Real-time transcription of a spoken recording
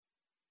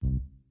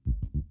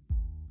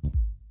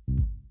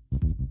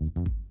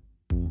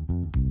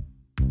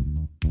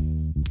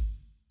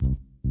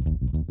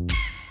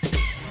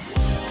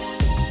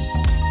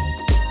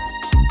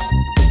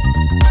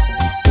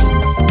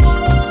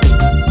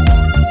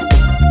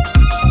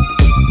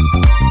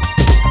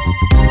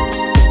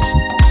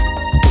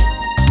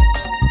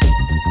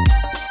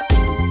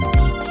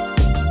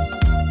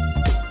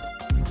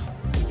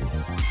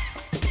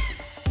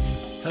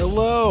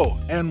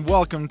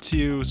welcome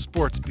to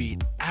Sports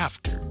Beat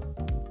After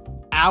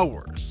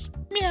Hours.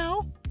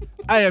 Meow.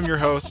 I am your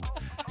host,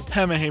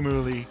 Hema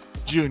Hemuli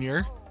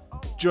Jr.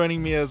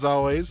 Joining me as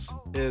always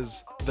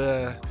is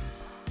the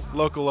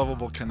local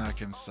lovable Canuck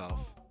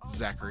himself,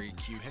 Zachary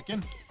Q.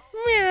 Hicken.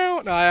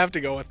 Meow. No, I have to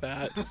go with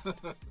that.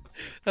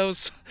 That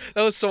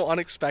was so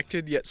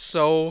unexpected yet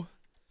so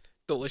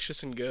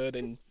delicious and good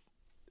and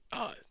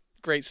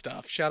great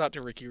stuff. Shout out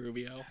to Ricky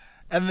Rubio.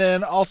 And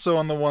then also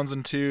on the ones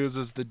and twos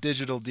is the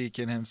digital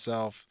deacon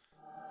himself,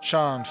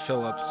 Sean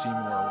Phillip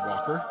Seymour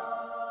Walker.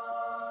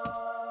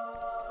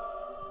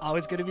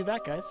 Always good to be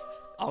back, guys.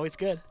 Always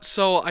good.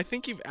 So I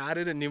think you've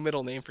added a new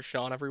middle name for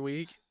Sean every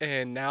week,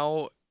 and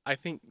now I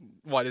think,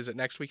 what is it,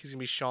 next week is going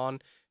to be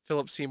Sean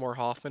Phillip Seymour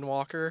Hoffman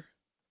Walker.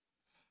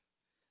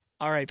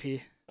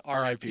 R.I.P.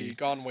 R.I.P.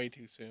 Gone way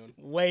too soon.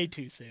 Way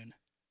too soon.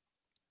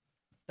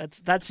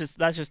 That's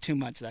just too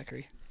much,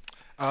 Zachary.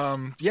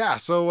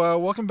 So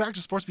welcome back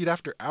to Sports Beat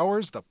After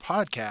Hours, the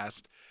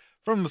podcast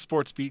from the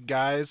Sports Beat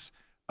guys.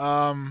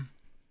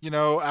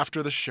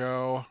 After the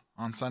show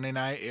on Sunday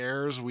night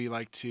airs, we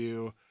like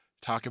to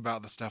talk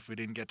about the stuff we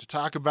didn't get to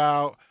talk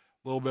about,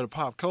 a little bit of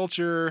pop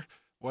culture,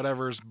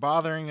 whatever's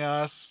bothering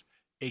us,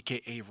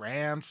 aka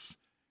rants,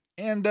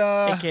 and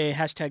AKA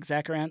hashtag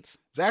Zach rants.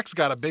 Zach's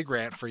got a big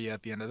rant for you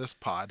at the end of this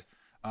pod.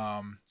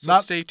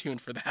 Stay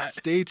tuned for that.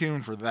 Stay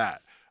tuned for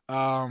that.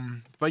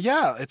 But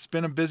yeah, it's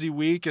been a busy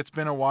week. It's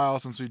been a while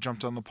since we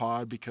jumped on the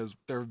pod because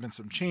there have been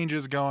some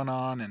changes going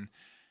on and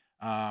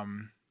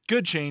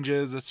good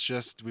changes. It's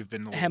just we've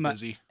been a little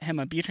busy.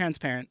 Hema, be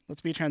transparent.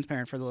 Let's be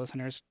transparent for the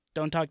listeners.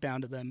 Don't talk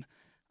down to them.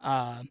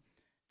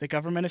 The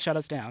government has shut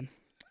us down.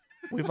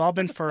 We've all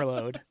been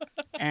furloughed,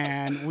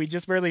 and we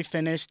just barely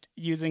finished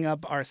using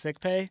up our sick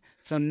pay.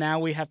 So now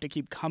we have to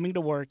keep coming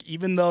to work,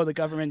 even though the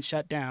government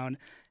shut down,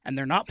 and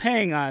they're not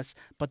paying us,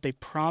 but they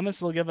promise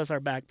they'll give us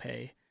our back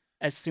pay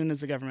as soon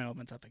as the government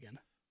opens up again.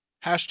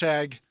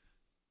 Hashtag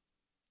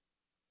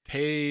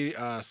pay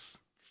us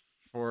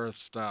for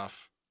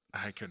stuff.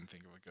 I couldn't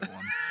think of a good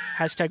one.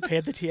 Hashtag pay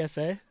at the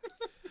TSA.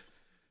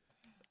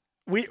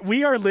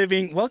 We are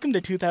living, welcome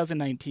to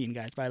 2019,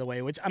 guys, by the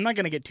way, which I'm not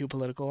going to get too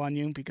political on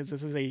you because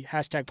this is a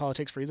hashtag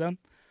politics free zone.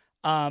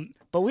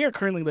 But we are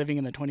currently living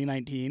in the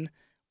 2019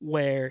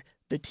 where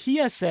the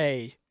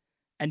TSA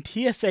and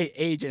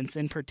TSA agents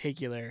in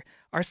particular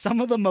are some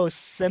of the most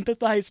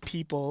sympathized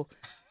people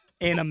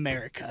in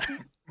America.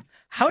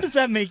 How does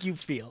that make you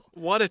feel?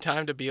 What a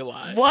time to be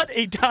alive. What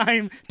a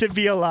time to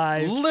be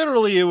alive.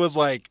 Literally, it was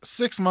like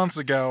 6 months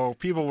ago,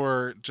 people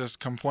were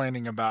just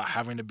complaining about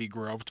having to be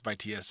groped by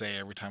TSA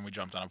every time we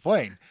jumped on a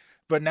plane.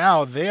 But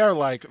now they are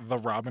like the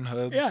Robin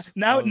Hoods.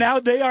 Yeah, now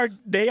they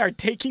are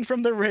taking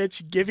from the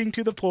rich, giving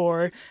to the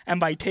poor, and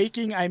by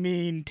taking, I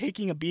mean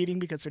taking a beating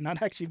because they're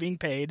not actually being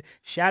paid.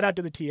 Shout out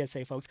to the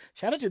TSA folks.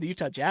 Shout out to the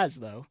Utah Jazz,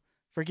 though,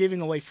 for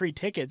giving away free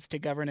tickets to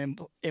government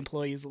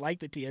employees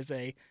like the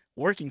TSA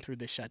working through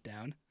this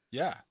shutdown.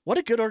 Yeah. What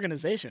a good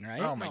organization,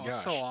 right? Oh, my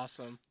gosh. So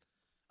awesome.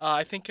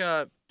 I think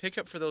pick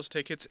up for those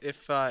tickets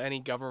if any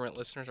government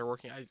listeners are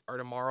working, or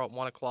tomorrow at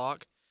 1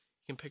 o'clock.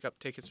 You can pick up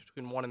tickets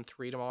between 1 and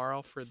 3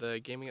 tomorrow for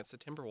the game against the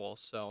Timberwolves.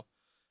 So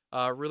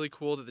really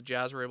cool that the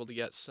Jazz were able to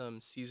get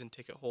some season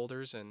ticket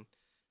holders and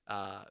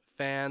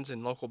fans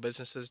and local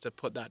businesses to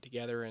put that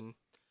together and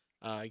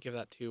give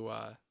that to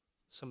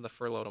some of the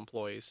furloughed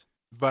employees.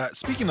 But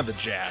speaking of the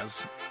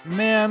Jazz,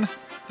 man,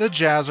 the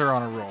Jazz are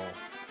on a roll.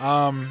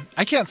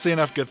 I can't say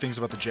enough good things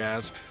about the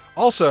Jazz.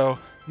 Also,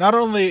 not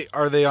only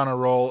are they on a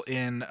roll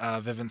in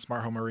Vivint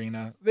Smart Home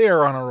Arena, they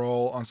are on a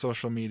roll on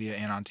social media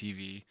and on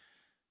TV.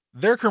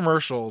 Their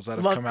commercials that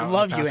have come out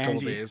in the past couple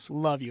days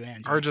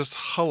are just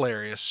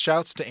hilarious.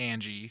 Shouts to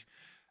Angie.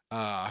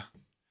 I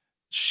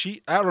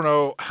don't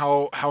know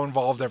how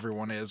involved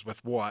everyone is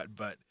with what,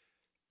 but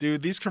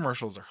dude, these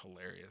commercials are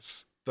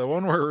hilarious. The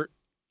one where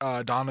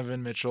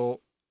Donovan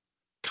Mitchell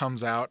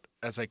comes out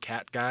as a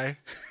cat guy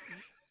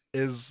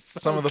is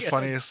some of the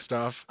funniest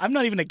stuff. I'm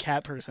not even a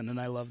cat person, and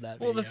I love that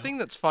video. Well, the thing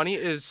that's funny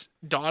is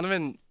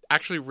Donovan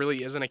actually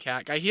really isn't a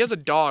cat guy. He has a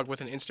dog with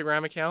an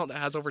Instagram account that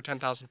has over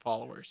 10,000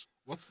 followers.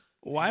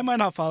 Why am I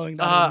not following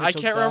Donovan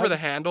Mitchell's I can't remember dog?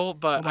 the handle,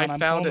 but Hold on, I I'm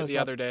found pulling it this the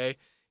up. other day.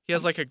 He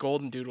has like a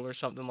golden doodle or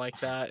something like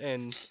that,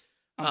 and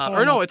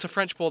it's a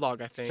French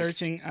bulldog, I think.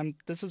 Searching.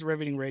 This is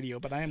riveting radio,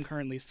 but I am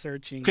currently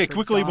searching. Okay, for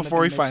quickly Donovan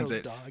before he Mitchell's finds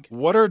it, dog.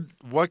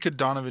 what could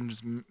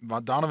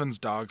Donovan's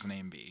dog's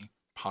name be?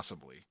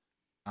 Possibly,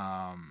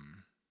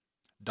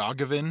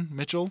 Dogovan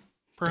Mitchell,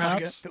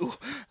 perhaps. Ooh,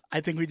 I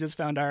think we just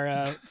found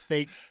our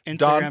fake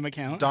Instagram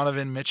account.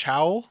 Donovan Mitch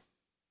Howell.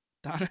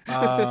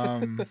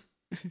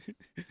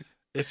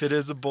 If it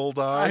is a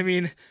bulldog, I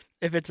mean,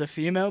 if it's a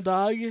female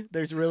dog,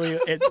 there's really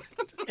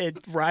it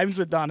rhymes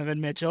with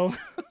Donovan Mitchell.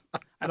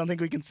 I don't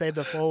think we can say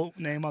the full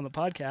name on the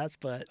podcast,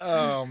 but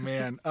oh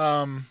man.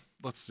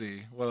 Let's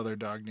see. What other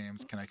dog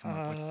names can I come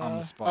up with on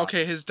the spot?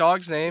 Okay, his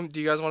dog's name.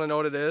 Do you guys want to know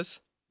what it is?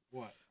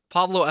 What?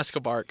 Pablo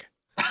Escobar.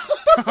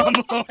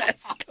 Pablo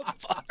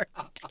Escobar.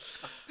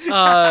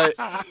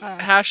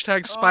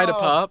 Hashtag Spider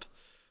Pup.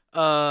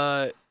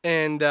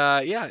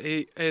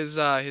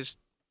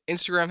 His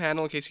Instagram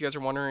handle, in case you guys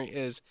are wondering,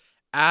 is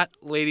at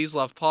Ladies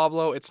Love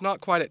Pablo. It's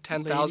not quite at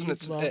 10,000.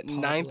 Ladies It's Love at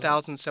Pablo.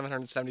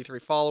 9,773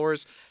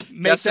 followers.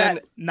 Make Guessing-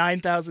 that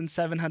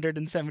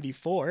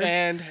 9,774.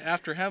 And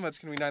after him, it's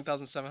going to be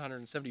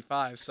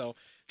 9,775. So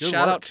Good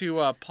shout work. out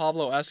to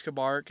Pablo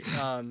Escobar.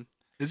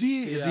 Is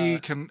he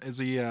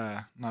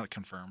Yeah. not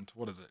confirmed?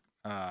 What is it?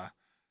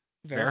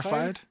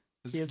 Verified?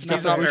 Is, He is you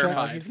not got the blue check? verified.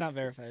 verified. He's not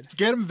verified. Let's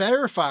get him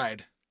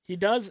verified. He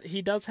does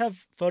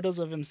have photos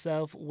of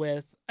himself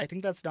with, I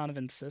think that's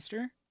Donovan's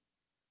sister.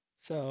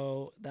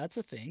 So that's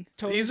a thing.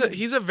 He's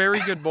a very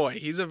good boy.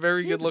 He's a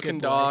very He is good looking a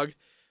good boy.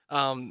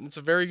 dog. It's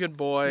a very good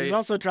boy. He's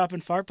also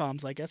dropping fart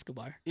bombs like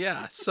Escobar.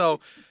 Yeah. So,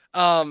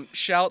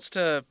 shouts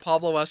to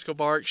Pablo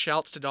Escobar.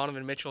 Shouts to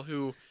Donovan Mitchell,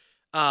 who,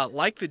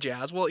 like the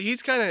Jazz. Well,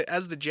 he's kind of,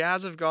 as the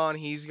Jazz have gone,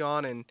 he's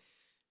gone, and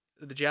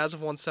the Jazz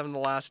have won 7 of the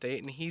last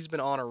 8, and he's been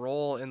on a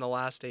roll in the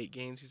last 8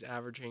 games. He's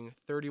averaging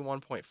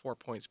 31.4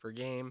 points per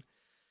game.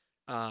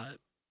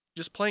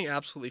 Just playing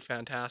absolutely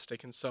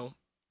fantastic, and so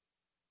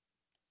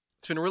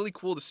it's been really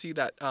cool to see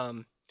that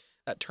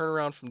that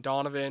turnaround from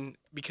Donovan,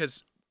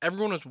 because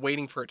everyone was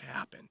waiting for it to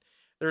happen.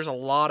 There's a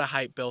lot of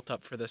hype built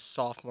up for this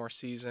sophomore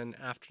season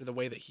after the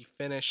way that he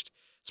finished,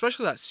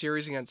 especially that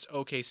series against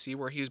OKC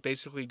where he was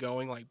basically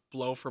going like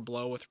blow for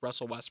blow with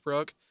Russell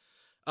Westbrook,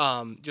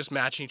 just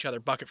matching each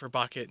other bucket for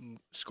bucket and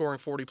scoring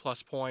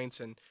 40-plus points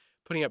and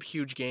putting up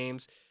huge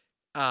games.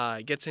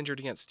 Gets injured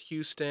against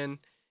Houston,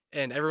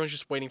 and everyone's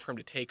just waiting for him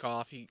to take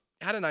off. He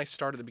had a nice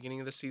start at the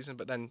beginning of the season,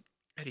 but then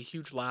had a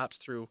huge lapse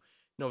through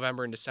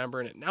November and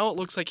December, and now it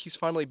looks like he's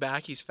finally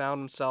back. He's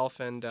found himself,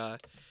 and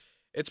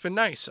it's been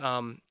nice.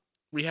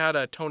 We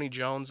had Tony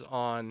Jones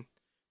on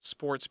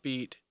Sports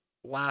Beat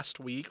last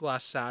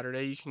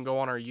Saturday. You can go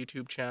on our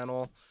YouTube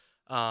channel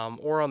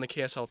or on the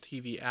KSL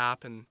TV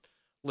app and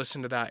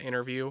listen to that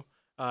interview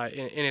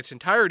in its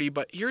entirety.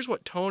 But here's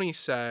what Tony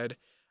said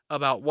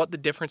about what the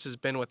difference has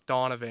been with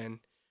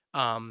Donovan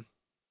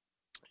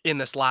in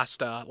this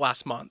last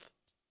month.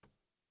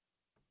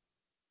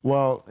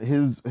 Well,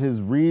 his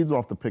reads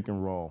off the pick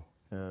and roll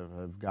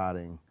have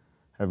gotten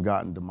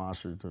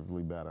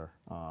demonstratively better.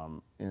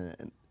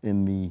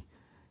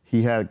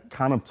 He had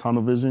kind of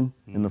tunnel vision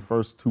in the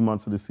first 2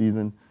 months of the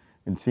season,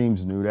 and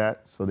teams knew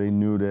that. So they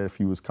knew that if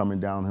he was coming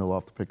downhill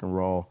off the pick and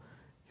roll,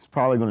 he's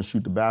probably going to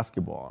shoot the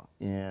basketball.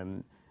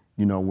 And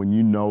when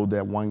you know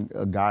that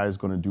a guy is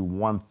going to do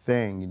one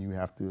thing and you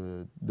have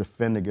to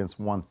defend against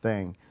one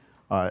thing,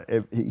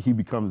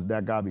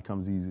 that guy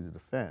becomes easy to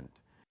defend.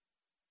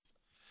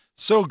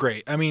 So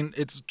great. I mean,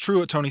 it's true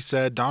what Tony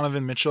said.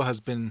 Donovan Mitchell has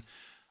been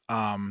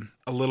a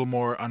little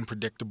more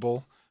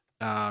unpredictable.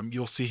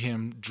 You'll see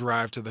him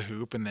drive to the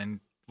hoop and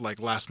then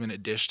like last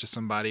minute dish to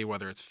somebody,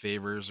 whether it's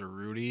Favors or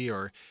Rudy,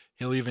 or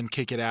he'll even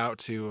kick it out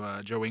to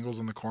Joe Ingles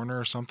in the corner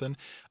or something.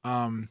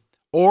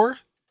 Or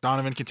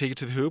Donovan can take it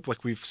to the hoop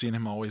like we've seen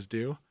him always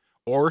do,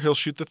 or he'll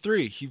shoot the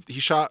three. He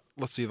shot,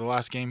 let's see, the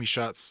last game he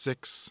shot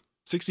 60%,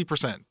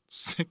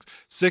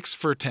 6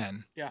 for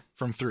 10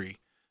 from 3.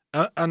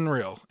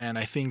 Unreal. And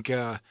I think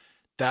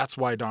that's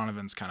why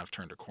Donovan's kind of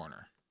turned a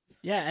corner.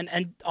 Yeah,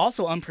 and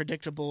also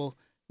unpredictable,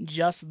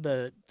 just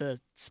the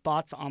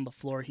spots on the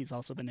floor he's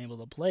also been able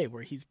to play,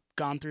 where he's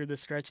gone through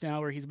this stretch now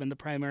where he's been the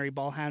primary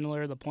ball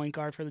handler, the point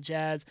guard for the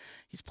Jazz.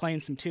 He's playing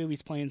some 2,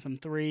 he's playing some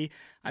 3.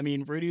 I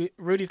mean,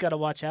 Rudy's got to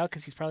watch out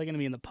because he's probably going to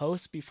be in the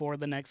post before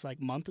the next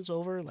month is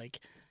over.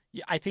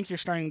 I think you're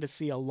starting to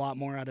see a lot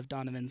more out of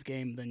Donovan's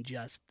game than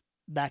just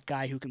that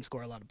guy who can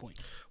score a lot of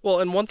points. Well,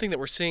 and one thing that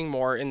we're seeing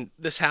more, and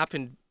this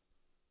happened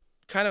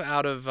kind of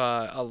out of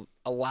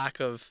a lack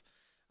of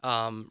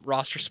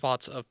roster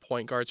spots of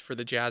point guards for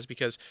the Jazz,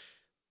 because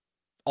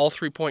all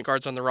 3 point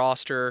guards on the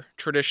roster,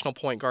 traditional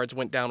point guards,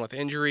 went down with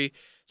injury.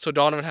 So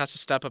Donovan has to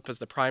step up as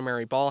the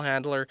primary ball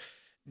handler.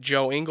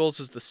 Joe Ingles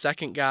is the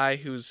second guy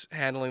who's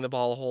handling the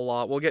ball a whole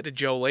lot. We'll get to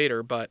Joe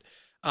later, but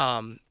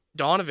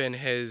Donovan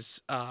has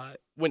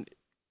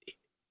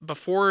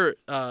before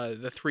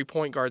the 3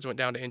 point guards went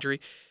down to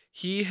injury,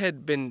 he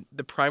had been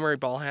the primary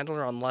ball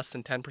handler on less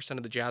than 10%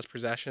 of the Jazz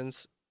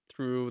possessions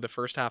through the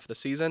first half of the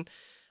season.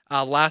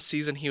 Last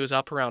season, he was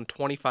up around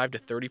 25 to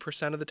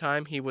 30% of the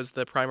time. He was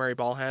the primary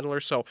ball handler.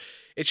 So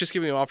it's just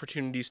giving him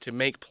opportunities to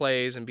make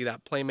plays and be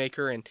that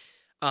playmaker. And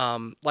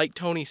like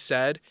Tony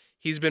said,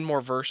 he's been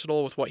more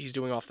versatile with what he's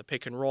doing off the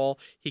pick and roll.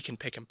 He can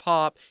pick and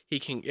pop. He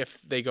can, if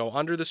they go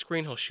under the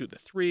screen, he'll shoot the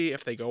 3.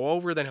 If they go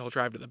over, then he'll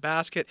drive to the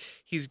basket.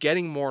 He's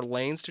getting more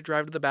lanes to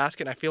drive to the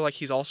basket. And I feel like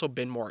he's also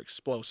been more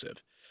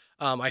explosive.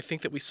 I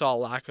think that we saw a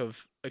lack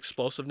of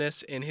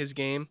explosiveness in his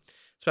game,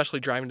 especially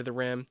driving to the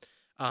rim.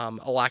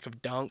 A lack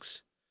of dunks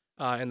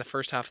in the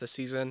first half of the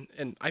season.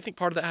 And I think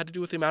part of that had to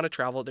do with the amount of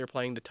travel that they're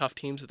playing, the tough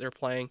teams that they're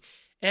playing.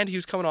 And he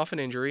was coming off an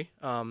injury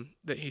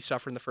that he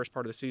suffered in the first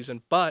part of the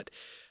season. But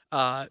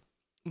the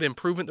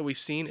improvement that we've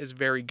seen is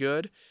very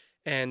good.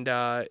 And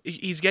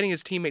he's getting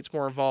his teammates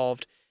more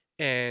involved.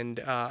 And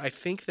I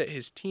think that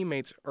his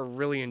teammates are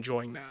really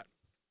enjoying that.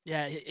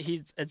 Yeah,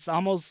 it's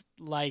almost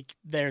like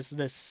there's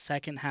this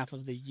second half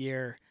of the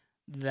year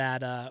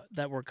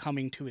that we're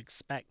coming to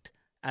expect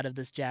out of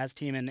this Jazz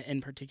team, and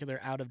in particular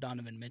out of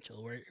Donovan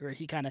Mitchell, where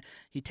he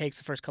takes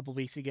the first couple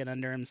weeks to get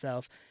under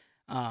himself,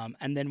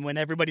 and then when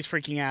everybody's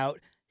freaking out,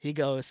 he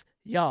goes,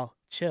 "Y'all,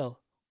 chill,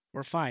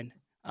 we're fine.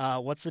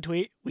 What's the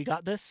tweet? We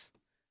got this.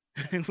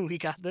 We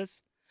got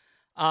this."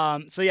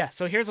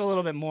 So here's a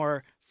little bit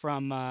more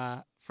from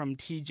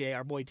TJ,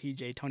 our boy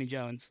TJ, Tony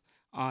Jones,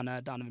 on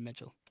Donovan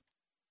Mitchell.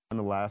 In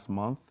the last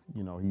month,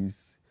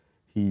 he's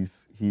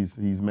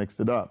mixed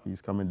it up.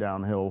 He's coming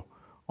downhill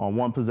on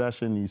one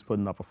possession, he's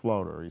putting up a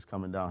floater. He's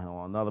coming downhill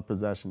on another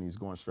possession, he's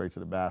going straight to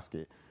the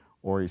basket,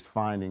 or he's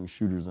finding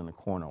shooters in the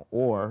corner,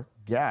 or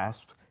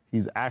gasp,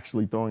 he's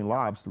actually throwing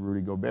lobs to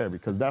Rudy Gobert,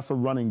 because that's a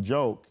running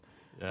joke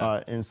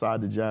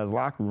inside the Jazz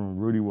locker room.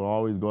 Rudy will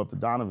always go up to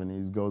Donovan.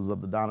 He goes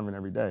up to Donovan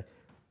every day.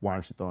 Why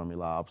aren't you throwing me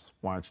lobs?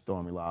 Why aren't you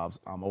throwing me lobs?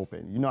 I'm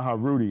open. You know how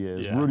Rudy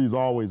is. Yeah. Rudy's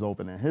always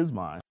open in his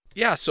mind.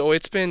 Yeah, so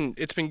it's been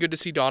good to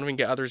see Donovan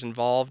get others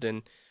involved,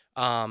 and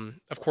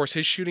of course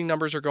his shooting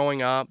numbers are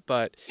going up.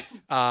 But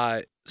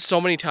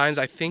so many times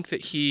I think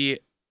that he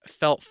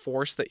felt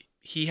forced that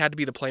he had to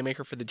be the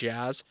playmaker for the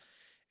Jazz,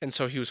 and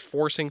so he was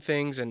forcing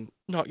things and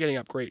not getting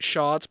up great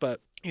shots. But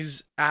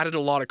he's added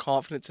a lot of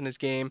confidence in his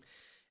game,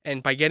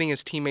 and by getting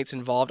his teammates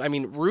involved, I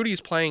mean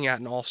Rudy's playing at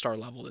an all-star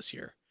level this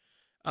year.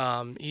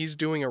 He's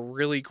doing a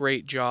really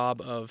great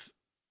job of.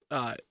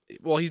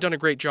 He's done a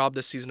great job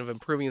this season of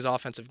improving his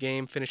offensive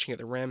game, finishing at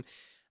the rim.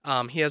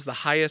 He has the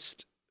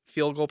highest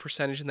field goal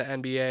percentage in the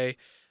NBA.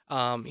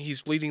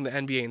 He's leading the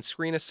NBA in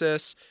screen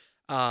assists.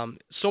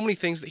 So many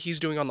things that he's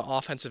doing on the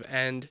offensive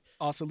end.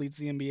 Also leads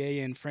the NBA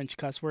in French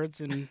cuss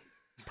words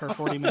per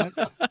 40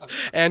 minutes.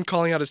 And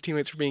calling out his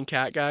teammates for being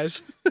cat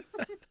guys.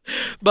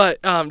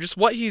 But just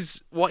what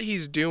he's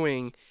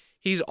doing,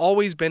 he's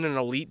always been an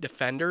elite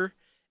defender,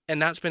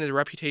 and that's been his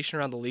reputation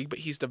around the league, but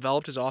he's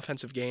developed his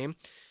offensive game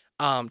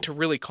to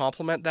really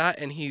complement that,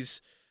 and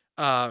he's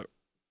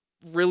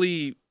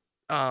really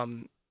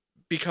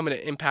becoming an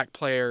impact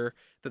player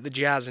that the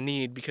Jazz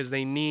need, because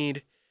they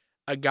need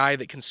a guy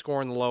that can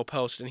score in the low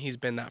post, and he's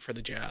been that for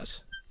the Jazz.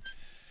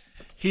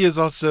 He is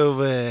also,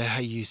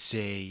 he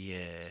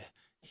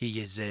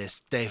is a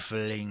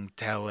stifling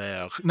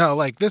tower. No,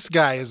 like, this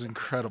guy is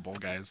incredible,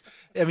 guys.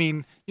 I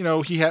mean, we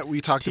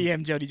talked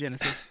TM Jody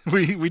Genesee.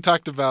 we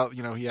talked about,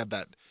 he had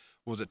that,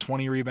 what was it,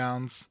 20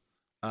 rebounds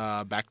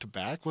back to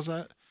back, was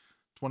that?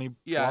 20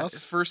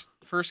 plus?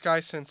 First guy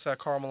since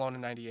Karl Malone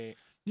in 98.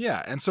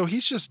 Yeah, and so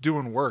he's just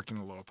doing work in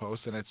the low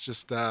post, and it's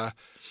just the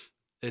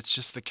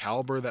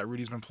caliber that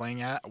Rudy's been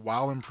playing at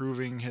while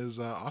improving his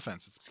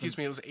offense. Excuse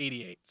me, it was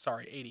 88.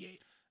 Sorry,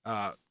 88.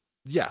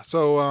 Yeah,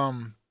 so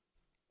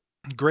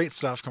great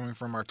stuff coming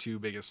from our two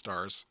biggest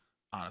stars,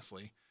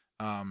 honestly.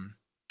 Yeah.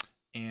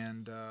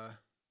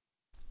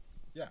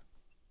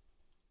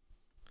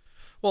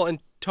 Well, and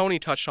Tony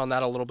touched on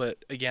that a little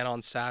bit again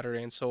on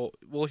Saturday, and so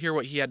we'll hear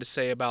what he had to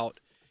say about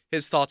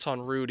his thoughts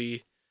on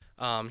Rudy.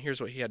 Here's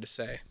what he had to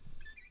say.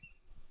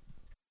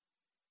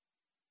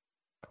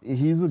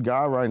 He's a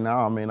guy right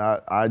now. I mean,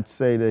 I'd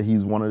say that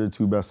he's one of the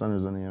two best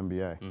centers in the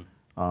NBA.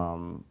 I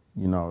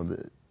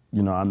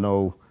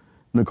know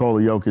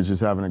Nikola Jokic is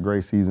having a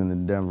great season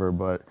in Denver,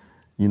 but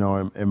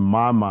in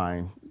my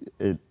mind,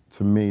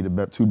 to me,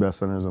 the two best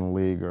centers in the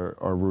league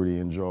are Rudy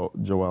and Joel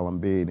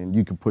Embiid, and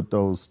you could put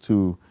those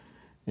two,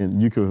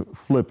 and you could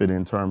flip it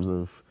in terms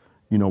of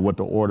what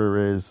the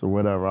order is or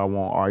whatever. I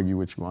won't argue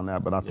with you on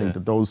that, but I think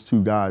that those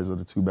two guys are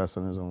the two best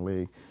centers in the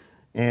league.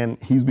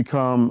 And he's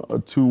become a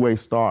two-way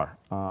star.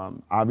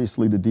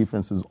 Obviously, the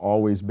defense has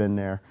always been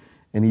there,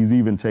 and he's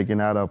even taken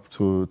that up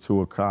to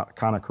a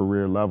kind of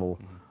career level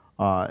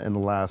in the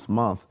last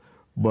month.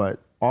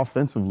 But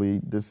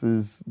offensively, this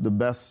is the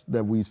best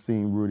that we've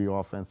seen Rudy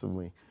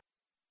offensively.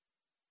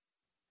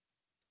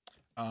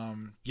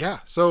 Yeah,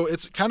 so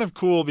it's kind of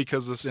cool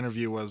because this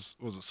interview was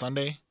a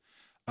Sunday?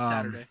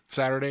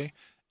 Saturday,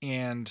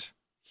 and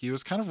he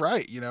was kind of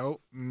right.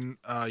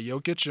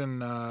 Jokic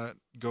and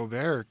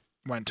Gobert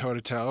went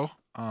toe-to-toe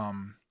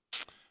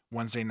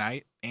Wednesday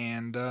night,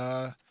 and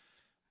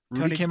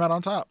Rudy came out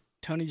on top.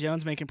 Tony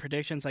Jones making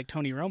predictions like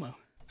Tony Romo.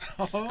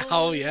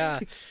 Oh,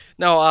 yeah.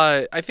 No,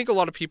 I think a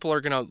lot of people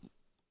who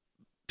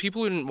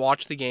didn't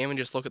watch the game and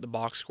just look at the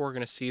box score are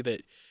going to see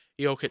that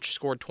Jokic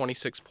scored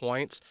 26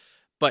 points.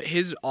 But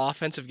his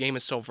offensive game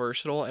is so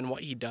versatile, and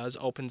what he does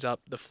opens up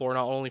the floor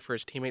not only for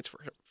his teammates,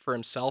 for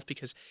himself,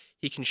 because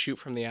he can shoot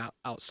from the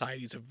outside.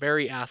 He's a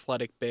very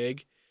athletic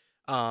big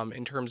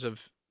in terms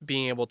of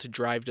being able to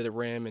drive to the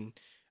rim and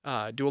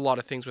do a lot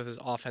of things with his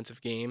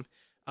offensive game.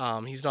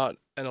 He's not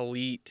an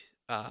elite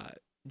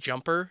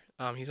jumper.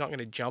 He's not going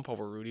to jump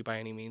over Rudy by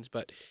any means,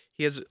 but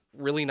he has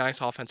really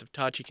nice offensive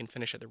touch. He can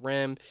finish at the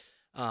rim.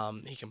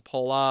 He can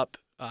pull up,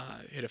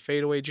 hit a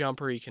fadeaway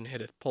jumper. He can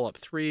hit a pull-up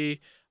three,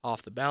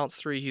 off the bounce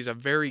three. He's a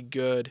very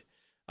good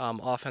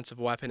offensive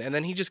weapon. And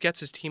then he just gets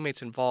his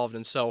teammates involved.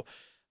 And so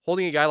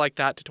holding a guy like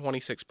that to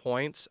 26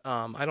 points,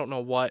 I don't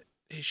know what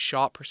his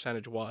shot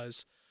percentage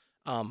was.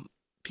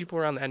 People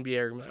around the NBA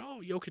are going to be like,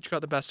 oh, Jokic got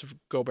the best of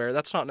Gobert.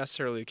 That's not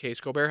necessarily the case.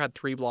 Gobert had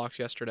 3 blocks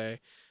yesterday.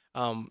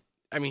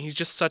 He's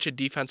just such a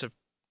defensive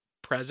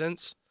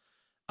presence.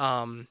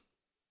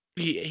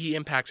 he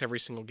impacts every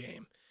single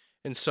game.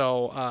 And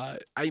so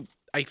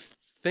I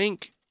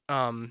think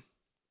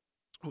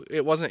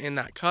it wasn't in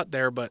that cut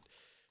there, but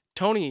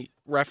Tony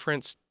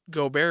referenced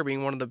Gobert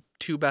being one of the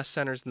 2 best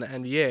centers in the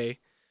NBA,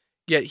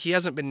 yet he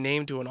hasn't been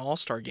named to an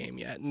All-Star game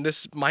yet. And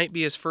this might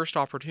be his first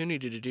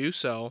opportunity to do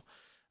so,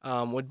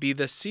 would be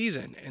this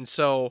season. And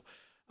so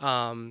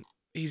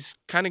he's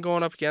kind of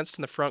going up against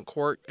in the front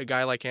court a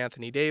guy like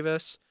Anthony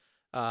Davis,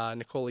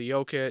 Nikola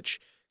Jokic,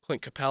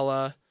 Clint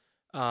Capella,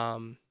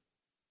 and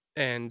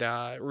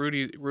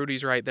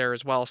Rudy's right there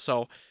as well.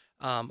 So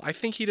I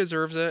think he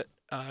deserves it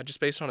just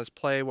based on his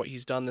play, what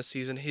he's done this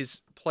season.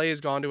 His play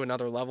has gone to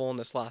another level in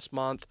this last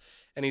month,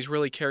 and he's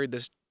really carried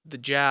the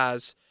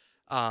Jazz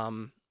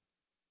down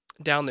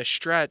this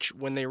stretch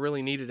when they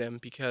really needed him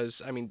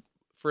because, I mean,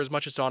 for as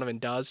much as Donovan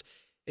does,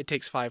 it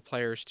takes 5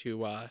 players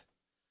to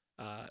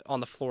on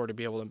the floor to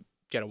be able to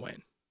get a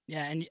win.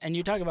 Yeah, and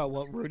you talk about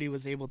what Rudy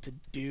was able to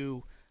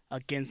do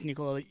against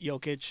Nikola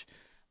Jokic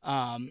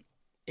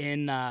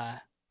in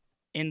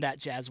that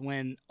Jazz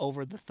win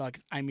over the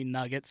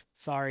Nuggets.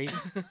 Sorry.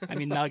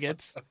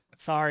 Nuggets.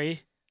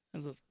 Sorry. That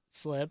was a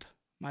slip.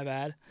 My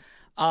bad.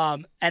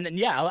 And then,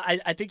 yeah,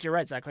 I think you're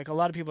right, Zach. Like, a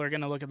lot of people are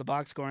going to look at the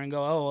box score and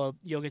go, oh, well,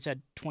 Jokic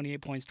had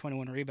 28 points,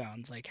 21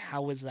 rebounds. Like,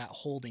 how is that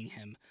holding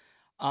him?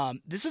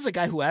 This is a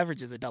guy who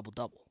averages a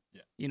double-double.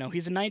 Yeah. You know,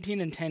 he's a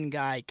 19-10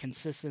 guy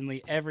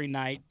consistently every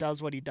night,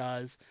 does what he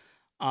does.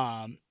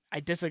 I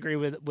disagree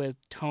with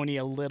Tony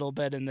a little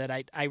bit in that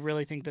I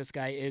really think I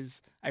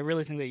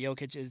really think that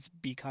Jokic is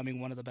becoming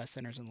one of the best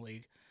centers in the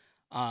league.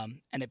 And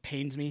it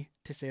pains me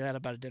to say that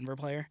about a Denver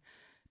player.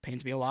 It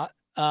pains me a lot.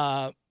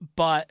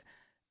 But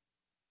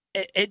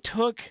it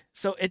took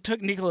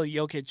Nikola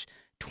Jokic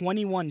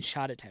 21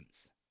 shot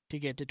attempts to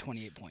get to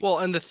 28 points. Well,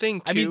 and the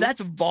thing too, I mean, that's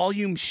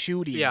volume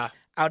shooting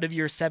out of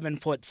your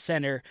 7-foot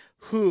center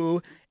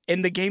who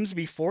in the games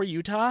before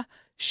Utah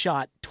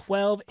shot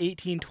 12,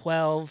 18,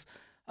 12.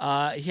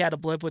 He had a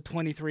blip with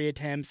 23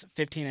 attempts,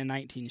 15 and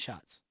 19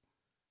 shots.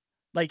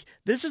 Like,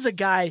 this is a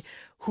guy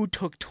who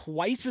took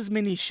twice as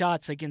many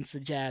shots against the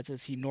Jazz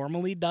as he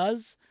normally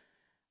does.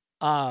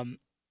 And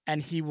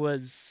he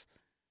was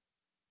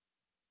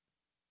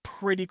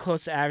pretty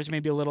close to average,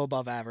 maybe a little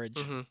above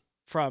average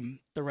from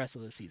the rest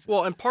of the season.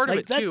 Well, and part of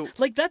it too,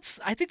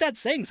 I think that's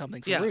saying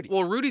something for Rudy.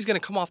 Well, Rudy's going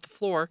to come off the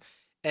floor,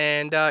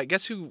 and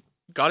guess who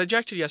got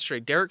ejected yesterday?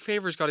 Derek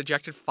Favors got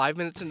ejected 5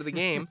 minutes into the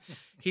game.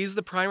 He's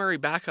the primary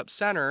backup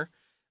center.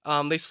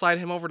 They slide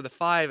him over to the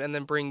 5 and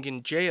then bring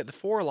in Jay at the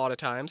 4 a lot of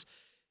times.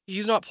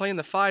 He's not playing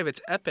the 5.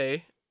 It's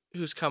Epe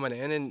who's coming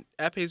in, and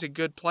Epe's a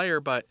good player,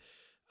 but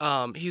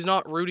he's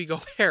not Rudy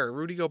Gobert.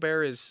 Rudy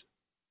Gobert is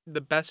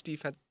the best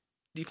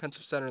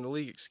defensive center in the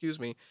league,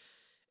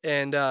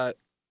 and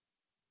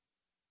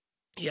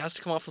he has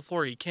to come off the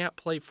floor. He can't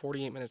play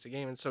 48 minutes a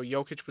game, and so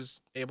Jokic was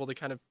able to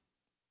kind of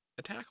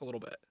attack a little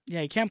bit.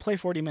 Yeah, he can't play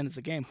 40 minutes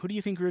a game. Who do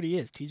you think Rudy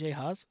is? TJ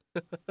Haas?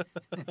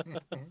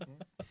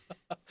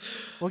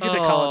 We'll get to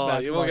college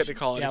basketball. We'll get to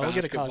college basketball. We'll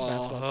get to college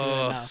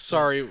basketball.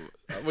 Sorry,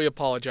 we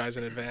apologize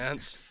in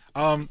advance.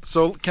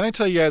 So can I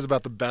tell you guys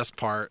about the best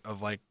part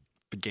of like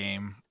the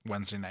game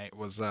Wednesday night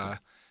was at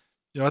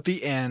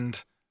the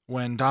end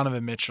when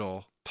Donovan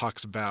Mitchell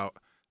talks about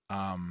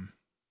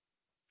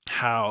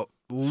how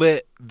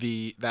lit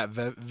that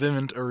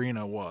Vivint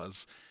Arena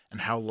was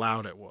and how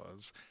loud it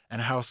was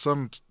and how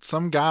some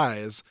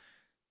guys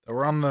that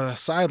were on the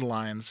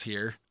sidelines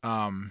here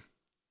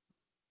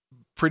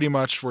pretty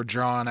much were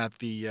drawn at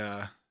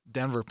the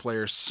Denver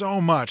players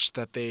so much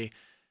that they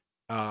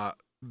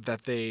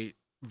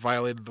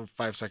violated the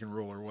 5-second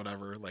rule or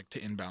whatever, like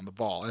to inbound the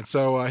ball. And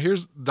so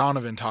here's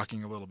Donovan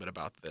talking a little bit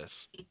about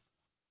this.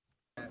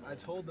 I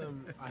told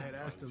them, I had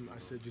asked them, I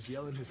said, just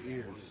yell in his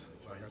ears.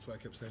 Like, that's what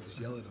I kept saying, just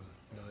yell at him.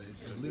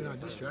 It really not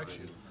distract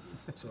you.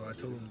 So I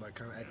told them, like,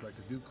 kind of act like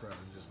the Duke crowd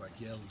and just, like,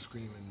 yell and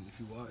scream. And if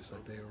you watch,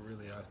 like, they were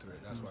really after it.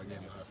 That's why I gave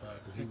him a high five,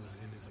 because he was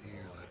in his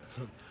ear,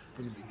 like,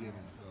 from the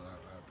beginning. So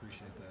I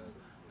appreciate the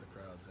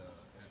crowd's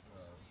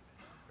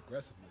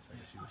aggressiveness, I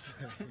guess you would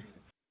say.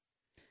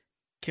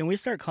 Can we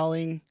start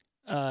calling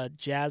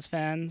Jazz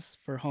fans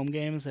for home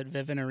games at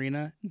Vivint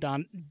Arena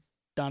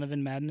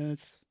Donovan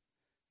Madness,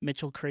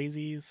 Mitchell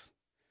Crazies?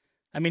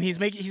 I mean, he's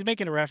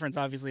making a reference,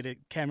 obviously, to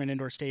Cameron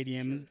Indoor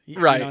Stadium,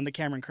 right? And the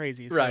Cameron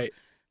Crazies, so, right?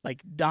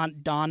 Like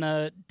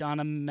Donna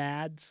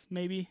Mads,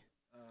 maybe.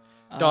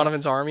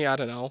 Donovan's Army, I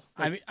don't know.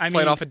 Like I mean,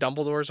 playing off of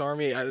Dumbledore's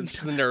Army.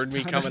 It's the nerd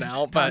me coming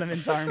out, but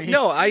Donovan's Army.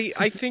 No, I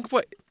think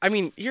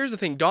here's the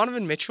thing.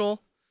 Donovan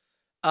Mitchell.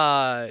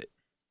 I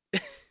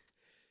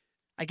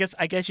guess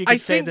you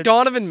could say that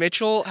Donovan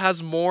Mitchell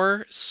has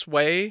more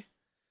sway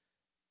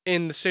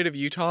in the state of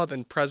Utah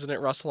than President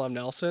Russell M.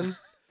 Nelson.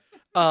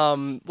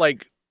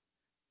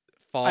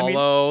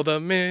 Follow the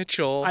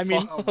Mitchell.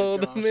 Follow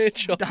the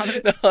Mitchell.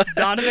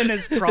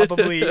 Donovan's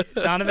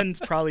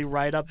probably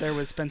right up there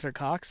with Spencer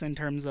Cox in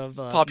terms of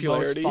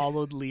popularity, most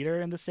followed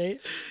leader in the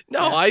state.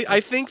 No, yeah. I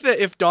think that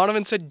if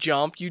Donovan said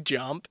jump, you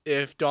jump.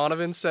 If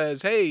Donovan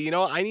says, hey,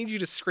 I need you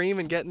to scream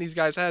and get in these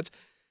guys' heads.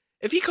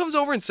 If he comes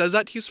over and says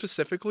that to you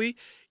specifically,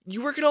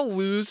 you are gonna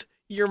lose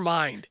your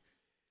mind.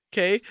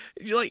 Okay,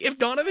 like if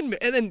Donovan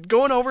and then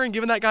going over and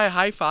giving that guy a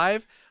high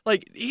five,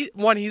 like he's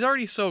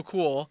already so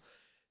cool.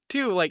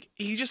 Two, like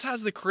he just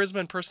has the charisma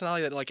and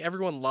personality that like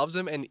everyone loves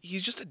him, and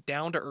he's just a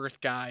down to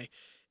earth guy.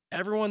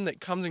 Everyone that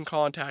comes in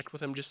contact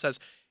with him just says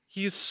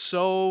he's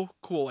so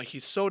cool. Like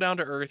he's so down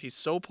to earth. He's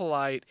so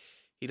polite.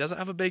 He doesn't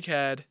have a big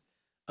head,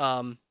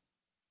 and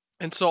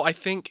so I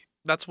think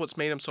that's what's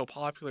made him so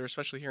popular,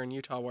 especially here in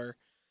Utah, where,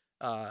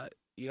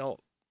 you know,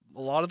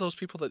 a lot of those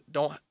people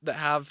that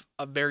have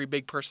a very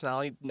big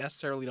personality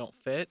necessarily don't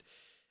fit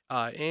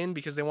in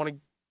because they want to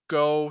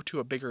go to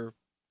a bigger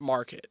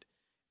market.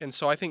 And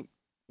so I think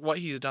what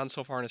he's done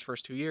so far in his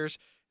first 2 years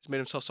has made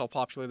himself so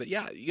popular that,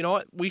 yeah, you know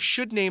what? We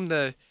should name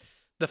the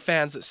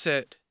fans that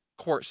sit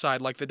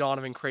courtside like the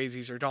Donovan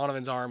Crazies or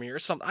Donovan's Army or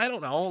something. I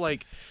don't know.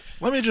 Like,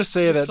 Let me just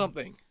say that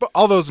something. But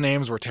all those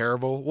names were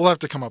terrible. We'll have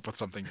to come up with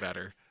something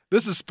better.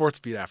 This is Sports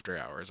Beat After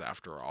Hours,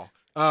 after all.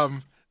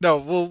 No,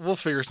 we'll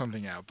figure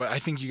something out. But I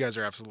think you guys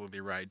are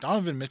absolutely right.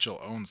 Donovan Mitchell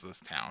owns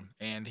this town,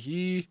 and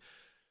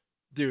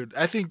dude,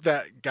 I think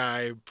that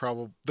guy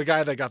the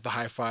guy that got the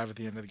high five at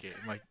the end of the game,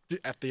 like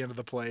at the end of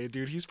the play,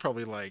 dude, he's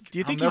probably like, Do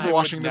you think I'm he's never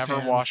washing this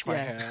never hand. wash my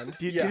Yeah. hand?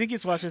 Do you think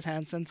he's washed his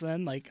hands since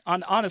then? Like,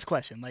 on honest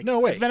question. Like, No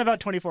way. It's been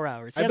about 24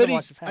 hours. I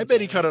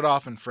bet he cut it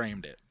off and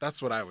framed it.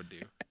 That's what I would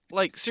do.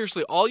 Like,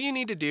 seriously, all you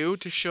need to do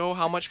to show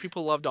how much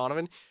people love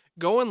Donovan,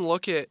 go and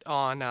look at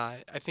on,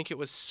 I think it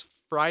was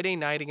Friday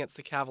night against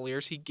the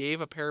Cavaliers. He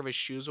gave a pair of his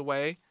shoes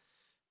away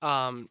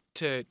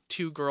to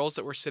two girls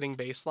that were sitting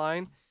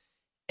baseline.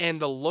 And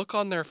the look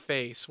on their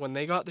face when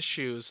they got the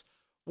shoes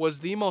was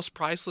the most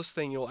priceless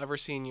thing you'll ever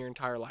see in your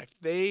entire life.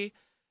 I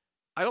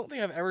don't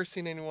think I've ever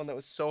seen anyone that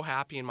was so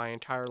happy in my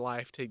entire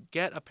life to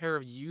get a pair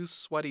of used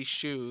sweaty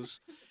shoes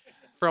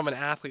from an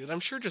athlete that I'm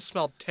sure just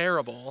smelled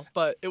terrible,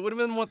 but it would have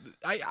been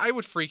I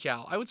would freak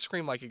out. I would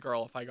scream like a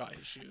girl if I got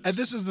his shoes. And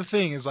this is the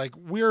thing, is like,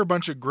 we're a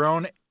bunch of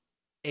grown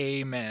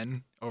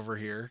men over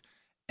here,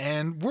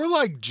 and we're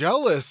like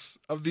jealous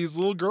of these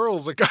little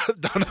girls that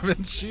got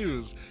Donovan's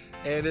shoes.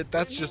 And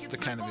that's just the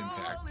kind of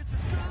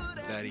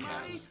impact that he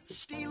has.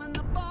 Stealing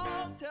the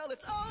ball till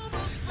it's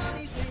almost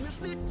funny. His name is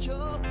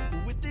Mitchell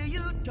with the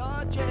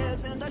Utah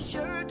Jazz, and I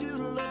sure do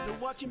love to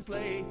watch him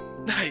play.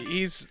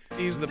 He's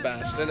the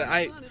best, and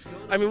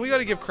I mean we got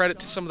to give credit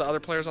to some of the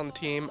other players on the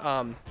team.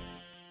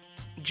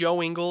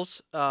 Joe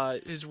Ingles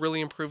has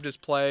really improved his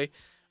play,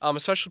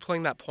 especially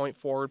playing that point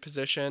forward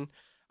position.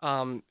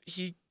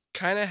 He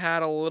kind of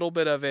had a little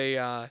bit of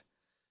a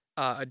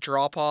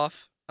drop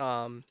off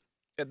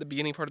at the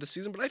beginning part of the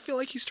season, but I feel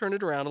like he's turned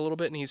it around a little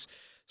bit, and he's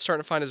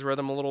starting to find his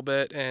rhythm a little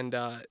bit, and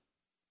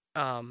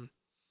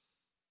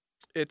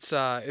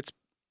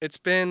it's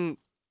been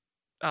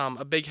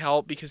a big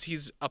help because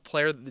he's a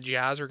player that the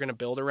Jazz are going to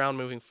build around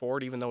moving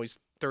forward, even though he's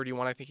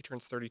 31. I think he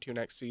turns 32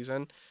 next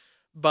season.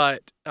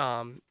 But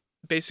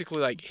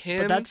basically, like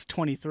him... But that's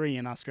 23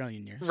 in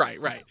Australian years.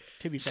 Right.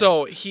 To be fair.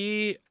 So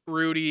he,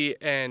 Rudy,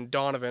 and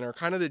Donovan are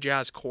kind of the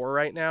Jazz core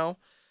right now.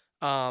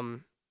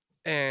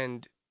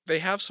 And they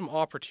have some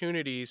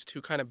opportunities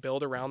to kind of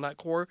build around that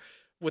core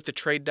with the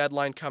trade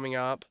deadline coming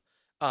up,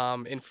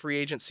 in free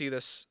agency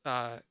this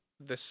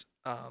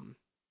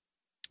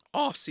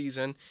off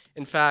season.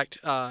 In fact,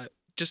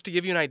 just to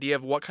give you an idea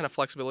of what kind of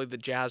flexibility the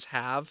Jazz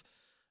have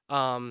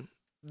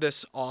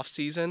this off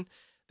season,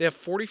 they have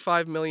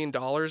 $45 million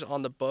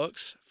on the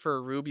books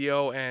for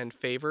Rubio and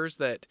Favors.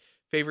 That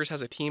Favors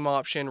has a team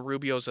option.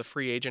 Rubio's a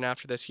free agent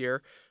after this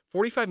year.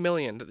 $45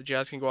 million that the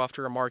Jazz can go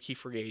after a marquee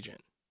free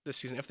agent this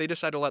season. If they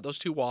decide to let those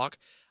two walk,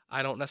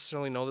 I don't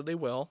necessarily know that they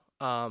will.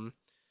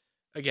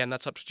 Again,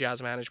 that's up to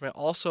Jazz management.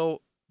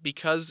 Also,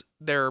 because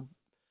they're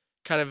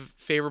kind of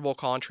favorable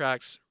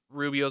contracts,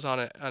 Rubio's on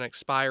an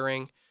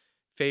expiring,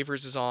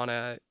 Favors is on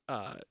the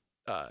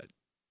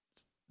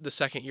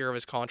second year of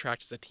his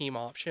contract as a team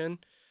option.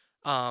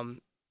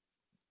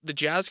 The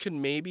Jazz could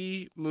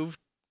maybe move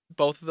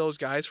both of those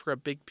guys for a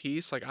big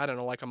piece, like, I don't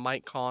know, like a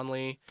Mike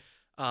Conley.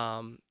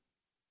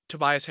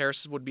 Tobias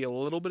Harris would be a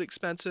little bit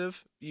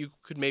expensive. You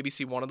could maybe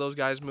see one of those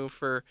guys move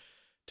for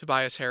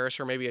Tobias Harris,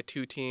 or maybe a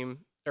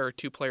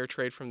two-player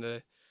trade from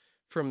the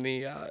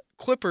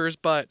Clippers.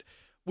 But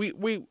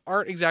we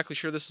aren't exactly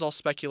sure. This is all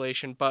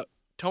speculation. But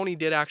Tony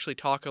did actually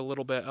talk a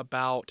little bit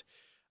about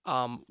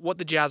what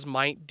the Jazz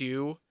might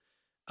do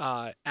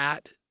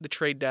at the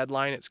trade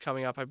deadline. It's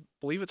coming up. I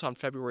believe it's on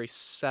February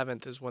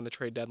 7th is when the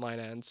trade deadline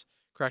ends.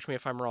 Correct me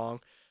if I'm wrong.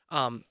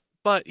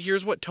 But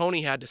here's what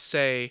Tony had to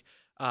say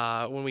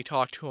when we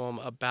talked to him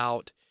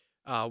about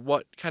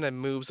what kind of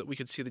moves that we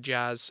could see the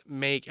Jazz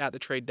make at the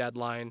trade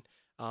deadline,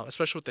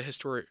 especially with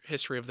the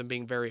history of them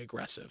being very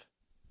aggressive.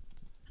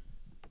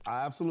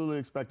 I absolutely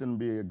expect them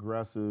to be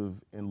aggressive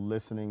in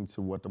listening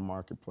to what the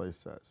marketplace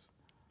says.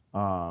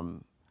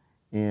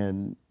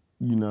 And,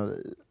 you know,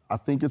 I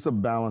think it's a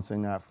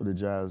balancing act for the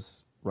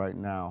Jazz right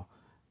now,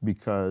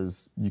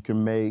 because you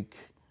can make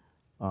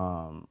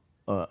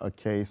a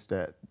case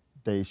that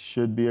they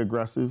should be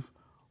aggressive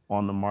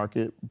on the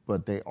market,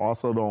 but they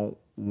also don't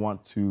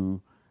want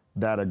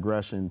that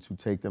aggression to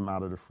take them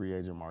out of the free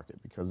agent market,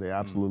 because they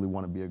absolutely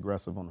want to be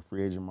aggressive on the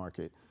free agent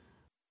market.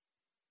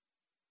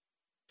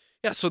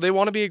 Yeah, so they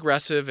want to be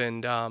aggressive,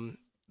 and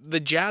the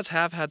Jazz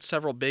have had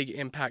several big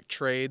impact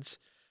trades.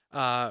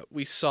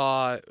 We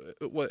saw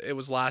it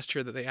was last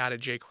year that they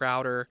added Jay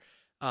Crowder.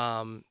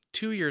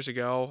 2 years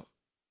ago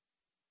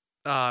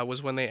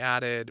was when they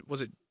added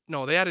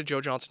they added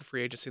Joe Johnson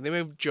free agency. They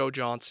moved Joe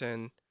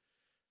Johnson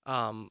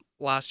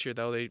last year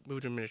though. They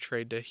moved him in a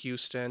trade to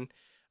Houston.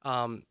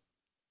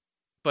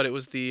 But it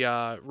was the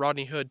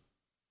Rodney Hood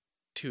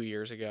 2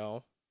 years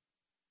ago.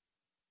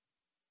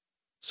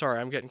 Sorry,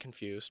 I'm getting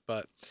confused,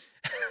 but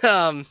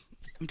I'm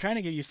trying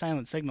to give you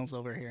silent signals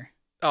over here.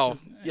 oh,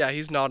 yeah,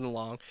 he's nodding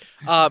along.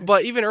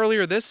 But even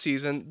earlier this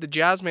season, the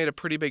Jazz made a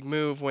pretty big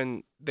move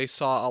when they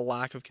saw a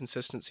lack of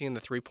consistency in the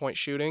three-point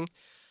shooting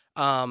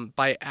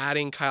by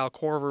adding Kyle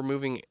Korver,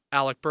 moving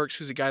Alec Burks,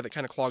 who's a guy that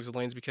kind of clogs the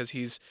lanes because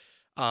he's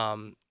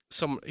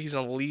he's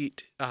an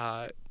elite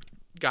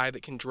guy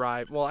that can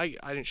drive. Well,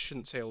 I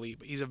shouldn't say elite,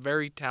 but he's a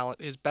very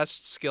talented. His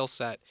best skill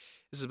set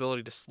is his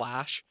ability to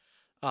slash,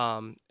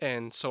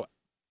 and so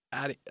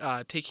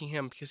taking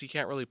him because he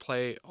can't really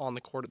play on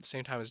the court at the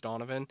same time as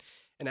Donovan,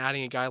 and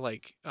adding a guy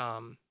like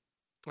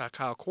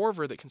Kyle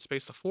Korver that can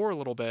space the floor a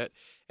little bit.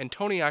 And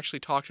Tony actually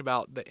talked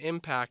about the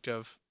impact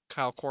of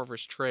Kyle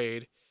Korver's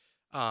trade,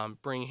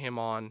 bringing him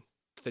on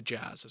to the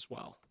Jazz as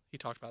well. He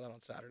talked about that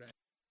on Saturday.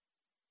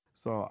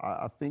 So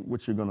I think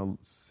what you're going to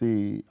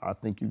see, I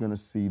think you're going to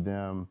see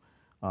them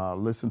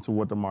listen to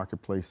what the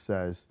marketplace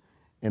says.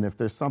 And if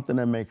there's something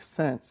that makes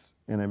sense,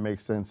 and it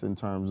makes sense in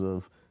terms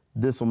of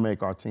this will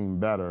make our team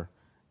better,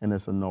 and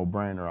it's a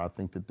no-brainer, I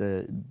think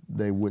that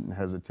they wouldn't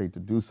hesitate to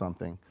do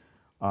something.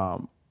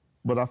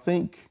 But I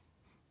think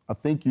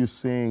you're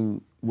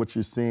seeing what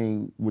you've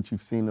seen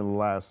in the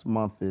last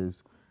month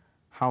is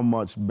how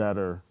much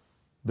better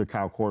the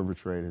Kyle Korver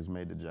trade has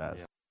made the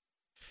Jazz.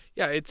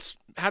 Yeah, it's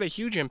had a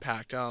huge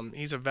impact.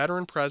 He's a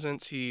veteran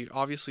presence. He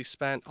obviously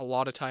spent a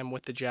lot of time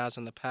with the Jazz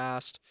in the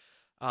past.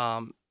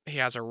 He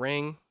has a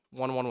ring,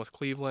 won one with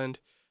Cleveland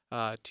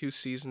 2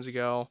 seasons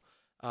ago.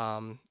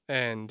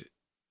 And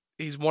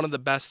he's one of the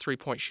best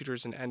three-point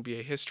shooters in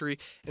NBA history.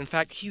 In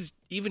fact, he's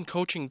even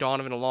coaching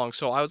Donovan along.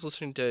 So I was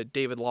listening to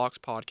David Locke's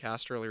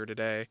podcast earlier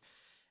today.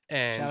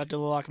 And Shout out to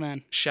the Lock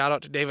man. Shout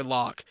out to David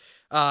Locke.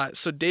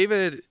 So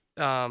David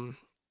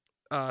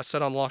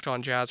said on Locked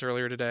On Jazz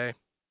earlier today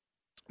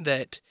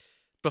that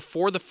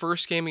before the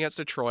first game against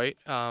Detroit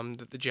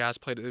that the Jazz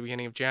played at the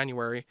beginning of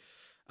January,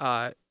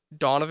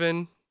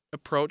 Donovan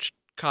approached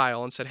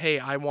Kyle and said, "Hey,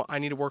 I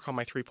need to work on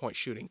my three-point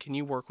shooting. Can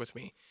you work with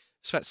me?"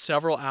 Spent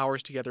several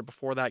hours together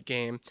before that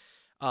game.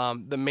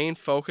 The main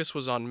focus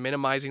was on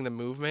minimizing the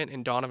movement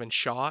in Donovan's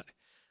shot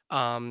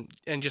and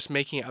just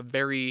making it a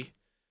very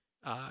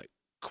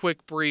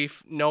quick,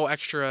 brief, no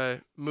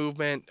extra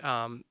movement,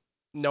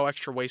 no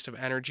extra waste of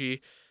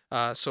energy,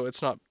 so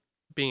it's not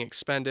being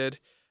expended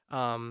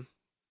on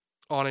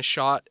his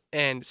shot.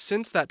 And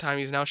since that time,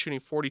 he's now shooting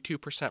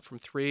 42% from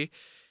three.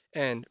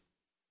 And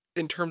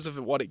in terms of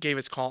what it gave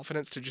his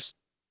confidence to just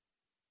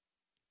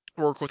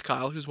work with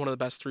Kyle, who's one of the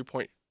best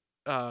three-point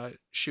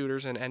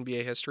shooters in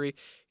NBA history,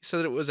 he said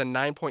that it was a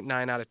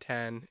 9.9 out of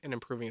 10 in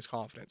improving his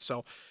confidence.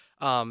 So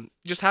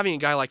just having a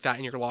guy like that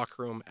in your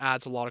locker room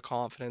adds a lot of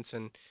confidence,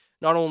 and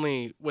not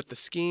only with the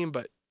scheme,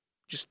 but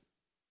just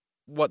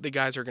what the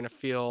guys are going to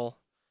feel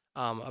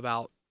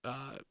about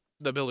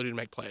the ability to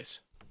make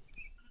plays.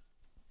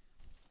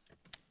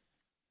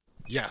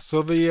 Yeah,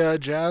 so the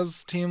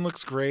Jazz team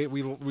looks great.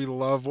 We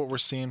love what we're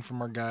seeing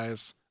from our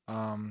guys.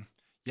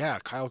 Yeah,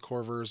 Kyle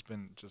Korver has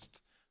been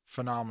just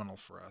phenomenal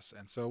for us,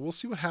 and so we'll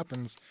see what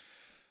happens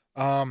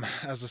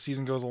as the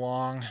season goes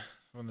along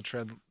when the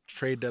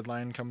trade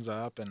deadline comes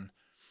up, and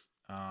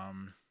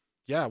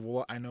yeah,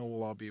 I know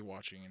we'll all be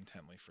watching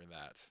intently for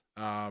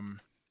that.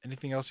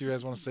 Anything else you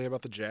guys want to say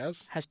about the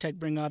Jazz? Hashtag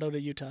bring Otto to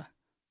Utah.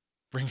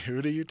 Bring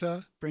who to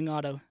Utah? Bring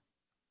Otto.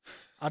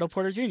 Otto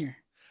Porter Jr.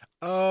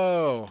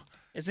 Oh.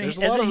 There's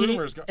a lot of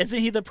rumors. Isn't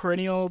he the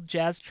perennial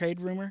Jazz trade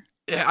rumor?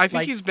 Yeah, I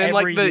think he's been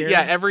every year?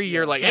 every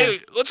year, hey,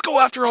 let's go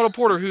after Otto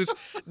Porter, who's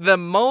the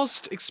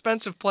most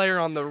expensive player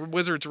on the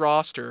Wizards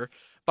roster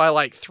by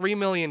like $3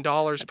 million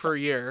per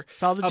year.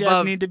 That's all the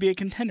Jazz need to be a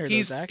contender,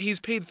 though, Zach. He's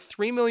paid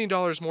 $3 million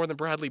more than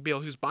Bradley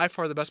Beal, who's by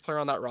far the best player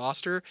on that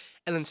roster,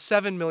 and then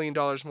 $7 million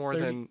more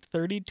than...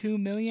 $32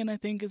 million, I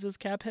think, is his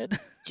cap hit.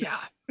 Yeah.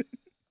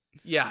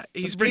 Yeah,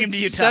 he's bring paid him to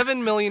Utah.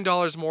 $7 million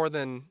more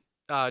than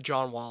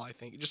John Wall, I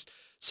think. Just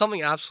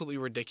something absolutely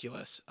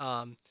ridiculous.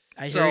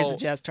 I hear he's a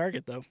Jazz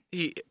target, though.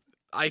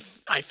 I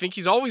think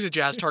he's always a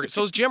Jazz target.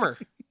 So is Jimmer.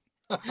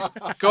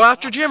 Go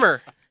after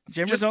Jimmer.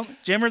 Jimmer's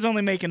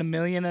only making $1.5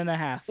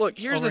 million. Look,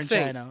 here's the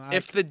thing. China.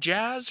 If the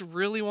Jazz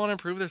really want to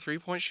improve their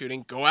three-point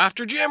shooting, go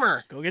after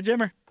Jimmer. Go get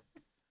Jimmer.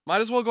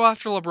 Might as well go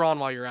after LeBron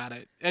while you're at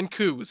it. And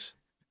Kuz.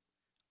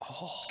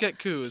 Oh, let's get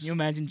Kuz. Can you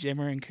imagine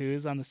Jimmer and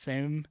Kuz on the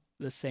same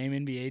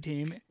NBA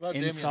team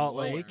in Salt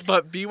Lake?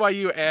 But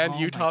BYU and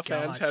Utah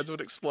fans' heads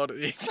would explode at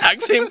the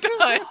exact same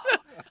time.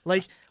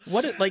 Like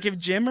if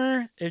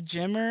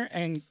Jimmer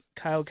and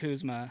Kyle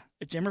Kuzma,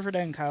 if Jimmer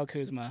Fredette and Kyle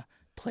Kuzma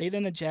played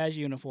in a Jazz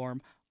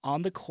uniform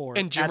on the court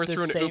and Jimmer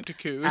threw an oop to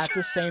Kuz at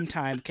the same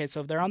time. Okay,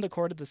 so if they're on the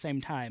court at the same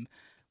time,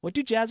 What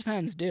do Jazz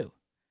fans do?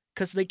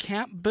 Because they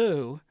can't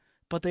boo,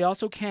 but they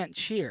also can't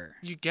cheer.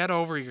 You get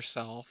over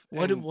yourself.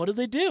 What do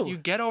they do? You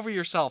get over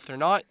yourself. They're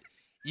not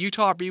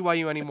Utah or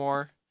BYU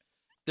anymore.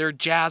 They're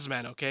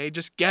Jazzmen, okay?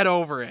 Just get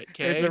over it,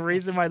 okay? There's a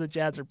reason why the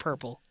Jazz are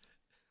purple.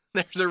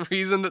 There's a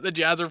reason that the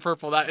Jazz are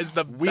purple. That is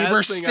the Weber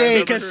best thing State. I've ever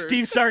Because heard.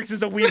 Steve Starks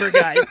is a Weaver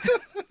guy.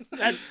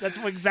 That's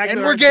what exactly.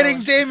 And where we're I'm getting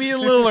going. Damian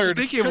Lillard.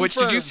 Speaking of which,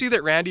 did you Confirmed. see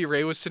that Randy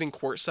Ray was sitting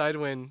courtside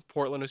when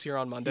Portland was here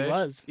on Monday? He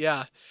was.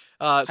 Yeah.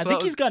 I So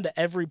think he's gone to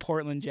every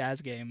Portland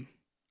Jazz game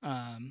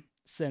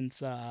since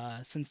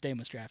Dame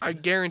was drafted. I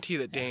guarantee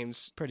that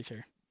Dame's Pretty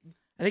sure.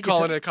 I think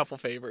calling he's, it a couple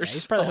yeah, favors.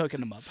 he's probably hooking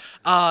him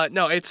up.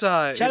 No, it's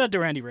Shout out to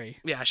Randy Ray.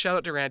 Yeah, shout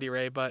out to Randy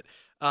Ray. But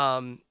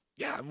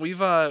yeah, we've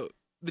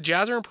the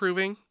Jazz are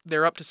improving.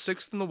 They're up to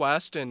 6th in the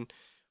West, and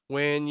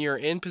when you're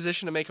in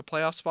position to make a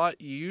playoff spot,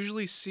 you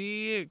usually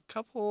see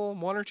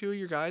one or two of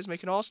your guys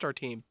make an All-Star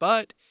team.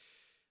 But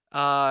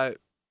the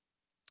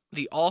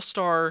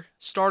All-Star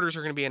starters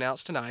are going to be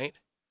announced tonight.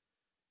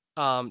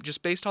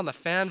 Just based on the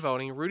fan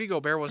voting, Rudy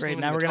Gobert wasn't Great.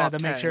 even Now in we're the gonna top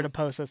have to make 10. sure to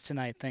post this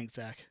tonight. Thanks,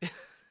 Zach.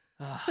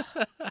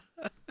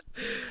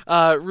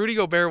 Rudy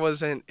Gobert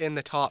wasn't in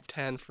the top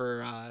 10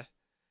 for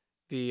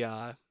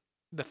the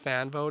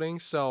fan voting,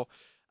 so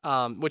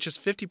which is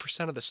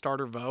 50% of the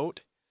starter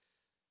vote.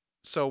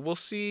 So we'll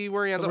see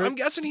where he ends up. I'm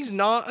guessing he's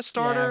not a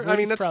starter. I mean,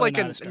 Rudy's that's probably like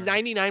a not a starter.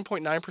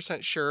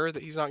 99.9% sure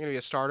that he's not going to be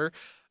a starter.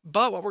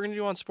 But what we're going to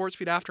do on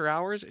SportsBeat After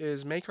Hours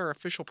is make our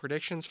official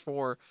predictions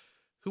for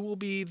who will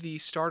be the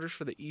starters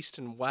for the East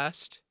and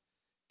West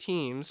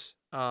teams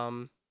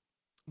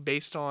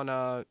based on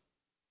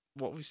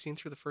what we've seen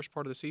through the first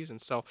part of the season.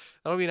 So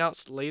that'll be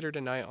announced later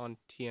tonight on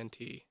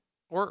TNT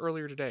or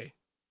earlier today.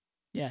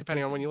 Yeah,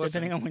 Depending on when you listen.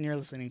 Depending on when you're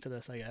listening to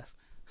this, I guess.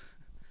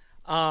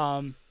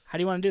 How do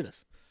you want to do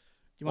this?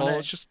 Do you Well, want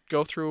let's just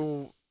go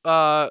through.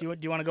 do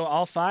you want to go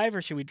all 5,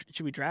 or should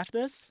we draft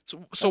this? So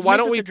Let's why make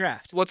don't this we a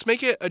draft? Let's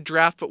make it a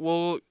draft, but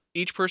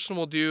each person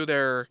will do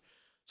their.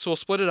 So we'll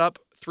split it up: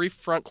 3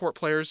 front court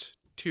players,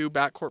 2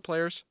 back court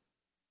players.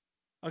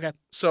 Okay.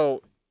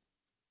 So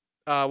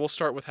we'll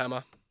start with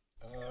Hema.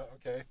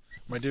 Okay.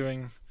 Am I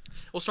doing?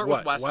 We'll start What,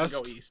 with West, and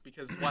West? go East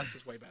because West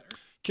is way better.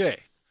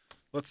 Okay.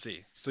 Let's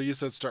see. So you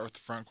said start with the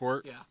front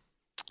court. Yeah.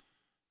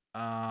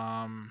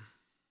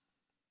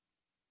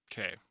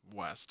 Okay.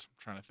 West. I'm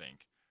trying to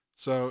think.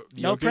 So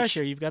No Jokic-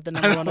 pressure. You've got the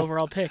number 1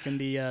 overall pick in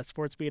the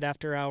SportsBeat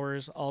After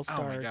Hours Oh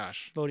All-Star my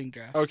gosh. voting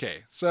draft. Okay.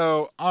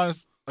 So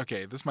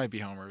Okay, this might be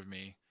homer of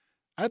me.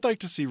 I'd like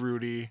to see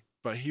Rudy,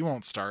 but he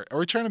won't start. Are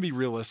we trying to be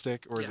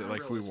realistic, or is it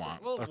like realistic. we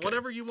want? Well, Okay.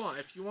 whatever you want.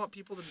 If you want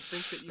people to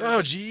think that you're Oh,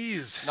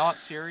 jeez. not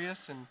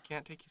serious and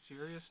can't take you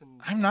serious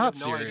and I'm you not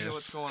have no idea serious.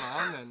 what's going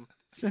on, then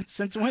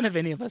Since when have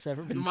any of us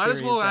ever been you might as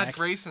serious, well add Zach?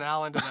 Grayson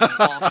Allen to that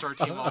All-Star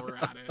team while we're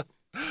at it.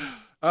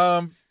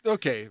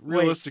 Okay. Wait,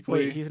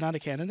 Realistically, he's not a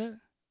candidate?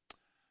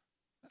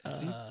 Is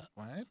he? Uh,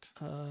 What?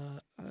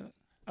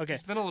 Okay.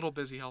 He's been a little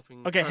busy helping.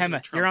 Okay,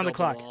 President Hema, Trump you're on the build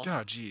clock. wall.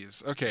 Oh,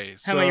 jeez. Okay.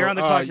 So Hema, you're on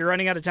the clock. You're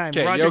running out of time.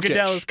 okay, Roger Jokic.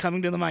 Goodell is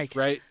coming to the mic.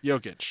 right.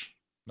 Jokic,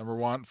 number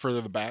 1,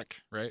 further the back.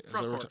 Right. Is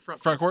Front that what court, we're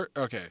front court.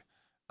 Okay.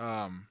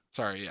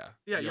 Sorry. Yeah.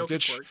 Yeah,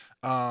 Jokic works.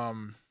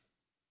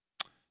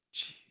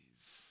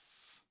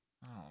 Jeez.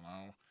 I don't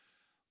know.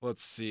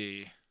 Let's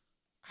see.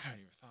 I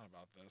haven't even thought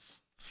about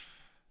this.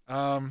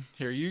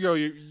 Here you go.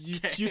 You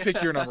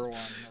pick your number 1.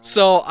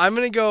 So I'm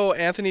gonna go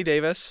Anthony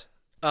Davis.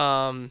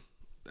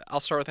 I'll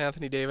start with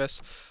Anthony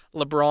Davis,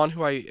 LeBron,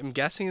 who I am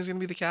guessing is gonna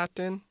be the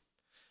captain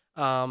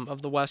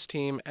of the West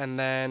team, and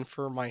then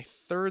for my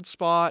 3rd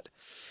spot,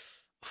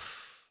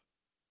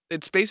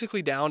 it's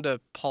basically down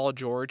to Paul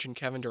George and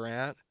Kevin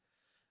Durant.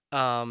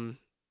 And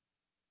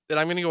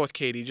I'm gonna go with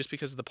KD just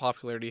because of the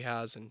popularity he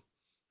has, and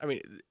I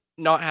mean,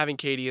 not having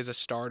KD as a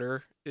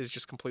starter is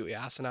just completely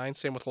asinine.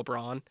 Same with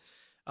LeBron.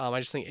 I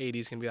just think AD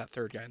is gonna be that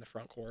 3rd guy in the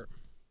front court.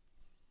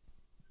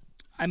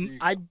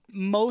 I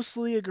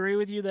mostly agree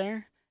with you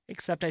there,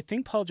 except I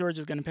think Paul George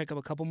is going to pick up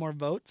a couple more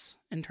votes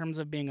in terms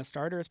of being a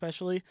starter,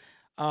 especially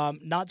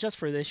not just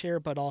for this year,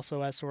 but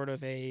also as sort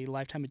of a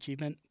lifetime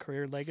achievement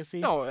career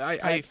legacy. No,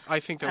 I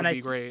think that and would be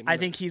great. I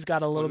think he's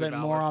got a little bit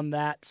Totally more valid. on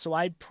that, so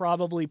I'd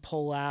probably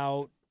pull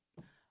out.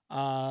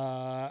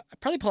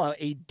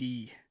 AD,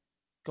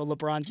 go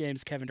LeBron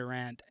James, Kevin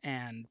Durant,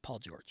 and Paul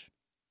George.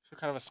 So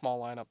kind of a small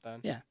lineup then.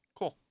 Yeah.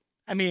 Cool.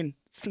 I mean,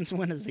 since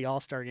when has the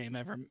All-Star game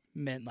ever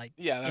meant like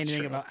Yeah, that's anything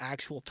true. about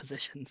actual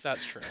positions?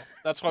 That's true.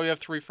 That's why we have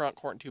 3 front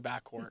court and 2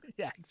 back court.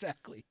 Yeah,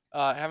 exactly.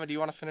 Hema, do you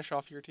want to finish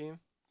off your team?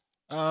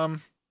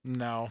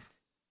 No.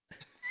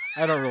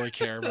 I don't really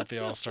care about the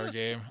All-Star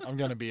game. I'm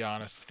gonna be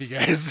honest with you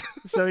guys.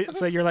 So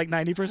you're like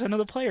 90% of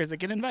the players that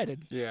get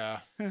invited. Yeah.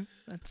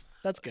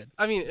 That's good.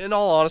 I mean, in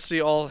all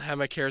honesty, all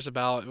Hema cares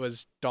about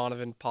was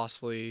Donovan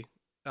possibly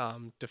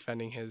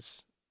defending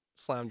his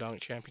slam dunk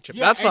championship.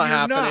 That's not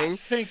happening.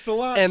 Thanks a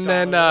lot. And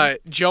then Donovan.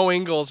 Joe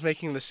Ingles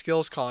making the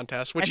skills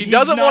contest, which And he he's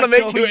doesn't want to not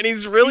make to, going and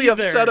he's really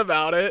either. upset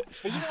about it.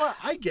 But you know what?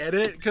 I get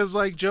it, because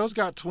like Joe's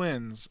got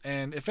twins,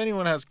 and if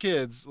anyone has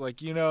kids,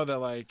 like you know that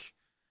like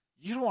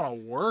you don't want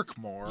to work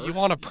more. You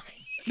want to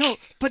No,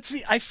 but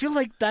see, I feel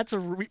like that's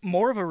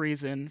more of a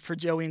reason for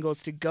Joe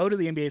Ingles to go to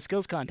the NBA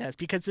skills contest,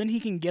 because then he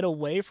can get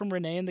away from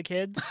Renee and the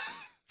kids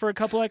for a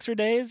couple extra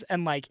days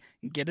and like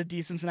get a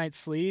decent night's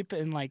sleep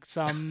in like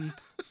some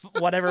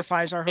whatever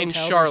 5-star hotel In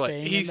they're Charlotte,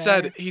 staying he in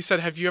said. there. He said,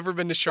 "Have you ever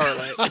been to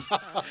Charlotte?"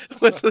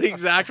 That's the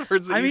exact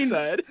words that I he mean,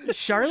 said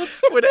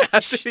Charlotte's when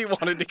asked if he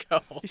wanted to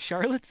go.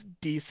 Charlotte's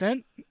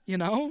decent, you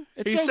know.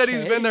 He It's said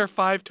he's been okay. there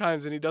 5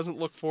 times and he doesn't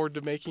look forward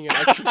to making an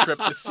extra trip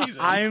this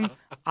season.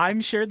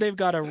 I'm sure they've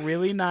got a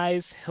really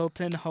nice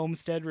Hilton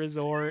Homestead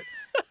resort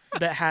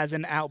that has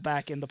an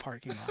Outback in the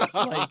parking lot.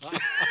 Like,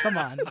 come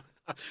on.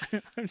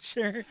 I'm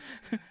sure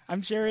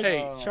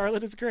Hey.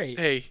 Charlotte is great.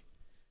 Hey,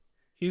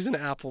 he's an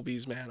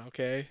Applebee's man,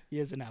 okay? He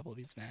is an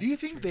Applebee's man. Do you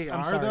think they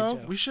I'm are, sorry, though?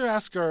 Joe. We should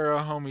ask our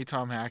homie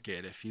Tom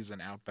Hackett if he's an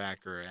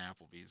Outback or an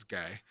Applebee's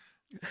guy.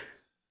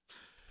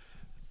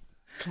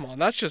 Come on,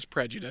 that's just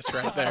prejudice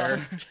right there.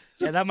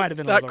 Yeah, that might have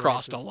been a That little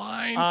crossed a racist.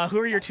 line. Who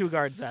are your 2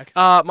 guards, Zach?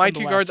 My from the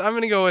 2 guards, West? I'm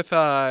going to go with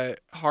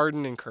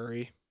Harden and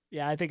Curry.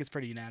 Yeah, I think it's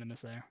pretty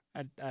unanimous there.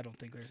 I don't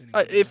think there's any.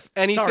 If Sorry,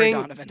 anything,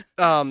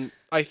 Donovan.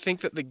 I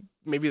think that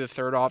maybe the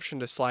third option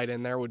to slide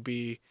in there would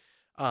be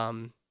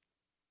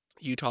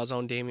Utah's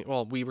own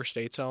Weber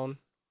State's own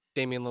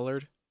Damian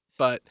Lillard.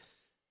 But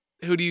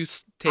who do you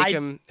take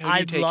him? Who do you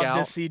I'd take love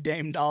out? to see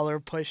Dame Dollar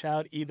push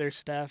out either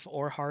Steph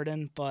or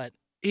Harden, but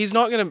He's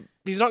not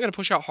gonna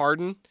push out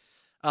Harden.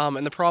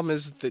 And the problem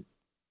is that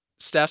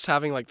Steph's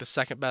having like the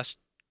second best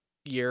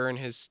year in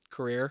his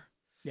career.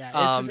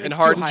 yeah, And it's too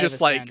Harden's high of a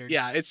just like, standard.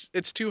 yeah,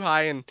 it's too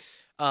high, and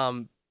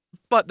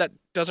but that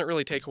doesn't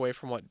really take away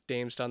from what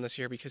Dame's done this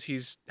year because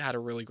he's had a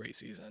really great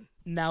season.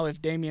 Now,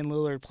 if Damian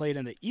Lillard played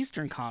in the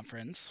Eastern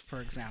Conference,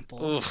 for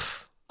example,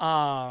 Oof.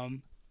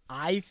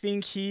 I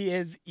think he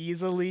is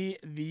easily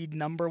the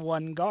number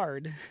 1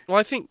 guard Well,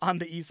 I think on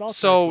the East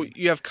All-Star so. team.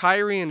 You have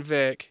Kyrie and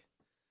Vic.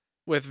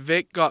 With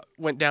Vic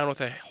went down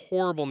with a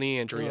horrible knee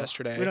injury Ugh,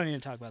 yesterday. We don't need to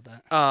talk about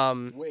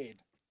that. Wade.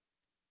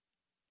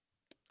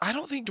 I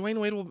don't think Dwayne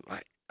Wade will.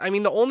 I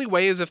mean, the only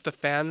way is if the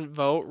fan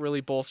vote really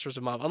bolsters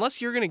him up.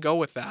 Unless you're gonna go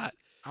with that.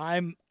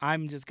 I'm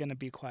just gonna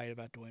be quiet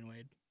about Dwayne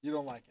Wade. You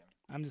don't like him.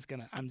 I'm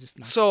just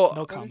not. So,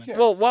 no comment. cares?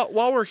 well,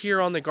 while we're here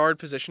on the guard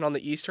position on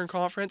the Eastern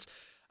Conference,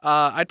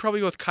 I'd probably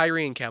go with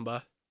Kyrie and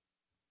Kemba.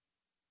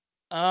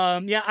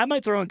 Yeah, I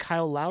might throw in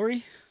Kyle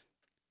Lowry,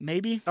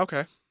 maybe,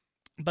 Okay.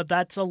 but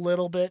that's a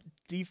little bit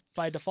deep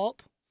by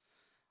default.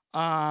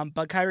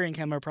 But Kyrie and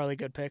Kemba are probably a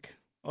good pick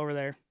over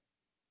there.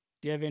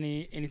 Do you have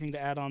anything to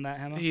add on that,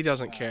 Hema? He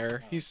doesn't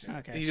care. He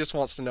just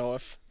wants to know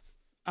if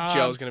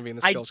Joe's going to be in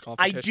the skills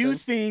competition. I do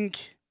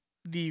think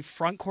the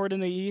front court in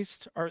the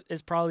East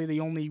is probably the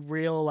only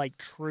real like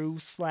true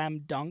slam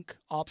dunk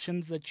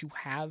options that you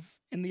have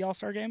in the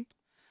All-Star game.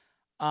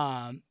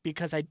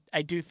 Because I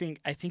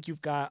think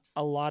you've got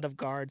a lot of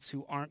guards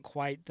who aren't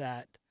quite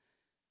that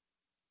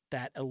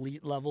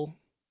elite level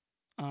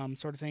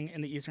sort of thing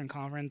in the Eastern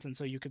Conference, and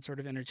so you could sort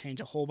of interchange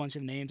a whole bunch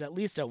of names at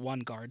least at one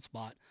guard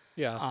spot.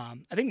 Yeah.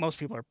 I think most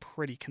people are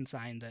pretty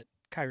consigned that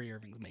Kyrie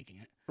Irving's making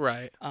it.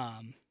 Right.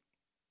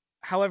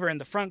 However, in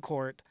the front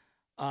court,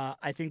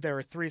 I think there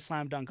are 3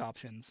 slam dunk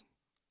options.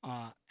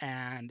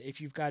 And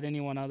if you've got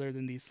anyone other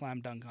than these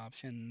slam dunk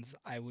options,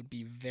 I would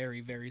be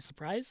very, very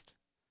surprised.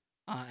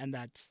 And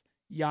that's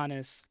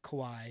Giannis,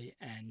 Kawhi,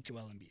 and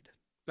Joel Embiid.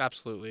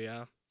 Absolutely,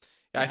 yeah.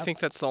 I Yep. think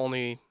that's the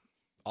only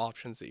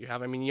options that you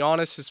have. I mean,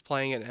 Giannis is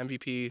playing at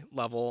MVP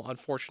level.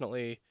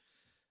 Unfortunately,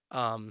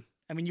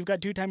 I mean, you've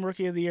got 2-time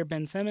Rookie of the Year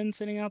Ben Simmons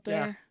sitting out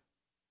there. Yeah.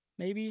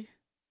 Maybe?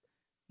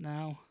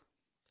 No,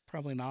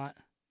 probably not.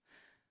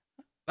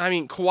 I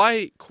mean,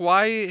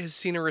 Kawhi has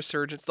seen a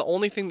resurgence. The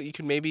only thing that you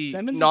could maybe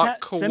Simmons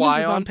knock Simmons Kawhi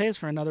is on. on pace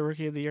for another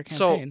Rookie of the Year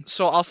campaign.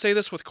 So I'll say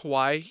this with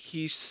Kawhi,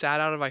 he's sat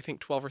out of I think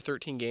 12 or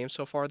 13 games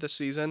so far this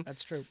season.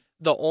 That's true.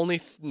 The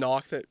only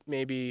knock that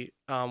maybe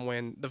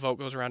when the vote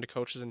goes around to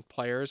coaches and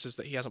players is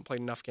that he hasn't played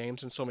enough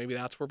games, and so maybe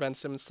that's where Ben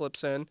Simmons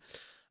slips in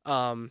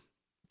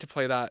to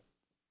play that.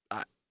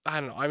 I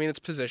don't know. I mean, it's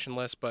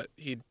positionless, but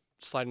he'd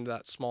slide into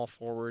that small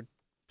forward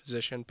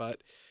position.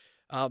 But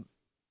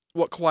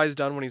what Kawhi's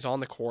done when he's on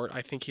the court,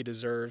 I think he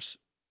deserves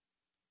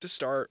to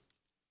start.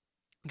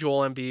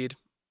 Joel Embiid,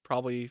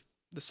 probably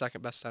the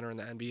second best center in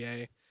the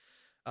NBA.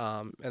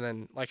 And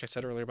then, like I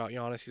said earlier about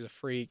Giannis, he's a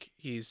freak.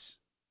 He's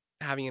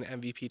having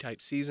an MVP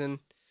type season.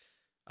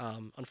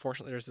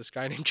 Unfortunately, there's this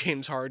guy named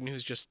James Harden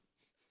who's just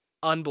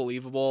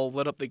unbelievable.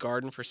 Lit up the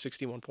Garden for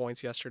 61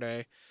 points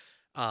yesterday.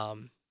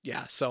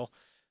 So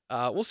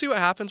we'll see what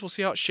happens. We'll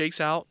see how it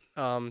shakes out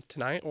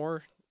tonight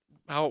or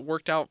how it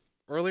worked out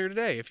earlier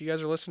today. If you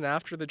guys are listening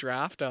after the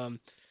draft,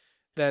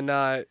 then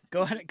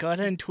Go ahead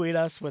and tweet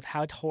us with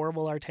how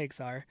horrible our takes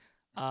are.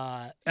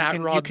 At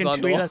you Rod can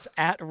tweet Zundel. us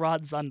at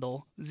Rod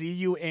Zundel,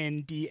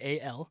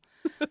 Zundal.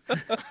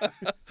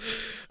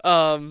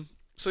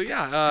 So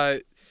yeah,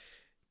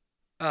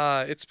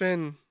 it's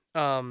been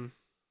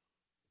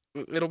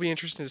it'll be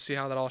interesting to see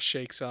how that all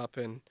shakes up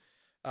and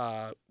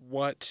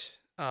what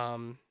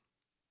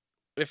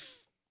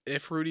if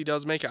Rudy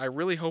does make it. I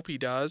really hope he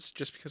does,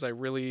 just because I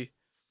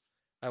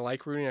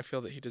like Rudy and I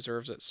feel that he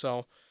deserves it.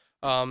 So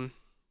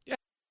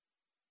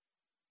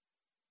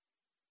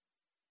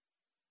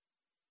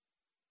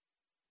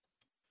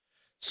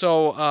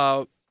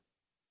So,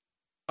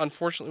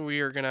 unfortunately,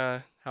 we are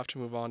gonna have to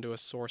move on to a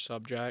sore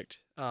subject.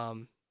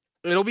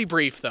 It'll be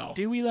brief though.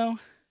 Do we though?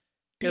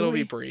 It'll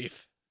be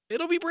brief.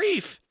 It'll be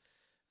brief.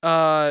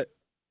 We're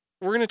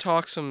gonna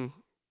talk some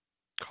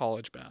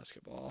college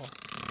basketball.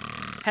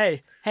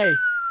 Hey.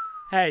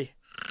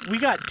 We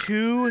got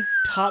 2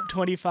 top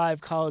 25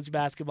 college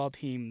basketball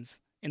teams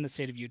in the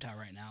state of Utah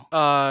right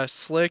now.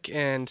 Slick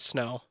and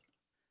Snow.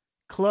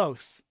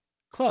 Close.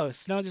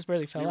 Snow just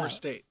barely fell Weber out.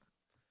 State.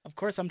 Of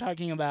course, I'm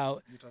talking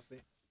about Utah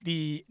State.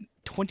 the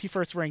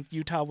 21st ranked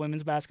Utah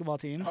women's basketball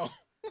team. Oh.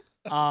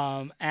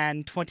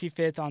 And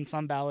 25th on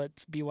some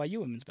ballots BYU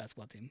women's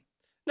basketball team.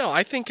 No,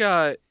 I think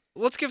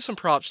let's give some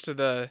props to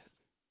the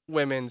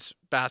women's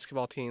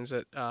basketball teams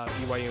at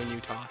BYU and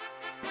Utah.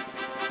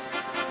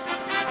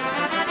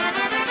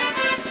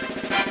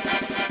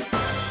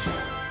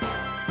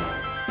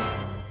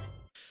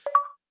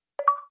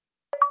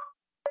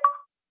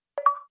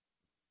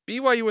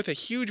 BYU with a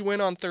huge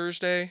win on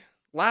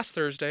last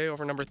Thursday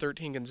over number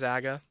 13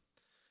 Gonzaga.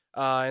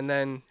 And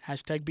then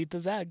Hashtag beat the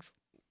Zags.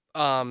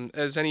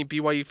 as any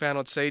BYU fan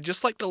would say,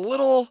 just like the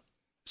little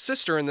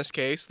sister in this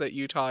case that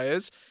Utah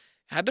is,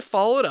 had to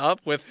follow it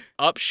up with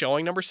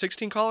showing number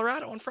 16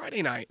 Colorado on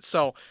Friday night.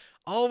 So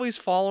always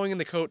following in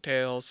the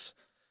coattails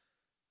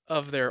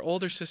of their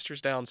older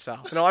sisters down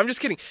south. No, I'm just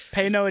kidding.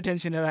 Pay no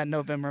attention to that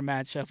November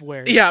matchup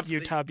where Yeah.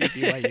 Utah beat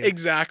BYU.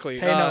 Exactly.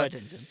 Pay no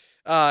attention.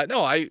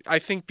 No, I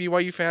think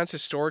BYU fans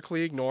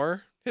historically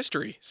ignore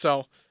history.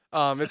 So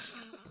it's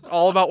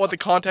all about what the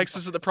context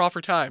is at the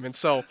proper time. And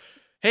so,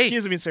 hey.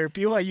 Excuse me, sir.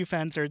 BYU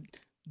fans are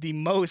the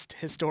most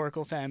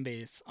historical fan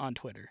base on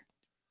Twitter.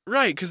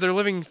 Right, because they're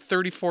living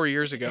 34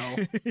 years ago.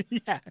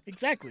 Yeah,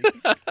 exactly.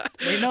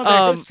 They know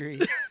their history,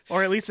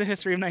 or at least the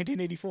history of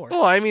 1984.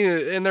 Well, I mean,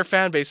 and their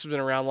fan base has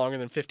been around longer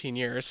than 15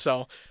 years.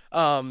 So,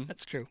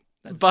 That's true.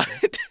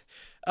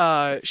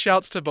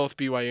 Shouts to both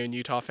BYU and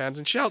Utah fans,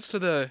 and shouts to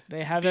the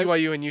They have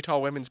BYU and Utah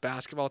women's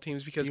basketball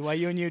teams because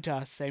BYU and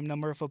Utah, same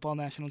number of football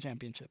national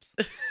championships.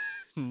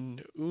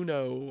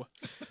 Uno.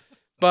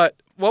 But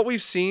what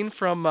we've seen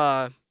from,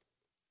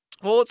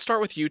 well, let's start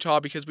with Utah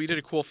because we did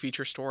a cool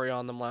feature story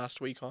on them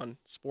last week on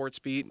Sports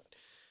Beat.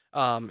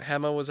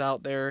 Hema was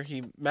out there.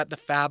 He met the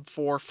Fab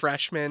Four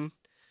freshmen,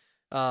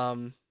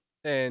 and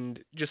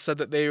just said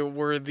that they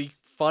were the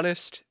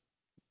funnest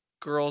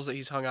girls that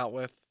he's hung out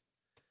with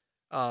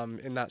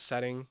in that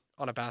setting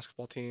on a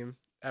basketball team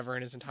ever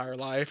in his entire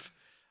life.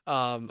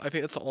 I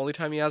think that's the only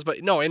time he has.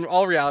 But no, in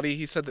all reality,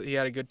 he said that he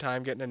had a good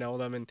time getting to know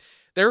them, and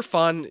they're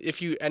fun.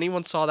 If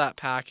anyone saw that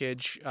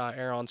package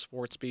air on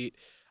Sports Beat,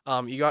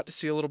 you got to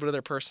see a little bit of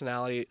their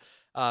personality.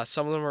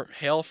 Some of them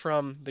hail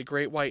from the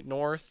Great White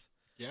North.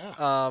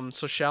 Yeah.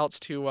 So shouts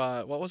to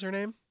what was her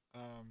name?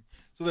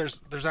 So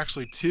there's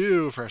actually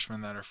two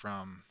freshmen that are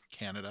from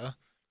Canada.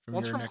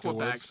 One's your from neck of the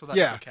Quebec, woods. so that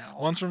yeah, doesn't count.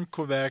 one's from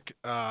Quebec.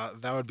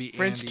 That would be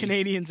French Andy.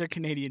 Canadians are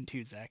Canadian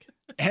too, Zach.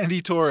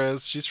 Andy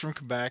Torres, she's from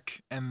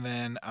Quebec, and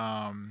then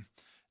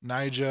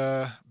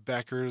Nija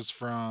Becker's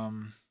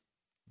from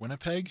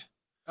Winnipeg.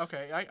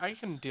 Okay, I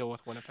can deal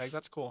with Winnipeg.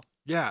 That's cool.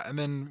 Yeah, and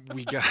then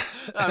we got.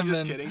 I'm and just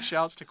then, kidding.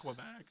 Shouts to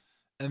Quebec.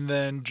 And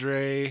then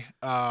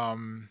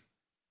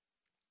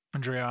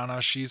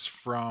Andreana, she's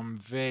from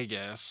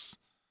Vegas.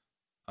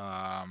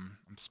 I'm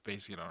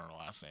spacing it on her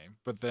last name,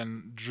 but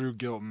then Drew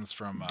Gilton's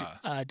from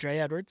Dre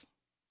Edwards.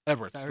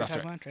 Edwards. Is that what That's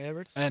you're talking right. about? Dre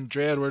Edwards. And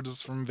Dre Edwards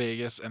is from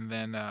Vegas, and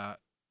then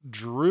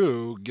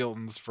Drew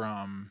Gilton's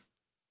from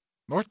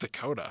North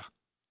Dakota.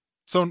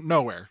 So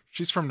nowhere.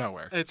 She's from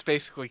nowhere. It's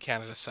basically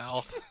Canada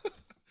South.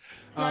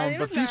 My name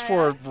But is these Naya.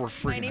 four were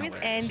freaking My name is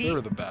hilarious. Andy. They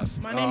were the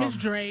best. My name is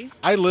Dre.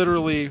 I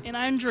literally And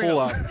I'm Drew. pull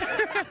up.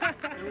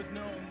 There was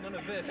none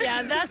of this.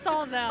 Yeah, that's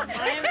all them.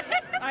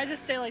 I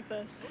just stay like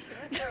this.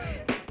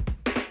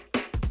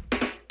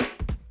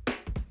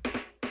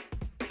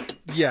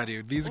 Yeah,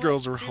 dude, these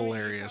girls were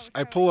hilarious.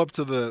 I pull up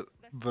to the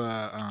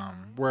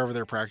wherever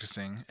they're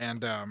practicing,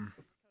 and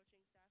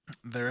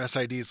their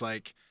SID's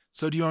like,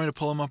 "So do you want me to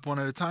pull them up one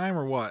at a time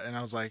or what?" And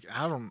I was like,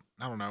 "I don't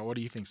know. What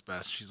do you think's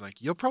best?" She's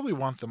like, "You'll probably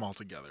want them all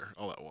together,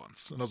 all at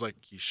once." And I was like,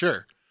 "You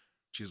sure?"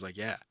 She was like,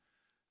 "Yeah."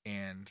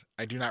 And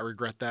I do not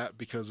regret that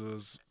because it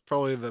was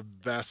probably the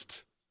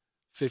best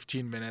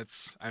 15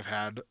 minutes I've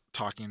had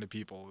talking to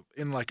people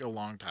in like a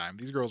long time.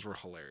 These girls were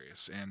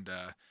hilarious, and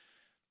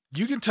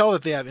you can tell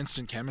that they have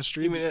instant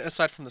chemistry. You mean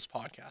aside from this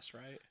podcast,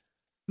 right?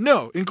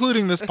 No,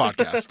 including this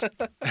podcast.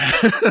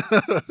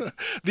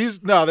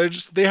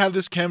 They have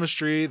this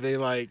chemistry. They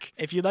like.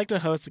 If you'd like to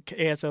host a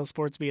ASL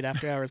Sports Beat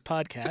After Hours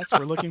podcast,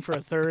 we're looking for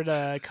a third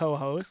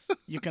co-host.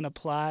 You can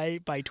apply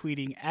by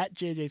tweeting at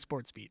JJ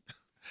Sports Beat.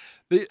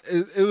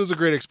 It was a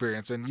great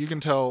experience, and you can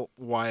tell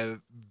why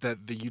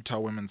that the Utah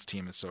women's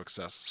team is so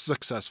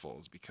successful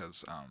is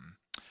because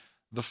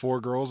the four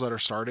girls that are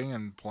starting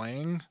and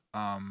playing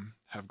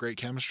have great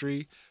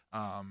chemistry,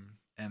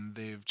 and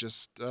they've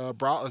just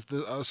brought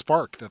a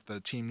spark that the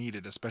team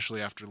needed,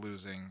 especially after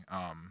losing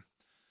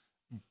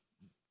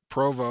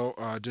Provo,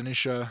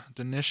 Denisha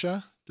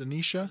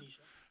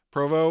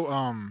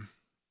Provo.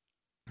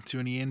 to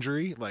a knee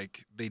injury,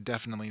 like they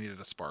definitely needed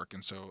a spark,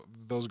 and so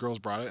those girls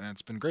brought it, and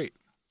it's been great.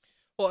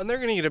 Well, and they're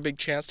going to get a big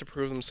chance to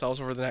prove themselves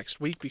over the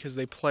next week because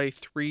they play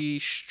 3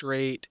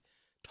 straight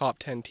top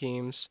 10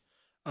 teams.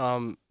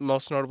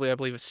 Most notably, I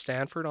believe, it's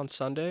Stanford on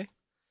Sunday.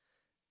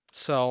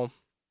 So,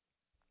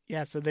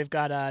 Yeah, so they've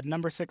got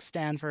number 6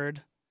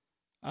 Stanford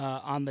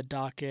on the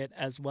docket,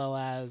 as well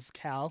as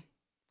Cal.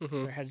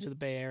 mhm. They're headed to the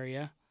Bay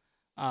Area.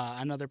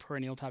 Another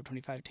perennial top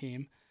 25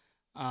 team.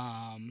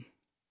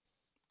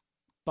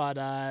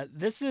 But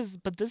this is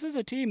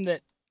a team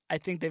that I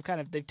think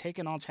they've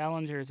taken all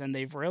challengers, and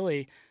they've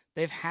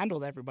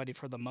handled everybody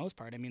for the most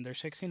part. I mean, they're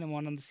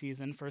 16-1 on the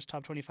season, first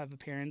top 25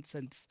 appearance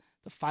since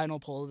the final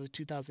poll of the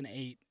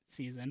 2008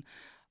 season.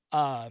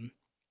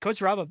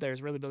 Coach Rob up there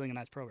is really building a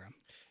nice program.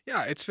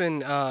 Yeah, it's been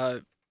we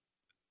got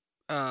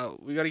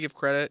to give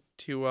credit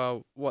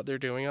to what they're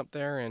doing up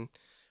there, and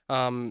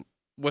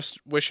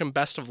wish them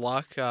best of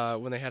luck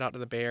when they head out to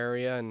the Bay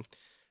Area, and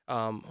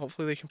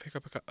hopefully they can pick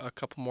up a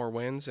couple more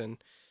wins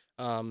and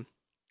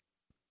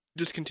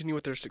just continue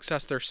with their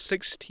success. They're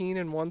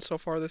 16-1 so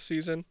far this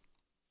season,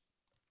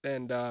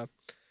 and it'd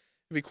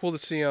be cool to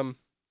see them.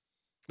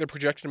 They're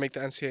projected to make the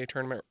NCAA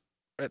tournament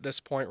at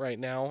this point right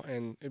now,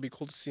 and it'd be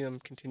cool to see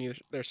them continue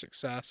their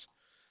success.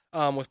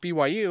 With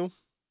BYU,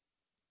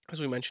 as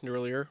we mentioned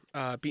earlier,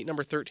 beat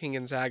number 13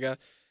 Gonzaga.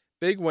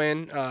 Big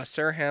win.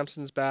 Sarah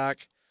Hampson's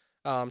back.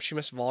 She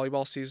missed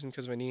volleyball season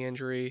because of a knee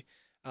injury.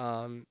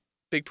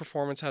 Big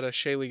performance out of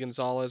Shaylee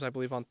Gonzalez, I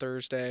believe, on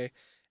Thursday.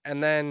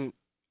 And then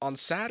on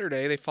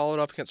Saturday, they followed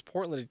up against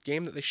Portland, a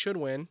game that they should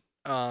win.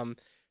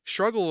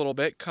 Struggle a little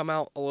bit, come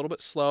out a little bit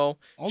slow.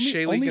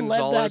 Only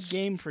led that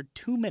game for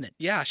 2 minutes.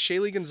 Yeah,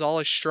 Shaylee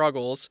Gonzalez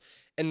struggles.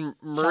 And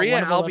Maria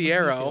Shot 1 of 11 from the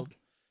Albiero,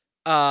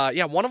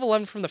 field. 1 of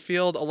 11 from the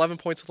field, 11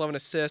 points, 11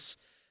 assists.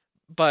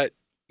 But,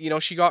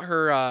 she got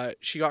her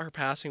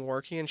passing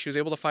working, and she was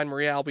able to find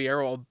Maria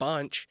Albiero a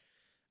bunch,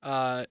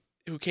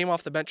 who came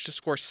off the bench to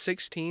score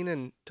 16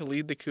 and to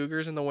lead the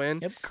Cougars in the win.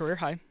 Yep, career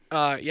high.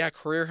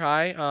 Career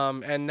high.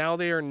 And now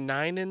they are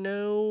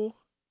 9-0,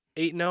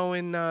 8-0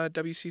 in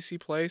WCC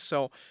play.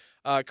 So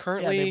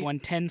currently, they've won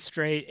 10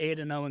 straight,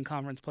 8-0 in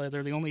conference play.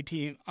 They're the only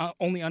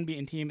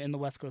unbeaten team in the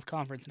West Coast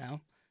Conference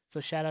now.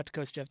 So shout out to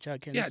Coach Jeff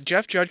Judkins. Yeah,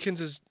 Jeff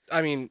Judkins is,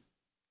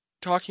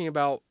 talking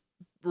about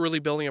really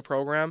building a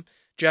program.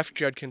 Jeff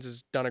Judkins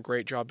has done a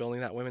great job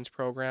building that women's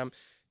program.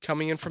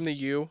 Coming in from the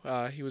U,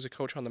 he was a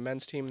coach on the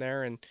men's team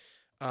there, and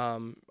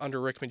under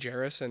Rick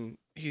Majerus, and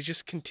he's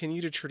just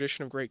continued a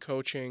tradition of great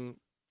coaching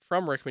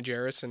from Rick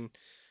Majerus, and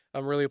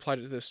really applied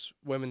it to this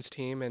women's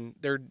team, and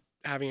they're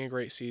having a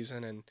great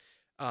season, and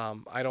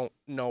I don't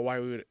know why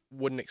we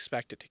wouldn't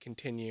expect it to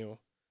continue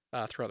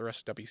throughout the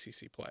rest of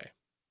WCC play.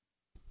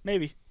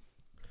 Maybe.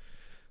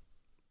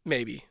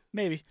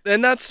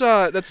 And that's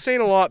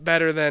saying a lot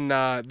better than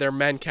their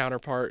men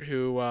counterpart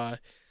who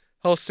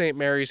hosts St.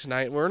 Mary's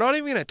tonight. We're not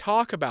even going to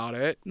talk about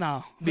it.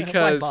 No,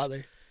 because why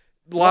bother?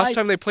 Last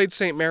time they played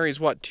St. Mary's,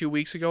 2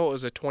 weeks ago? It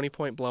was a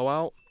 20-point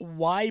blowout.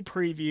 Why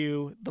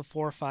preview the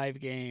 4-5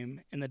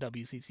 game in the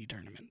WCC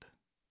tournament?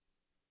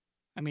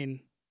 I mean,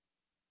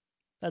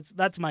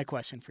 that's my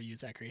question for you,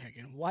 Zachary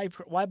Higgin.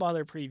 Why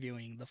bother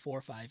previewing the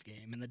 4-5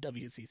 game in the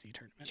WCC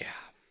tournament? Yeah.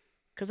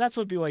 Because that's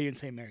what BYU and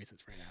St. Mary's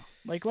is right now.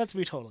 Like, let's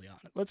be totally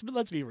honest.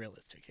 Let's be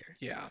realistic here.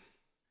 Yeah.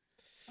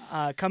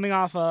 Coming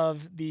off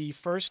of the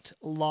first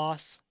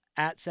loss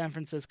at San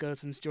Francisco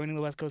since joining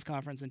the West Coast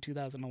Conference in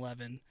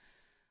 2011,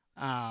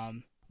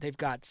 they've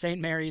got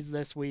St. Mary's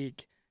this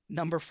week,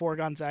 number 4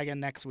 Gonzaga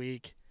next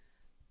week.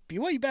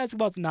 BYU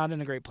basketball's not in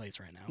a great place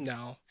right now.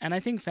 No. And I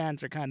think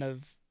fans are kind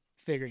of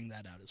figuring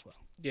that out as well.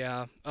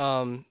 Yeah.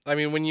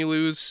 When you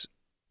lose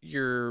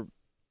your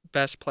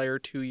best player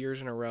 2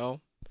 years in a row,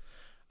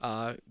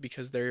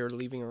 because they're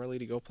leaving early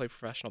to go play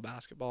professional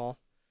basketball,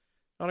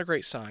 not a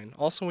great sign.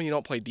 Also, when you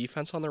don't play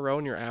defense on the road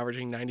and you're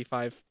averaging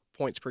 95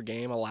 points per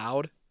game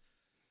allowed,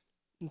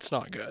 it's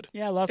not good.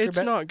 Yeah,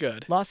 not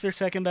good. Lost their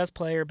second best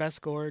player, best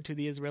scorer to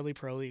the Israeli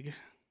Pro League.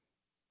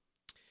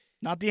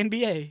 Not the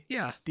NBA.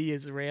 Yeah. The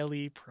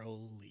Israeli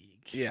Pro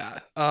League.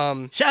 Yeah.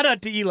 Shout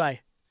out to Eli.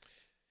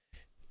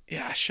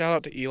 Yeah, shout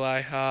out to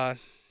Eli.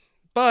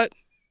 But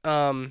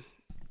in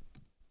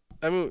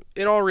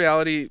all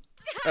reality,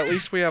 at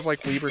least we have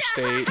Weber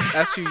State.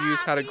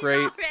 SUU's had a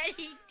great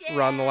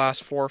run the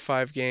last 4 or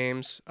 5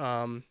 games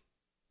in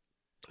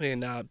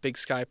Big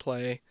Sky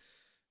play.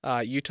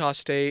 Utah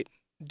State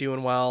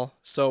doing well.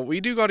 So we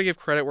do got to give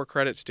credit where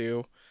credit's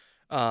due.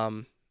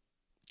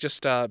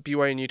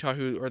 BYU and Utah,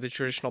 who are the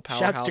traditional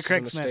powerhouses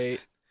in the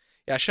state.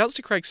 Yeah, shouts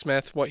to Craig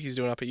Smith, what he's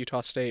doing up at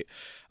Utah State.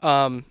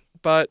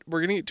 But we're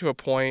going to get to a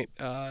point.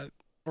 We're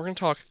going to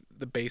talk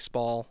the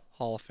Baseball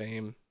Hall of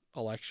Fame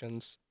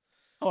elections.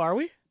 Oh, are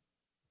we?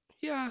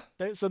 Yeah.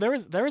 So there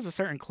was a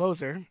certain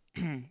closer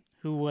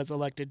who was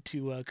elected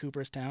to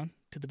Cooperstown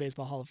to the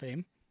Baseball Hall of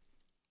Fame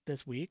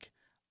this week.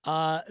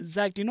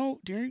 Zach, do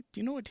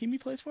you know what team he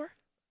plays for?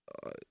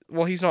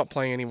 Well, he's not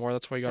playing anymore.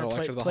 That's why he got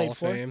elected to the Hall of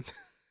Fame.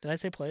 Did I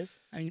say plays?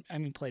 I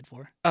mean played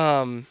for.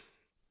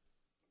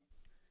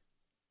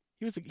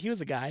 He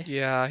was a guy.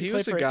 Yeah, he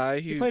was played a for- guy.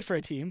 He played for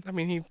a team. I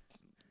mean,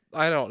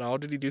 I don't know.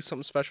 Did he do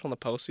something special in the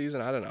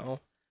postseason? I don't know.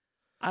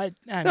 I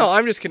No,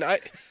 I'm just kidding.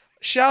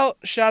 Shout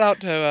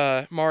out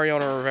to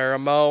Mariano Rivera,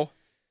 Mo.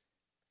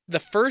 The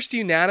first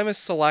unanimous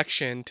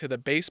selection to the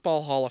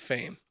Baseball Hall of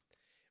Fame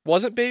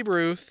wasn't Babe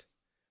Ruth,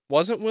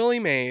 wasn't Willie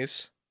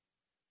Mays,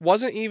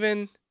 wasn't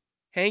even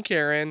Hank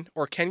Aaron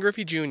or Ken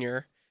Griffey Jr.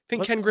 I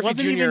think Ken Griffey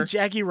wasn't Jr. even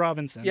Jackie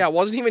Robinson. Yeah, it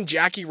wasn't even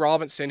Jackie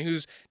Robinson,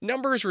 whose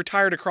numbers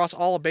retired across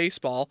all of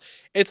baseball.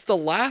 It's the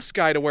last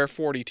guy to wear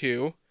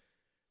 42,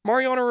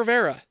 Mariano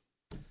Rivera,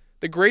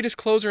 the greatest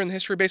closer in the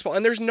history of baseball.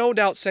 And there's no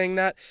doubt saying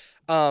that.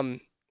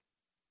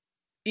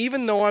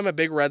 Even though I'm a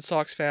big Red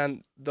Sox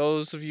fan,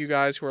 those of you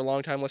guys who are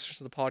longtime listeners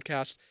to the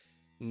podcast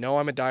know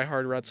I'm a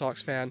diehard Red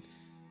Sox fan.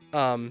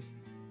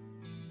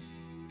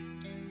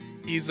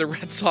 He's the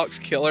Red Sox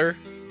killer.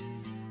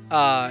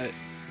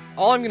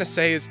 All I'm going to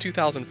say is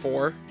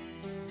 2004.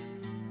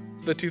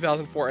 The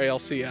 2004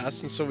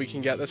 ALCS, and so we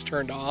can get this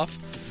turned off.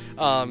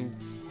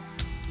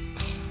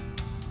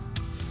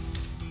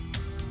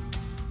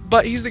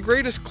 But he's the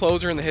greatest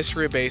closer in the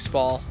history of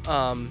baseball.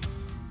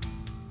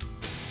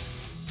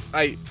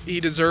 He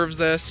deserves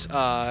this.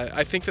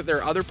 I think that there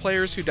are other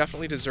players who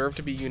definitely deserve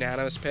to be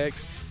unanimous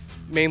picks.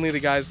 Mainly the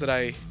guys that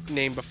I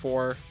named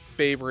before: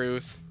 Babe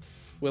Ruth,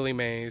 Willie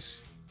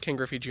Mays, Ken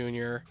Griffey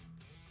Jr.,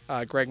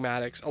 Greg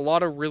Maddux. A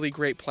lot of really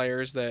great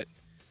players that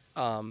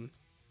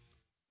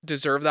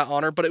deserve that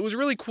honor. But it was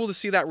really cool to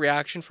see that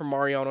reaction from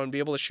Mariano and be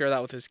able to share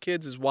that with his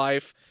kids, his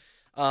wife,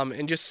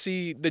 and just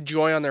see the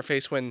joy on their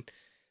face when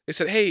they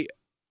said, "Hey,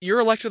 you're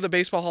elected to the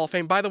Baseball Hall of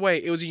Fame. By the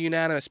way, it was a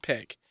unanimous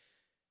pick.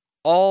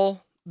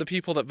 All the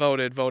people that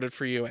voted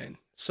for you in."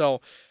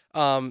 So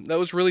that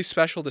was really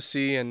special to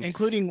see, and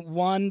including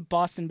one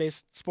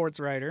Boston-based sports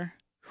writer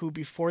who,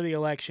 before the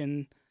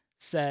election,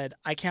 said,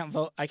 "I can't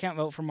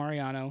vote for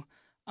Mariano,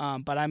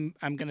 but I'm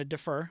going to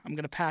defer. I'm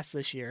going to pass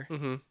this year,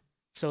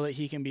 so that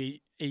he can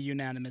be a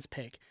unanimous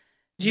pick."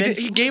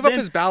 He gave up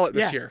his ballot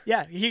this year.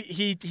 Yeah,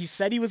 he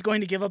said he was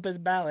going to give up his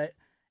ballot,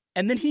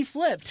 and then he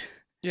flipped.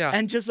 Yeah,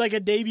 and just like a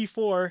day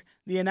before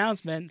the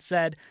announcement,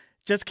 said,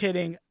 "Just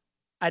kidding.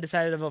 I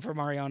decided to vote for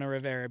Mariano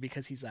Rivera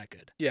because he's that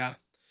good." Yeah.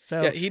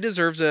 So yeah, he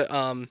deserves it.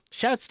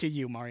 Shouts to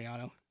you,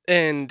 Mariano.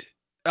 And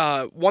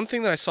one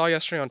thing that I saw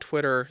yesterday on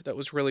Twitter that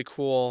was really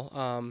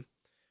cool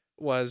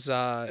was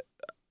I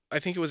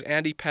think it was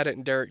Andy Pettitte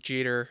and Derek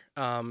Jeter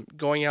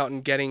going out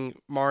and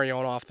getting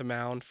Mariano off the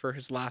mound for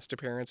his last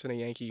appearance in a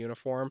Yankee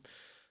uniform.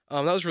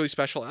 That was really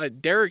special.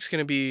 Derek's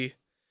going to be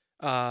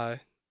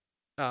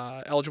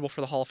eligible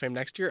for the Hall of Fame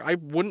next year. I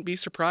wouldn't be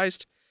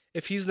surprised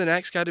if he's the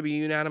next guy to be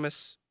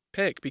unanimous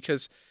pick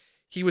because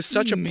he was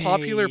such a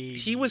popular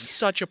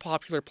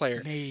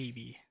player.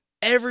 Maybe.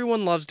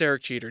 Everyone loves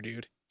Derek Jeter,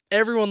 dude.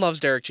 Everyone loves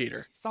Derek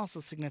Jeter. He's also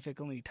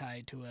significantly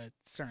tied to a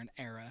certain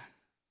era.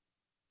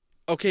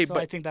 Okay, so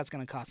but I think that's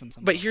going to cost him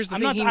something. But here's the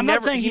thing: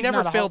 he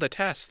never failed a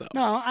test, though.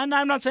 No,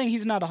 I'm not saying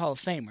he's not a Hall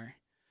of Famer,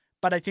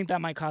 but I think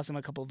that might cost him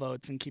a couple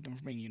votes and keep him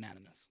from being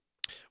unanimous.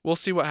 We'll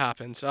see what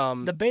happens.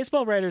 The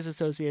Baseball Writers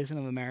Association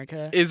of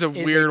America is a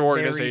weird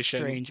organization.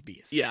 Very strange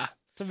beast. Yeah,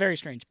 it's a very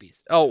strange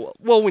beast. Oh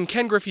well, when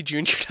Ken Griffey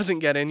Jr. doesn't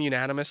get in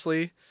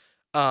unanimously,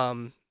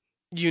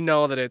 you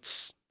know that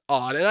it's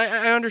odd, and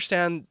I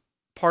understand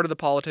part of the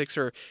politics.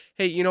 Or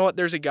hey, you know what?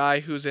 There's a guy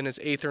who's in his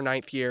 8th or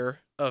 9th year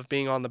of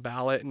being on the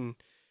ballot, and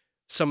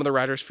some of the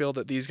writers feel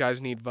that these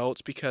guys need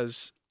votes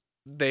because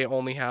they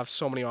only have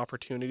so many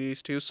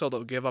opportunities to, so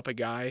they'll give up a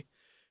guy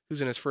who's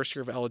in his first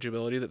year of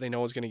eligibility that they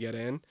know is going to get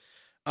in.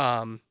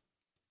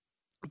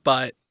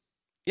 But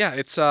yeah,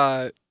 it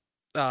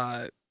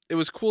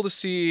was cool to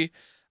see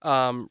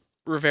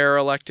Rivera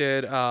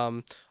elected.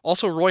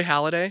 Also Roy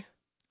Halladay.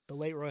 The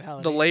late Roy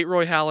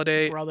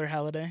Halladay. Brother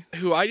Halladay.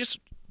 Who I just,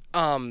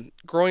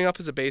 growing up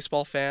as a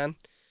baseball fan,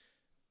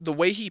 the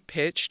way he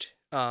pitched,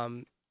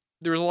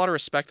 there was a lot of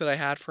respect that I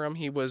had for him.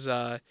 He was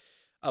a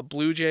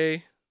Blue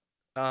Jay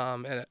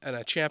and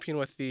a champion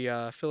with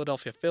the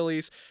Philadelphia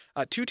Phillies.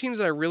 Two teams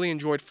that I really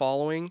enjoyed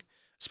following,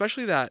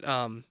 especially that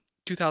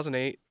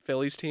 2008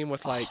 Phillies team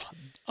with like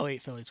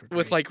 08 Phillies were great.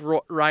 with like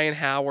Ryan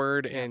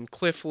Howard and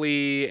Cliff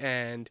Lee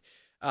and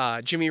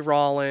Jimmy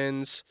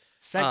Rollins.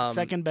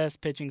 Second best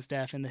pitching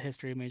staff in the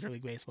history of Major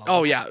League Baseball.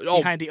 Oh yeah,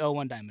 behind the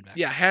 01 Diamondbacks.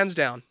 Yeah, hands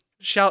down.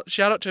 Shout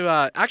out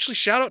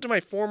to my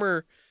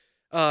former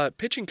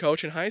pitching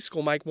coach in high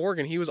school, Mike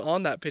Morgan. He was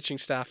on that pitching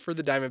staff for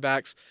the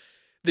Diamondbacks.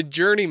 The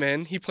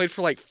journeyman, he played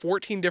for like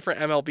 14 different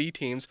MLB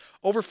teams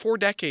over 4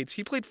 decades.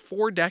 He played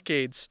 4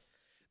 decades,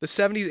 the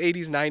 70s,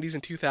 80s, 90s,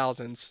 and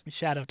 2000s.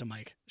 Shout out to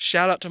Mike.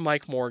 Shout out to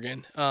Mike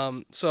Morgan.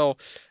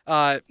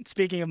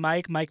 Speaking of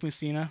Mike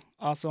Mussina,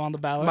 also on the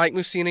ballot. Mike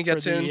Mussina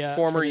gets in,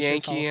 former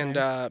Yankee and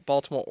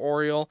Baltimore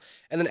Oriole.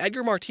 And then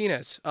Edgar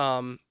Martinez,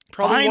 probably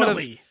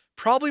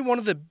one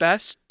of the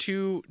best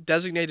 2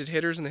 designated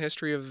hitters in the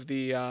history of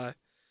the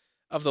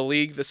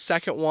league. The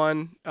second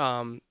one,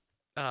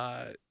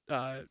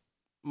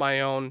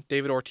 my own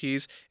David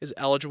Ortiz, is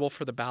eligible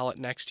for the ballot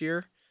next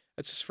year.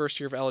 It's his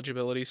first year of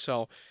eligibility,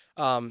 so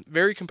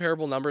very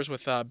comparable numbers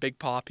with Big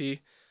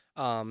Papi.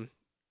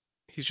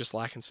 He's just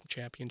lacking some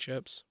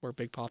championships, where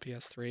Big Papi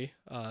has 3.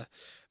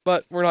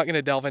 But we're not going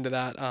to delve into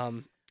that.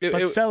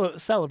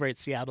 Celebrate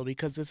Seattle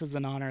because this is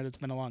an honor that's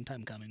been a long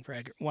time coming for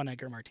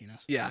Edgar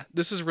Martinez. Yeah,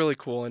 this is really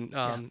cool,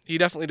 and he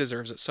definitely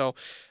deserves it. So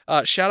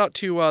shout out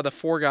to the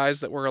 4 guys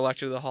that were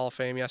elected to the Hall of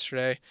Fame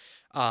yesterday.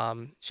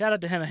 Shout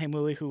out to Hema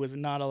Heimuli, who was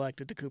not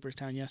elected to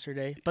Cooperstown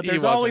yesterday. But He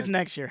there's wasn't. always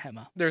next year,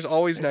 Hema. There's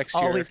always next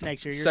year. Always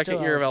next year. You're Second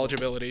still year of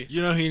eligible. eligibility.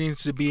 You know who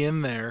needs to be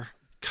in there?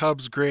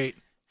 Cubs great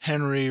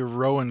Henry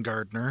Rowan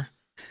Gardner.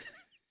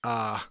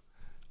 I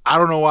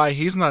don't know why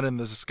he's not in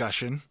this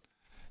discussion.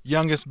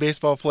 Youngest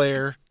baseball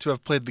player to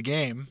have played the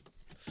game.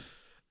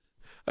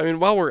 I mean,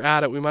 while we're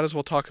at it, we might as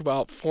well talk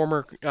about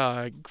former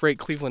great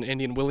Cleveland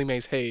Indian Willie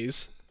Mays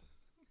Hayes.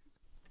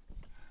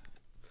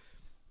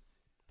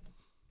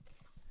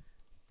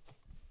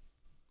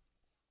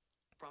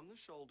 From the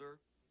shoulder,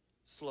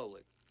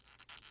 slowly.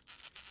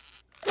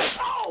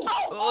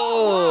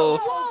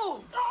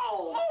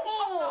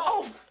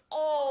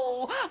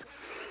 Oh!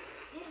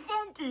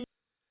 Funky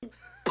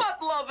butt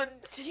loving.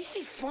 Did he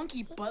say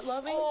funky butt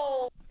loving?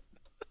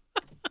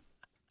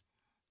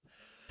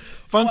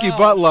 Funky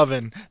butt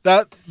lovin'.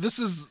 This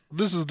is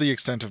the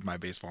extent of my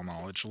baseball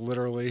knowledge.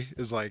 Literally,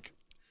 is like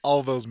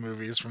all those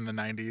movies from the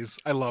 90s.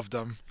 I loved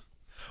them.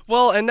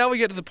 Well, and now we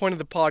get to the point of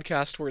the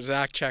podcast where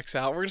Zach checks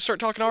out. We're going to start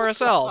talking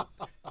RSL.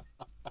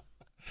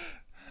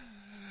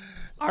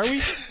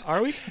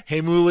 Are we? Hey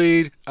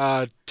Mooley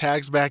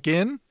tags back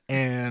in,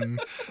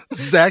 and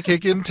Zach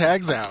Hicken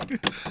tags out.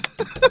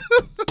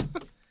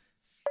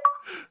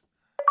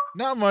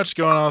 Not much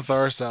going on with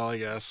RSL, I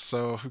guess.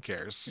 So who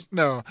cares?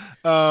 No.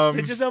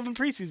 They just opened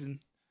preseason.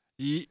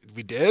 We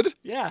did?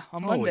 Yeah,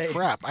 on Holy Monday.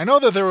 crap! I know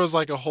that there was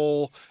like a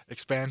whole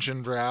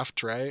expansion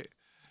draft, right?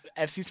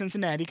 FC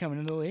Cincinnati coming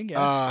into the league.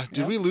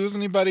 Did we lose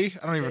anybody?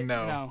 I don't even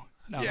know.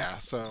 No. Yeah.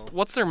 So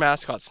What's their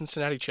mascot?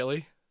 Cincinnati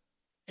Chili?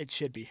 It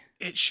should be.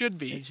 It should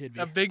be. It should be.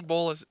 A big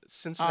bowl of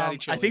Cincinnati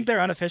Chili. I think they're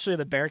unofficially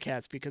the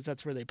Bearcats because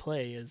that's where they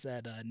play, is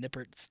at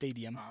Nippert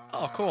Stadium,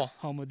 Oh, cool.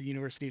 home of the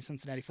University of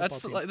Cincinnati football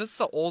team. That's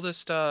the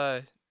oldest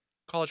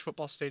college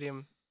football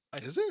stadium.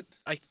 is it?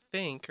 I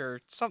think,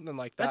 or something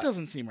like that. That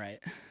doesn't seem right.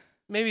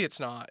 Maybe it's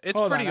not. It's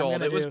Hold on, pretty I'm old.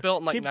 gonna It was do-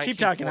 built in like keep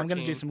talking. I'm 1914.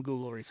 going to do some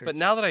Google research. But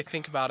now that I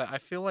think about it, I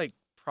feel like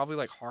probably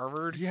like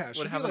Harvard Yeah. It would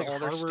should have be an like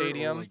older Harvard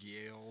stadium. or like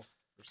Yale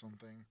or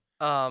something.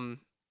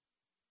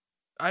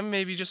 I'm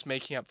maybe just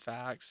making up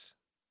facts.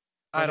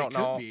 But I it don't could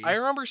know. be. I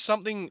remember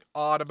something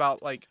odd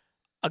about like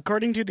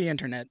According to the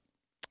internet,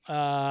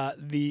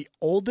 the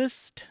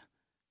oldest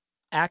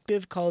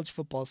active college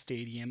football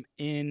stadium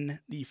in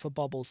the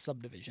Football Bowl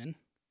subdivision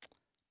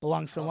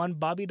belongs to one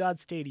Bobby Dodd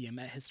Stadium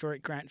at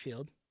historic Grant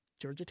Field,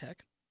 Georgia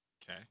Tech.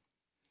 Okay.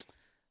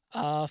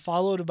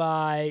 Followed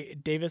by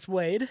Davis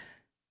Wade,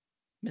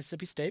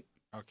 Mississippi State.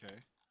 Okay.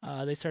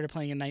 They started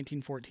playing in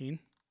 1914.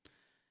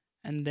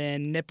 And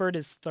then Nippert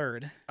is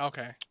third,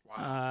 okay.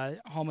 Wow.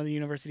 home of the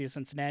University of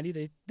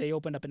Cincinnati. They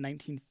opened up in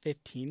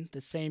 1915, the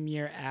same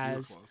year So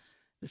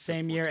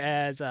you were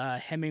as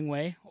close.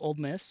 Hemingway, Ole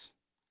Miss,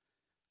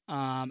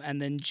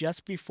 and then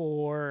just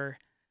before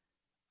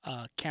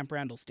Camp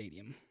Randall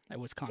Stadium at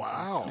Wisconsin,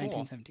 Wow.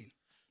 1917.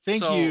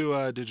 Thank So-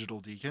 you,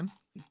 Digital Deacon.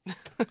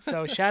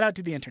 So shout out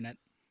to the internet.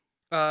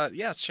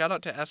 Yes, shout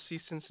out to FC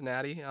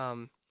Cincinnati. Yeah,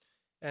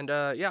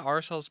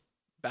 RSL's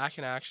back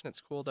in action.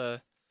 It's cool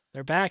to.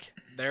 They're back.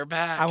 They're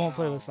back. I won't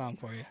play the song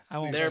for you. I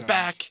won't. Please They're don't.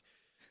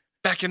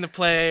 back in the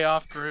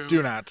playoff group.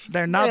 Do not.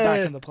 They're not back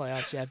Eh. in the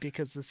playoffs yet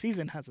because the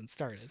season hasn't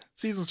started.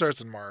 Season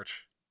starts in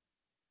March.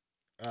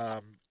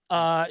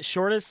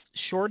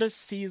 Shortest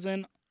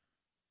season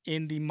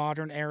in the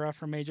modern era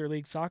for Major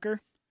League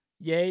Soccer.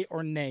 Yay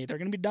or nay? They're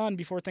gonna be done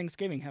before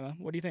Thanksgiving. Hema,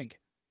 what do you think?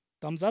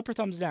 Thumbs up or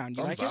thumbs down?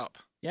 You Thumbs like up.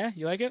 it? Yeah,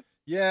 you like it?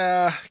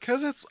 Yeah,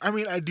 because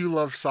I do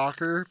love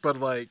soccer, but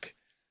like,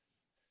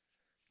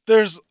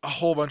 there's a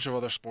whole bunch of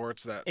other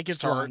sports that It gets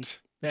start. long.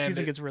 The and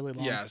season it- gets really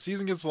long. Yeah,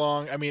 season gets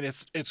long. I mean,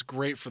 it's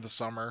great for the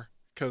summer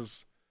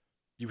because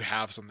you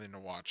have something to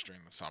watch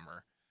during the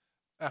summer.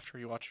 After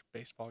you watch a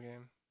baseball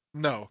game.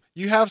 No,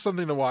 you have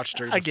something to watch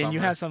during the Again, summer. you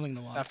have something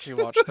to watch. After you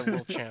watch the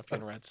world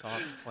champion Red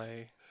Sox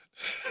play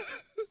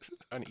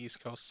an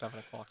East Coast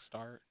 7:00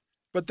 start.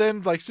 But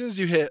then, like, as soon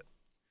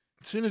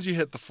as you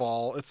hit the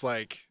fall, it's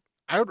like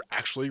I would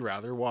actually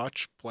rather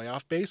watch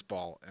playoff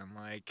baseball and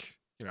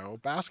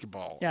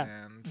basketball Yeah,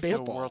 and The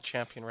football. world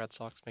champion Red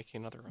Sox making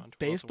another run. towards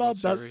the Baseball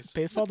World does. Series.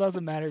 Baseball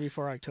doesn't matter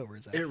before October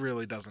is out. It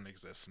really doesn't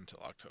exist until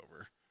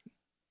October.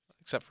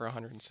 Except for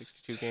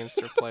 162 games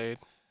they're played.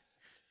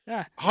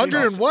 Yeah. 100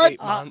 Plus and what? 8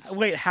 months.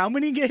 Wait, how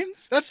many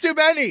games? That's too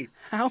many.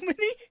 How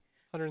many?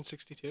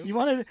 162. You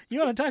want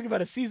to talk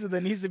about a season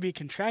that needs to be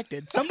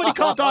contracted? Somebody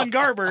call Don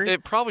Garber.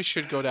 It probably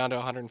should go down to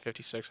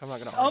 156. I'm not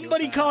going to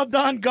Somebody call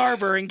Don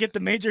Garber and get the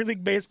Major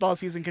League Baseball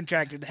season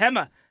contracted.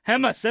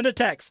 Hema, send a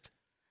text.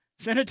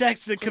 Send a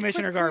text to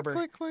Commissioner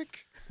Garber.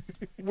 Click.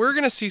 We're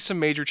going to see some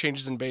major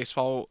changes in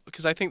baseball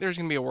because I think there's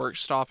going to be a work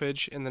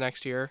stoppage in the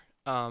next year.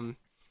 And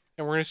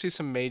we're going to see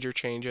some major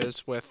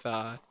changes with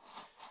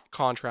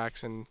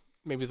contracts and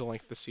maybe the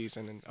length of the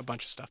season and a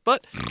bunch of stuff.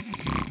 But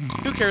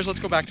Who cares? Let's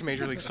go back to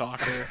Major League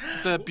Soccer.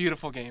 The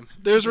beautiful game.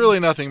 There's really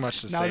nothing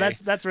much to No, say.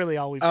 that's really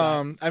all we've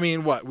got. I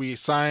mean, what we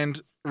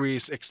extended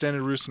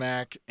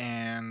Rusnak,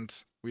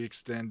 and we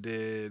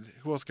extended.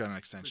 Who else got an The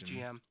extension?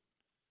 GM.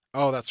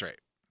 Oh, that's right.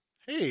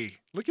 Hey,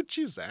 look at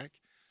you, Zach.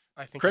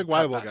 I think Craig I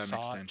cut Weibel that got an saw.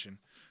 extension.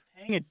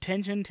 Paying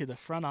attention to the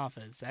front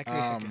office. Zachary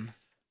Hicken.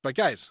 But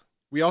guys,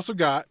 we also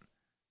got,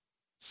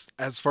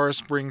 as far as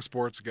spring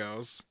sports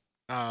goes,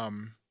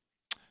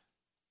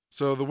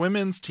 so the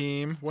women's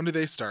team, when do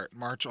they start?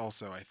 March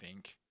also, I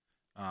think.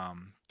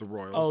 The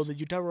Royals. Oh, the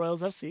Utah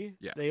Royals FC.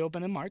 Yeah. They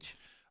open in March.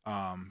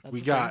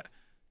 we the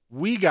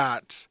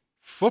got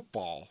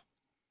football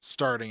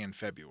starting in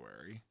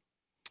February.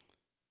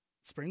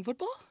 Spring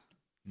football?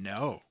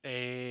 No.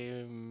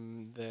 The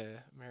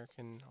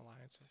American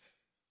Alliance of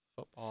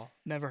Football.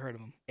 Never heard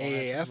of them.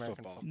 Alliance of AAF American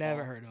football.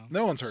 Never heard of them.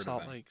 No one's heard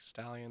Salt of them. Lake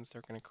Stallions.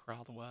 They're going to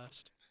corral the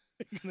West.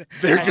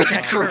 They're going to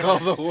Hashtag- corral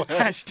the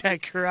West.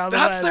 Hashtag corral the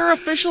That's West. their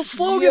official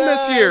slogan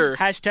this year.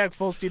 Hashtag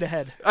full speed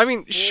ahead. I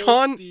mean,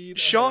 Sean steed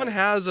Sean ahead.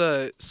 has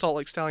a Salt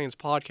Lake Stallions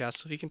podcast,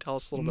 so he can tell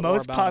us a little bit more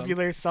Most about them.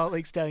 popular Salt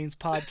Lake Stallions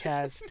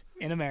podcast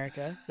in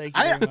America. Thank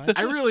you very much.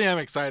 I really am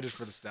excited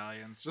for the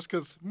Stallions, just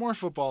because more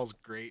football is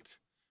great.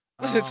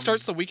 It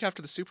starts the week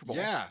after the Super Bowl.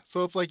 Yeah,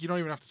 so it's like you don't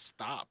even have to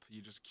stop.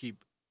 You just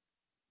keep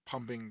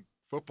pumping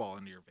football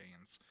into your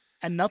veins.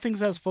 And nothing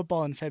says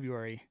football in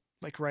February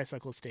like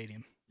Rice-Eccles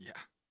Stadium. Yeah.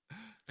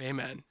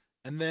 Amen.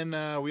 And then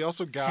we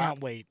also got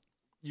Can't wait.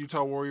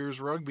 Utah Warriors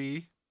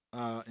rugby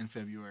in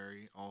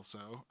February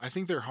also. I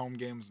think their home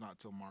game's not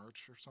till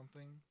March or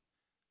something.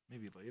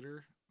 Maybe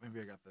later. Maybe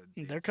I got the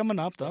They're dates coming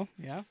up, mixed though.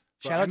 Yeah.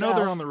 But Shout I out know to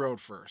they're Alf. on the road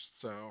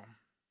first. So,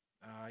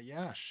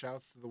 yeah,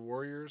 shouts to the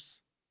Warriors.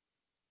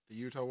 The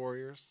Utah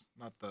Warriors,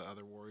 not the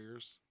other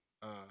Warriors.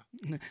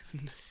 The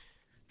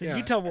Yeah.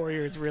 Utah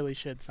Warriors really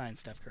should sign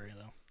Steph Curry,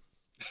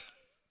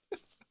 though.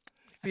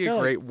 Be a feel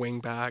like- great wing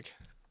back.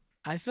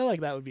 I feel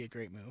like that would be a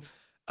great move.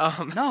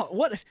 Um, No,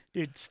 what?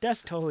 Dude,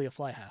 Steph's totally a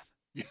fly half.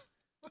 Yeah.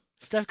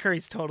 Steph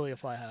Curry's totally a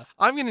fly half.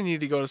 I'm gonna need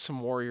to go to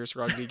some Warriors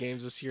rugby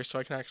games this year so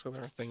I can actually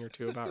learn a thing or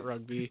two about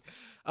rugby.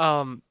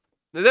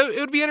 It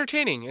would be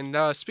entertaining.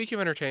 And speaking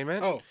of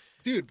entertainment, Oh,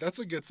 dude, that's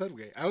a good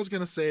segue. I was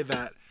gonna say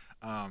that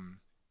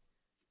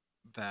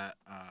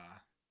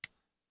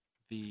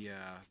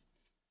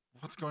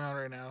what's going on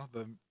right now?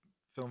 The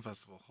film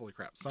festival. Holy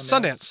crap!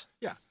 Sundance.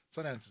 Yeah,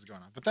 Sundance is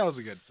going on. But that was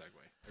a good segue.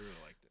 I really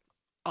liked it.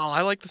 Oh,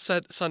 I like the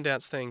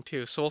Sundance thing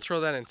too, so we'll throw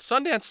that in.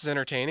 Sundance is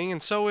entertaining,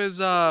 and so is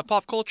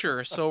pop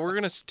culture. So we're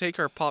gonna take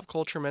our pop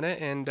culture minute,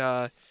 and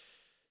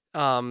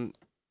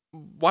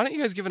why don't you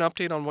guys give an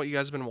update on what you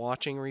guys have been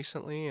watching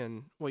recently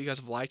and what you guys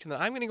have liked, and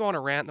then I'm gonna go on a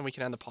rant, and then we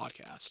can end the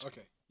podcast.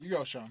 Okay, you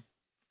go, Sean.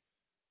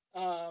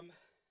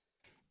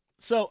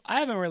 So I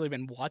haven't really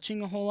been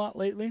watching a whole lot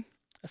lately,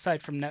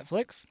 aside from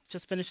Netflix.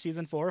 Just finished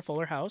season 4 of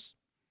Fuller House.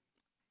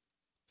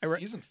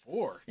 Season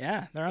 4.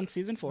 Yeah, they're on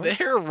season 4.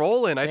 They're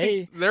rolling. I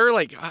think they're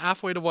like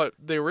halfway to what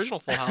the original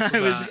Full House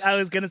was at. I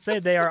was gonna say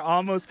they are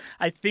almost.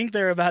 I think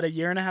they're about 1.5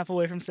 years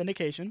away from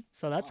syndication,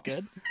 so that's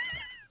good.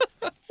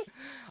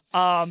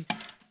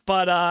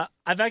 But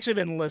I've actually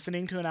been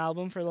listening to an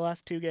album for the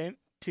last two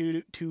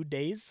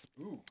days.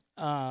 Ooh.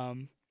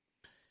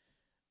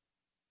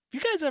 You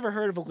guys ever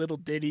heard of a little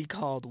ditty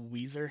called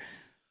Weezer?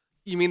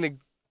 You mean the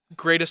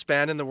greatest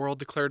band in the world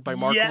declared by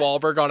Mark Yes.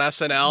 Wahlberg on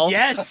SNL?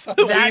 Yes, that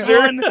Weezer?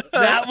 one.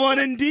 That one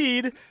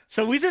indeed.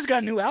 So Weezer's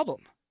got a new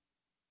album.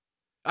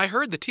 I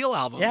heard the Teal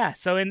album. Yeah.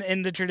 So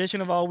in the tradition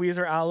of all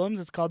Weezer albums,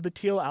 it's called the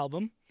Teal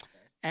album,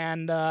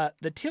 and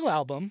the Teal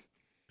album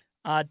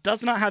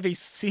does not have a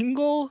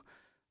single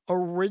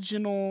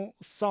original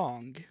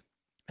song.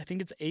 I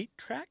think it's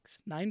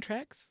 9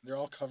 tracks. They're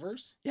all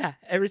covers. Yeah,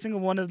 every single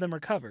one of them are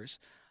covers.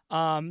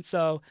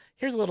 So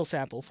here's a little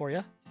sample for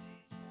you.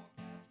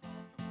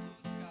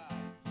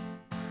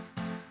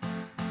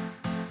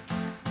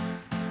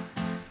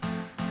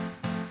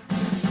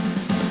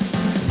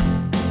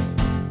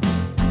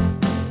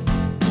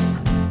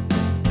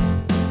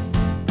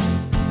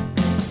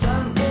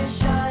 Sun is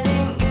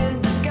shining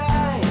in the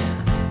sky.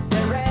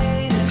 There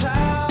ain't a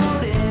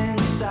cloud in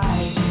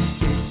sight.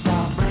 It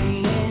stopped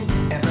raining.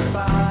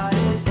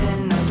 Everybody's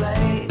in the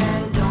play,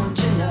 and don't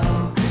you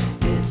know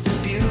it's a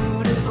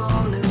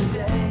beautiful new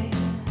day.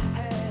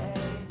 Hey.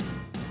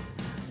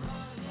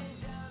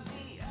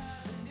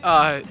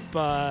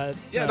 But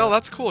Yeah, no,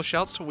 that's cool.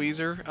 Shouts to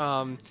Weezer.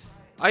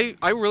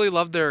 I really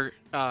love their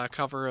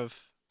cover of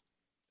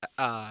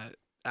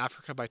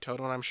Africa by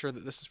Toto, and I'm sure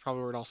that this is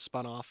probably where it all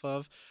spun off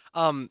of.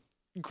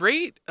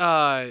 Great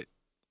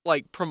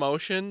like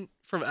promotion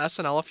from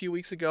SNL a few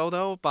weeks ago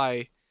though, by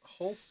A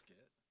whole skit.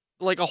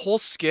 like a whole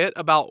skit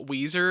about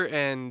Weezer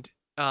and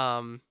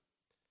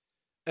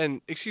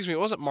excuse me, it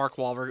wasn't Mark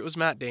Wahlberg, it was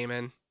Matt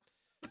Damon.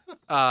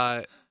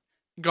 Got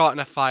in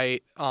a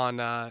fight on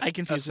I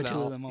confuse the two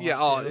SNL. of them a lot, Yeah,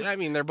 too. I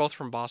mean they're both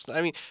from Boston.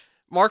 I mean,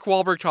 Mark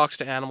Wahlberg talks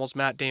to animals,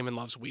 Matt Damon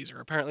loves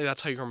Weezer. Apparently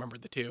that's how you remember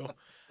the two.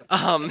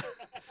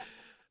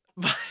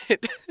 But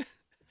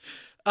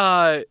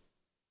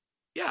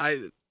yeah,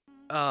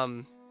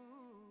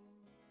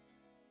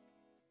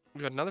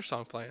 we got another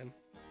song playing.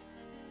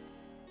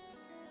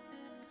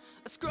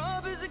 A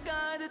scrub is a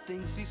guy that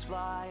thinks he's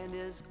fly and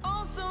is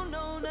also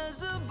known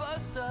as a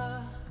buster.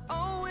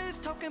 Always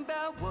talking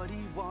about what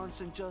he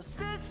wants and just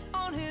sits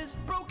on his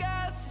broke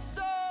ass.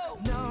 So,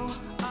 no,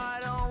 I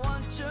don't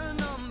want your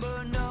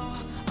number, no.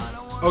 I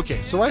don't want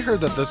Okay, so I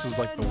heard that this is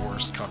like the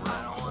worst cover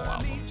on the whole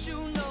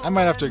album. I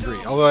might have to agree,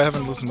 although I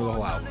haven't listened to the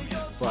whole album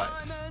yet. But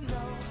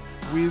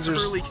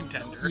Weezer's Early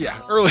contender. yeah,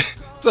 early.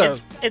 So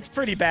It's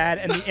pretty bad,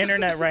 and the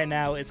internet right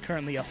now is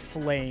currently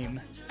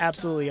aflame,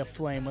 absolutely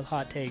aflame with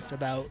hot takes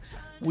about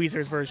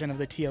Weezer's version of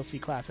the TLC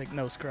classic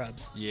No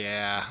Scrubs.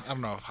 yeah, I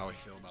don't know how I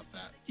feel about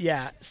that.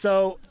 Yeah,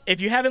 so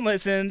if you haven't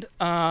listened,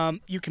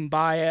 you can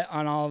buy it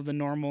on all of the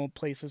normal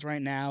places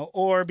right now,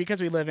 or because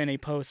we live in a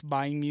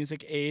post-buying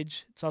music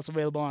age, it's also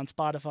available on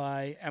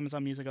Spotify,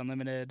 Amazon Music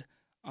Unlimited,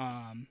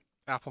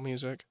 Apple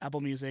Music.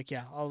 Apple Music,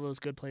 yeah, all of those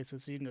good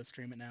places, so you can go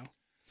stream it now.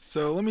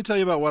 So let me tell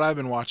you about what I've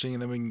been watching,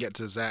 and then we can get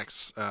to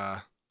Zach's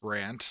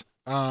rant.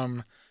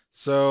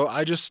 So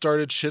I just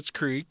started Schitt's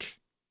Creek.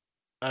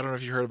 I don't know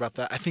if you heard about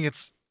that. I think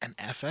it's an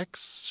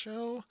FX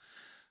show.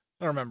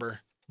 I don't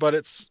remember, but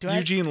it's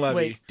Eugene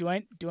Levy.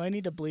 Wait, do I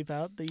need to bleep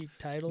out the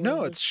title?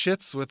 No, of it's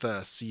Shits with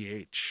a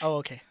CH. Oh,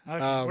 okay.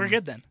 We're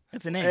good then.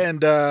 It's a name.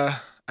 And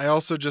I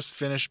also just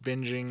finished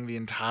binging the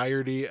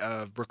entirety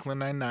of Brooklyn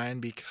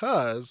Nine-Nine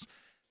because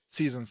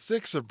season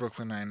 6 of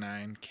Brooklyn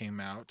Nine-Nine came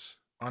out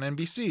on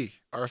NBC,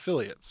 our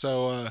affiliate.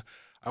 So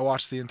I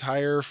watched the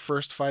entire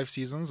first 5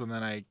 seasons, and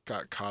then I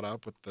got caught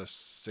up with the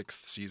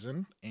 6th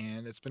season,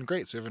 and it's been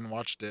great. So if you haven't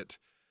watched it,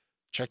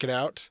 check it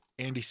out.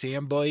 Andy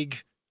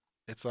Samberg.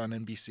 It's on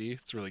NBC.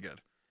 It's really good.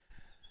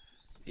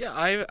 Yeah,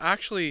 I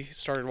actually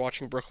started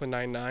watching Brooklyn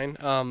Nine-Nine.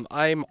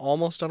 I'm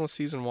almost done with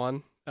season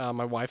 1.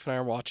 My wife and I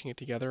are watching it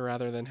together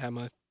rather than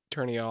Hema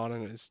turning it on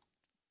in his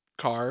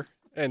car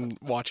and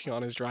watching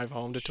on his drive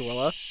home to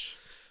Tooele.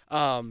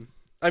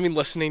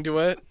 Listening to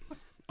it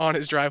on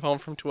his drive home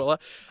from Tooele.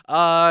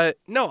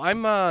 No,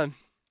 I'm I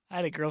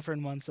had a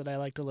girlfriend once that I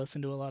like to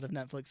listen to a lot of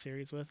Netflix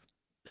series with.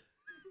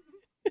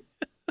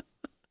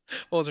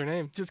 What was her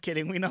name? Just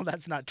kidding. We know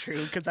that's not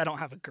true because I don't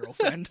have a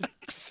girlfriend.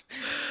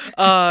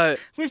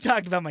 We've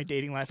talked about my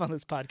dating life on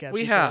this podcast.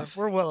 We before. have.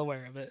 We're well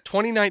aware of it.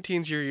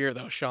 2019's your year,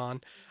 though, Sean.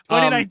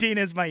 2019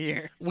 is my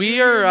year.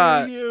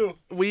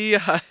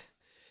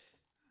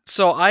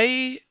 So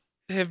I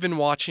have been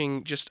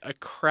watching just a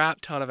crap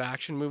ton of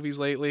action movies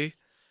lately.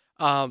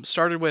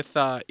 Started with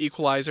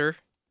Equalizer,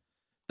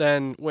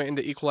 then went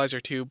into Equalizer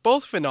 2.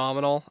 Both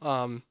phenomenal.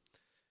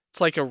 It's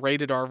like a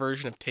rated R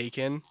version of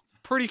Taken.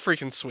 Pretty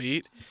freaking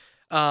sweet.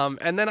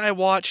 And then I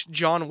watched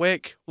John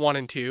Wick 1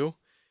 and 2.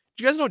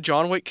 Did you guys know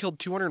John Wick killed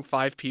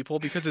 205 people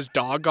because his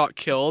dog got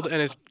killed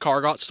and his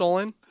car got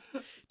stolen?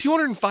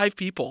 205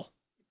 people.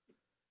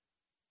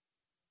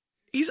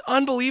 He's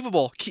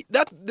unbelievable.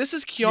 This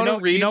is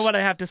Keanu Reeves. You know what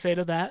I have to say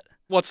to that?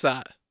 What's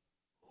that?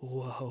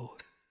 Whoa.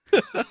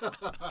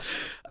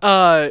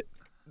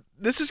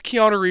 This is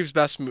Keanu Reeves'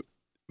 best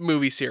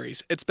movie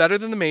series. It's better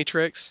than The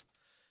Matrix.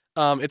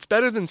 It's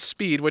better than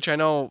Speed, which I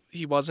know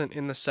he wasn't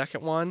in the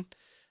second one.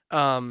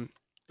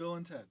 Bill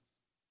and Ted's.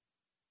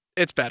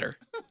 It's better.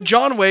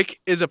 John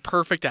Wick is a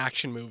perfect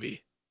action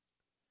movie.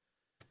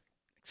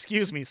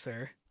 Excuse me,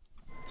 sir.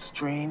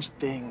 Strange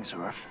things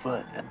are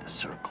afoot at the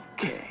Circle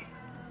K.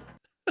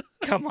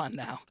 Come on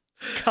now.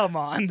 Come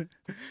on.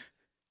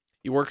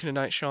 You working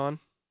tonight, Sean?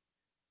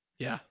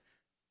 Yeah.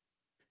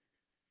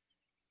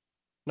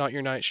 Not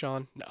your night,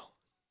 Sean? No.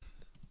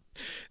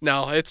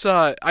 No, it's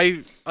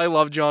I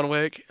love John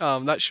Wick.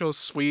 That show's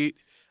sweet.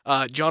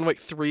 John Wick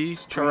 3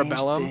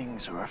 Parabellum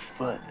things are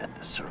afoot at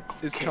the Circle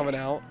is K. coming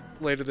out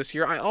later this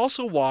year. I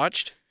also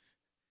watched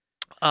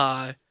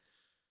in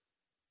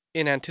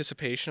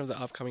anticipation of the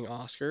upcoming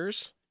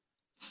Oscars,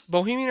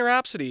 Bohemian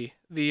Rhapsody,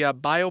 the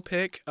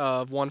biopic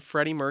of one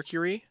Freddie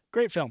Mercury.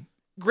 Great film.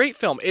 Great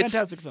film.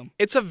 Fantastic film.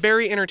 It's a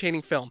very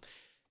entertaining film.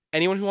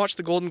 Anyone who watched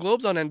the Golden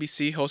Globes on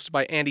NBC, hosted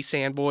by Andy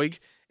Samberg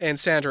and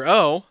Sandra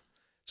Oh,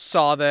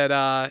 saw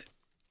that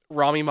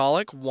Rami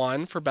Malek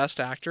won for Best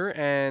Actor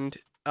and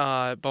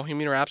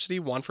Bohemian Rhapsody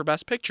won for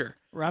Best Picture.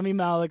 Rami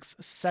Malek's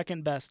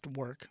second best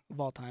work of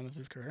all time of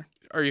his career.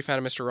 Are you a fan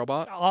of Mr.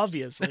 Robot?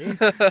 Obviously.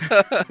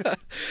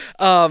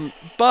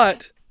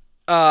 But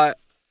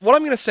what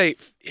I'm going to say,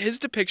 his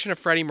depiction of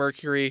Freddie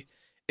Mercury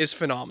is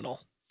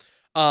phenomenal.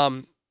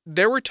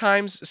 There were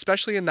times,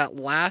 especially in that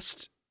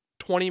last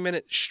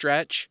 20-minute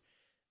stretch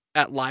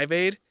at Live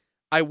Aid,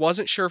 I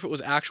wasn't sure if it was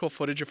actual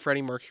footage of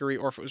Freddie Mercury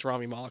or if it was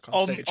Rami Malek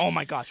on stage. Oh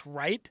my gosh,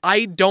 right?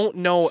 I don't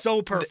know.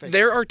 So perfect.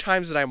 There are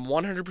times that I'm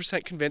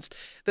 100% convinced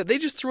that they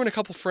just threw in a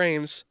couple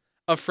frames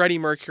of Freddie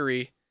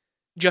Mercury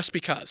just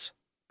because.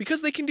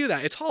 Because they can do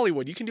that. It's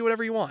Hollywood. You can do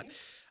whatever you want.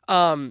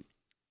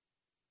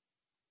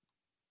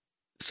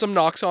 Some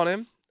knocks on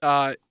him.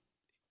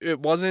 It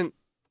wasn't,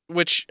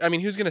 who's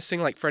going to sing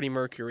like Freddie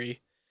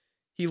Mercury?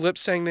 He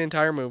lip-sang the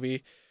entire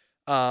movie.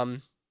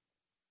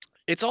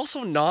 It's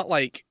also not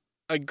like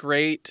a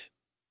great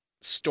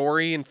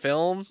story and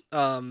film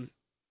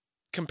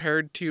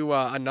compared to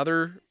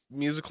another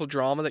musical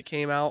drama that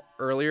came out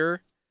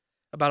earlier,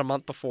 about a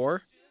month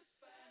before.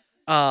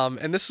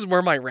 And this is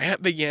where my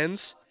rant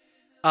begins.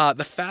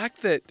 The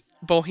fact that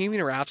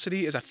Bohemian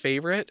Rhapsody is a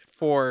favorite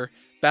for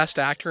Best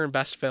Actor and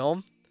Best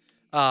Film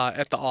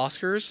at the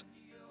Oscars,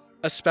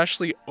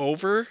 especially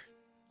over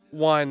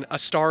one A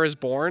Star Is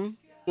Born,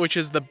 which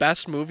is the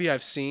best movie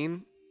I've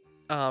seen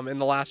in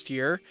the last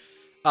year.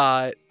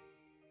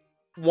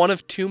 One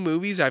of 2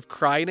 movies I've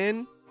cried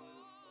in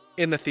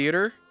the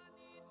theater,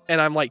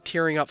 and I'm like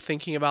tearing up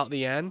thinking about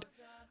the end.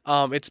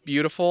 It's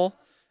beautiful.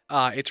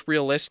 It's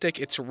realistic.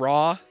 It's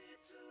raw.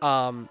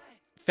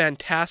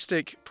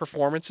 Fantastic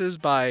performances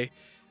by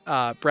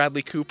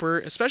Bradley Cooper,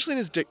 especially in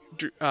his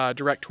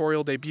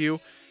directorial debut.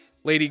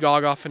 Lady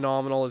Gaga,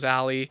 phenomenal as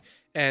Ally,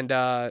 and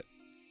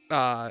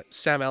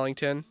Sam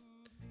Ellington,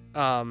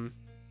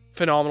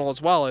 phenomenal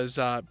as well as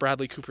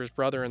Bradley Cooper's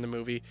brother in the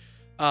movie.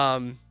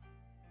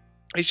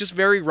 It's just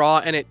very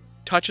raw, and it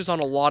touches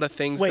on a lot of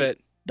things that...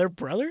 they're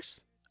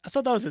brothers? I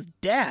thought that was his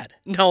dad.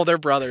 No, they're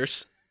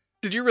brothers.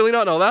 Did you really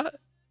not know that?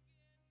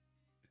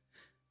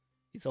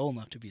 He's old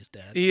enough to be his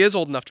dad. He is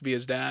old enough to be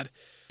his dad.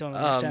 Don't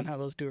understand how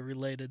those two are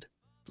related.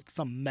 It's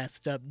some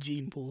messed up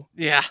gene pool.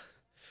 Yeah.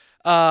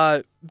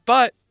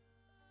 But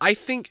I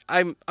think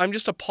I'm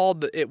just appalled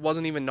that it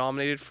wasn't even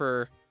nominated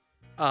for...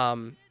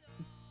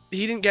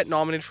 he didn't get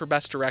nominated for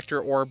Best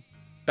Director or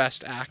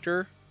Best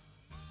Actor,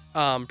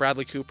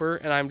 Bradley Cooper,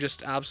 and I'm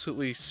just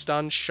absolutely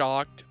stunned,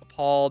 shocked,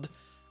 appalled,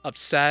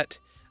 upset.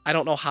 I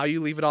don't know how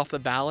you leave it off the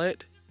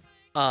ballot.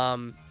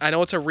 I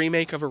know it's a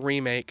remake of a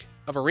remake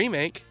of a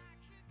remake,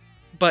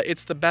 but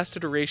it's the best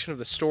iteration of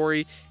the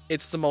story.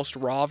 It's the most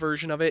raw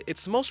version of it.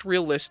 It's the most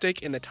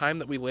realistic in the time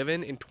that we live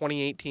in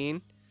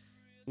 2018,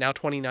 now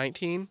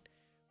 2019,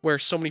 where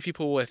so many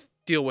people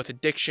deal with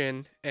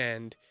addiction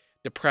and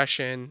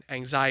depression,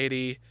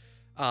 anxiety,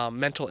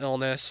 mental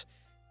illness.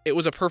 It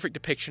was a perfect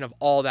depiction of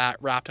all that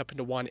wrapped up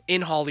into one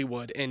in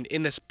Hollywood, and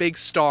in this big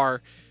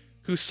star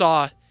who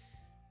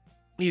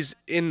he's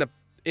in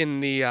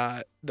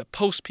the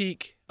post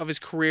peak of his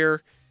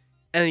career,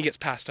 and then he gets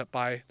passed up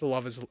by the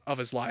love of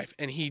his life,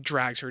 and he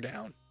drags her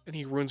down, and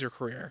he ruins her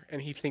career,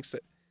 and he thinks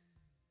that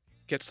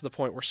gets to the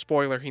point where,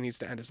 spoiler, he needs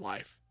to end his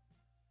life.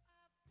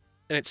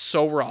 And it's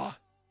so raw,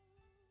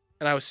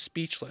 and I was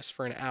speechless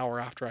for an hour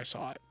after I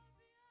saw it.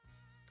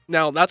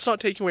 Now, that's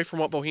not taking away from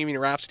what Bohemian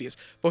Rhapsody is.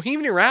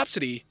 Bohemian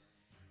Rhapsody,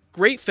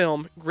 great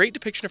film, great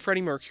depiction of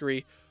Freddie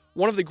Mercury,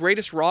 one of the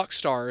greatest rock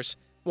stars,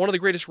 one of the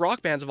greatest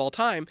rock bands of all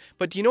time.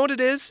 But do you know what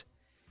it is?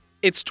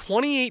 It's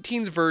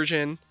 2018's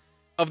version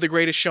of The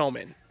Greatest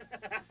Showman.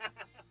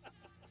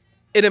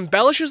 It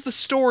embellishes the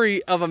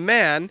story of a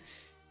man.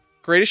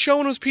 Greatest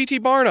Showman was P.T.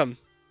 Barnum.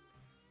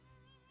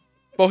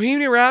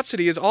 Bohemian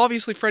Rhapsody is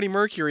obviously Freddie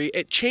Mercury.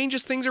 It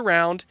changes things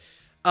around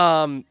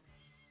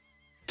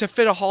to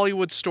fit a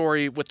Hollywood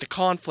story with the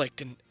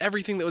conflict and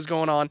everything that was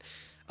going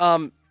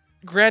on.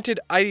 Granted,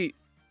 I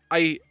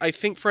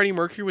think Freddie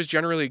Mercury was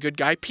generally a good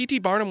guy. P.T.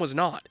 Barnum was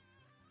not.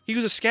 He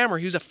was a scammer.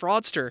 He was a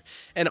fraudster.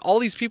 And all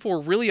these people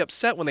were really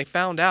upset when they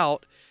found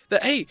out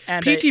that, hey,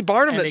 P.T.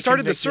 Barnum that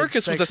started the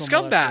circus was a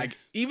scumbag.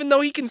 Even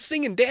though he can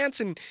sing and dance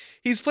and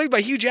he's played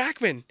by Hugh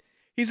Jackman.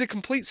 He's a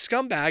complete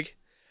scumbag.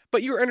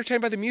 But you were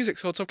entertained by the music,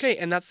 so it's okay.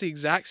 And that's the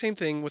exact same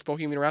thing with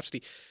Bohemian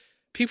Rhapsody.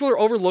 People are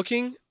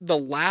overlooking the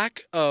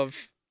lack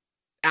of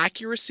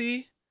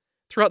accuracy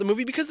throughout the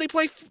movie because they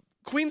play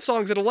Queen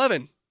songs at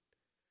 11,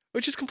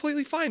 which is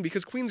completely fine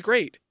because Queen's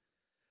great.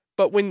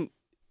 But when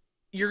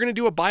you're going to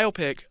do a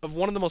biopic of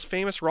one of the most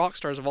famous rock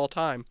stars of all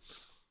time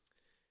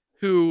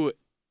who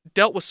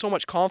dealt with so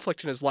much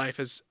conflict in his life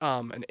as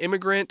an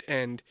immigrant,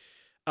 and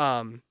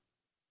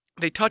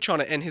they touch on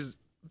it, and his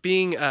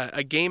being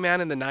a gay man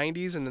in the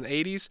 90s and the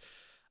 80s,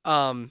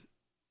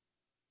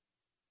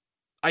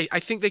 I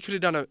think they could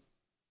have done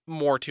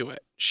more to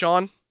it.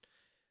 Sean,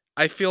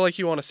 I feel like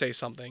you want to say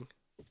something.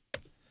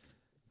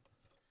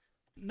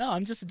 No,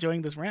 I'm just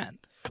enjoying this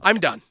rant. I'm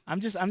done. I'm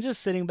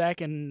just sitting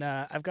back, and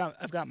I've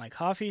got my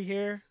coffee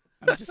here.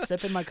 I'm just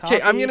sipping my coffee.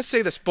 Okay, I'm gonna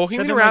say this: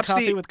 Bohemian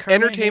Rhapsody,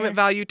 entertainment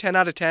value, 10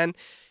 out of 10.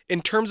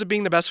 In terms of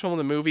being the best film of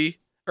the movie,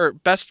 or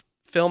best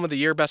film of the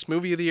year, best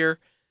movie of the year,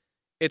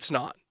 it's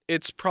not.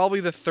 It's probably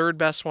the third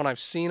best one I've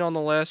seen on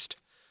the list,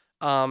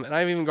 and I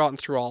haven't even gotten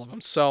through all of them.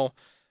 So,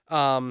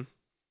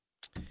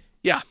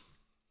 yeah.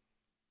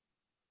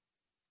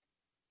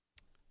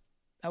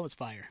 That was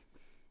fire.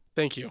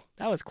 Thank you.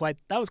 That was quite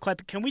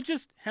can we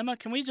just, Hema,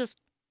 can we just...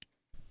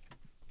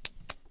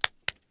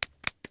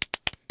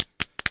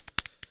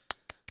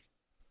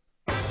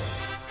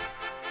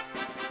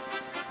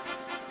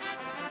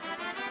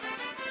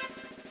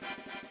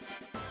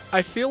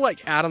 I feel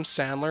like Adam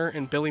Sandler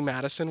and Billy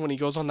Madison when he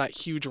goes on that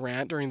huge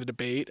rant during the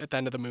debate at the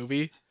end of the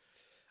movie,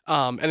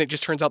 and it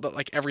just turns out that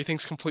like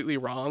everything's completely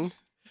wrong.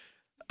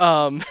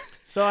 So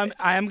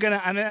I am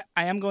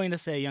going to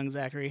say, young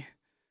Zachary,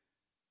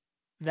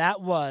 that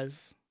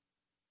was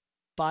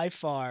by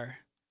far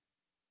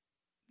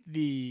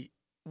the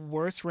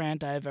worst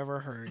rant I've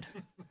ever heard,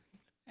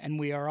 and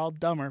we are all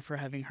dumber for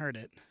having heard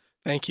it.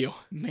 Thank you.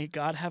 May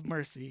God have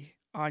mercy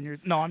on your...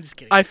 No, I'm just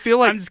kidding. I'm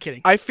just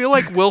kidding. I feel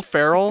like Will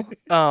Ferrell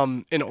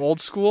in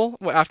Old School,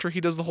 after he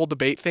does the whole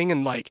debate thing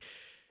and like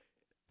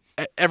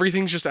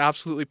everything's just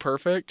absolutely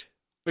perfect.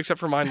 except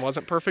for mine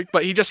wasn't perfect.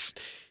 But he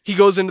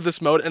goes into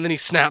this mode and then he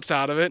snaps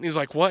out of it and he's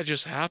like, "What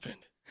just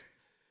happened?"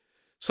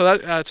 So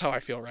that's how I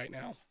feel right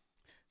now.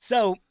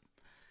 So,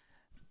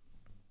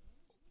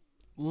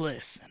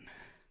 listen,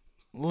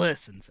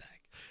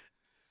 Zach.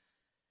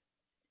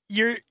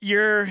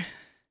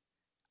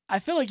 I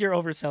feel like you're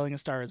overselling A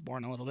Star Is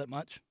Born a little bit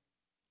much.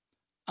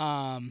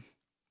 I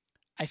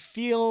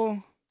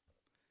feel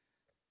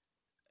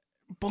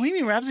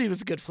Bohemian Rhapsody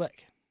was a good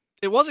flick.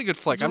 It was a good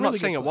flick. I'm not really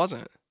saying good it flick.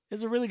 wasn't. It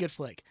was a really good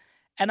flick.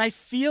 And I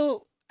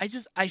feel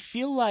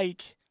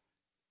like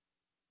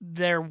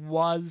there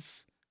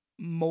was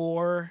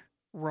more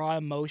raw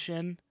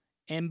emotion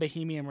in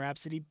Bohemian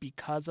Rhapsody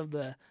because of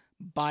the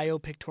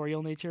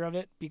biopictorial nature of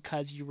it,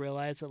 because you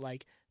realize that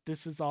like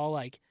this is all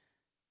like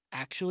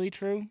actually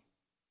true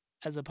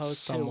as opposed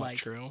Somewhat to like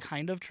true.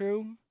 kind of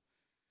true.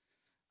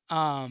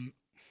 I'm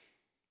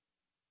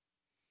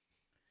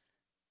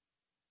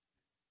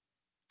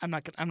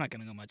not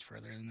gonna go much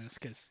further than this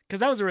because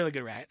that was a really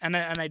good rant, and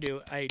I Thank you.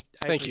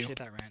 appreciate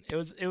that rant.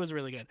 It was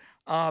really good.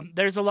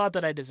 There's a lot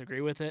that I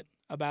disagree with it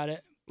about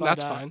it. But,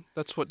 That's fine.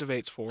 That's what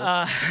debate's for.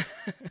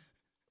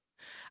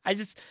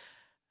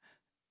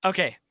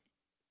 Okay.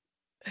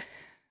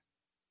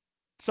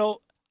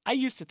 So I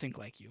used to think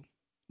like you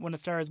when A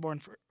Star Is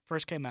Born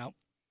first came out,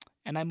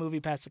 and I movie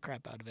passed the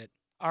crap out of it.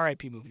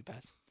 R.I.P. Movie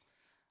Pass.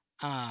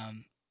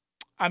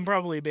 I'm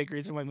probably a big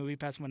reason why Movie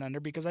Pass went under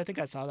because I think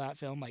I saw that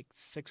film like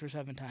 6 or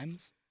 7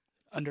 times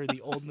under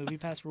the old Movie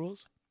Pass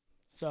rules.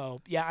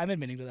 So yeah, I'm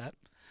admitting to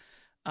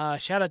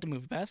that. Shout out to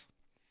Movie Pass.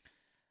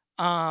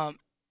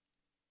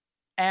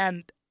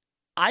 And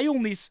I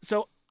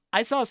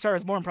saw A Star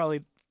Is Born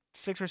probably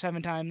 6 or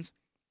 7 times,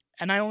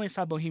 and I only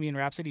saw Bohemian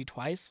Rhapsody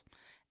twice,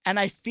 and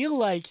I feel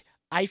like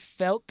I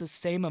felt the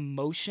same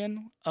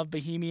emotion of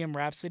Bohemian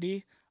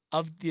Rhapsody,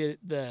 of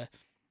the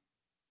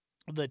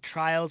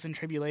trials and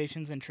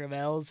tribulations and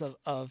travails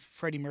of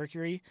Freddie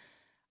Mercury.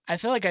 I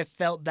feel like I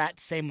felt that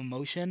same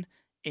emotion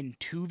in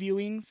 2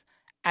 viewings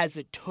as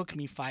it took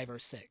me 5 or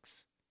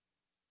 6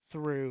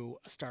 through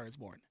A Star Is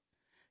Born.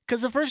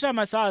 Because the first time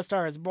I saw A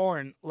Star Is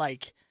Born,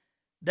 like,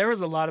 there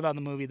was a lot about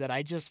the movie that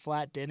I just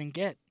flat didn't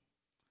get.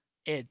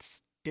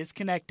 It's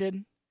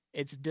disconnected.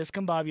 It's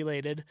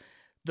discombobulated.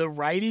 The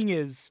writing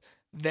is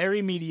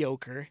very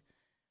mediocre.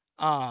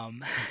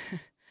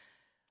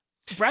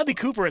 Bradley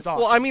Cooper is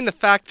awesome. Well, I mean, the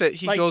fact that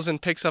he Like- goes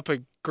and picks up a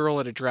girl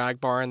at a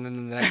drag bar and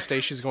then the next day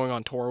she's going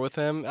on tour with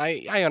him,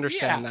 I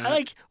understand that.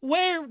 Like,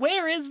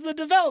 where is the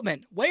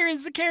development? Where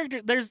is the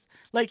character? There's,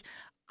 like,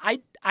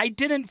 I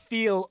didn't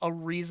feel a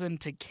reason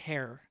to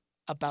care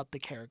about the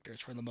characters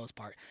for the most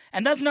part.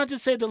 And that's not to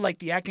say that, like,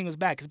 the acting was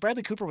bad, because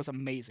Bradley Cooper was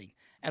amazing.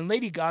 And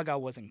Lady Gaga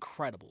was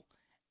incredible.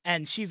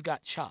 And she's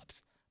got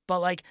chops. But,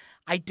 like,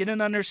 I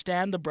didn't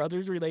understand the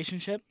brothers'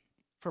 relationship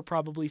for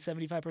probably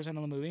 75% of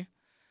the movie.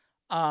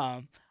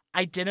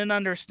 I didn't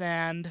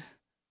understand,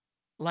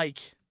 like,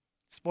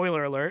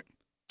 spoiler alert,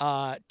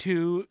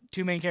 two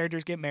main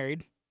characters get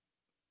married.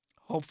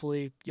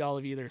 Hopefully y'all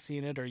have either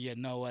seen it or you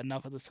know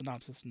enough of the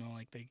synopsis to know,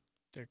 like,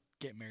 they're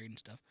getting married and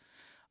stuff.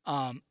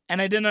 And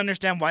I didn't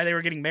understand why they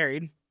were getting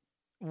married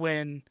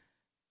when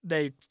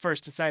they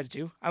first decided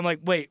to. I'm like,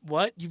 wait,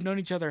 what? You've known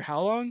each other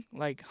how long?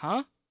 Like,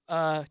 huh?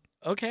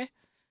 Okay,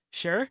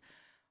 sure.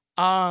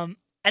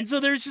 And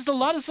so there's just a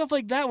lot of stuff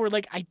like that where,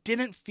 like, I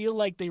didn't feel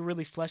like they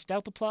really fleshed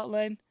out the plot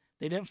line.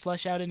 They didn't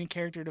flesh out any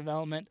character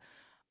development.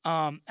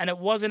 And it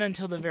wasn't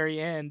until the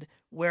very end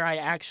where I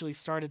actually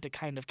started to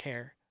kind of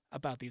care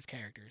about these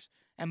characters.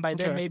 And by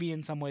then, Okay. maybe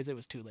in some ways it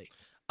was too late.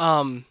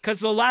 Um,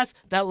 Because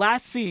that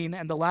last scene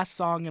and the last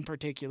song in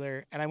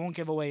particular, and I won't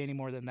give away any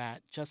more than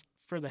that, just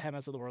for the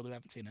Hemas of the world who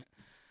haven't seen it.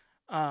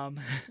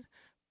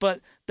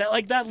 But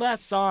that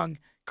last song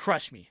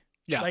crushed me.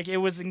 Yeah. Like, it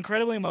was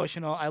incredibly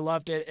emotional. I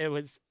loved it. It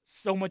was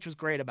so much was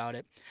great about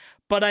it.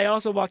 But I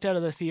also walked out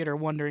of the theater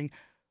wondering,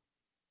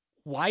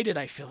 why did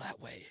I feel that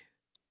way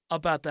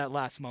about that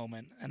last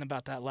moment and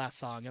about that last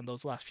song and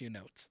those last few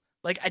notes?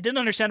 Like, I didn't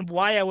understand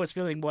why I was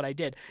feeling what I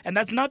did. And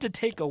that's not to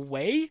take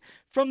away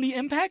from the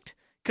impact,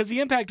 because the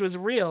impact was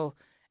real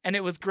and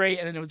it was great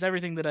and it was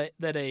everything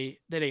that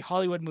a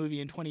Hollywood movie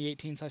in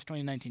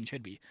 2018/2019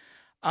 should be.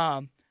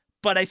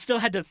 But I still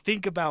had to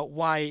think about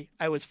why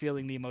I was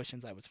feeling the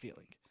emotions I was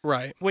feeling,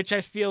 right. which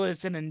I feel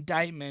is an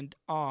indictment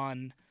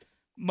on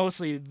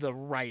mostly the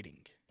writing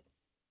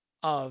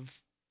of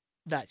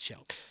that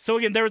show. So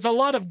again, there was a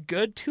lot of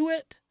good to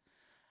it.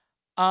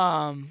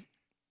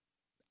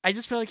 I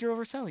just feel like you're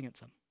overselling it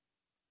some.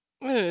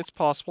 It's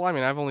possible. I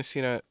mean, I've only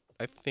seen it,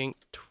 I think,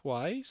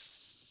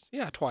 twice.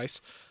 Yeah, twice.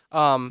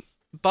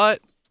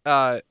 But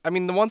I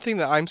mean, the one thing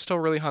that I'm still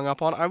really hung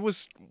up on, I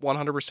was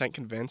 100%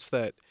 convinced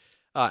that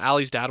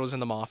Allie's dad was in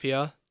the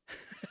mafia.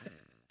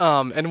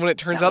 And when it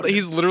turns out that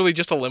he's literally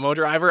just a limo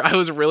driver, I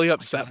was really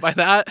upset by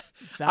that.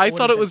 I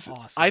thought it was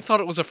awesome. I thought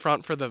it was a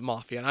front for the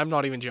mafia, and I'm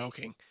not even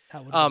joking.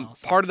 That would have been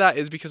awesome. Part of that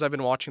is because I've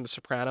been watching The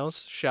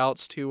Sopranos.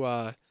 Shouts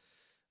to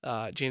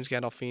James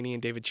Gandolfini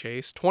and David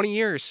Chase. 20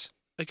 years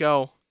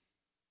ago,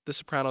 The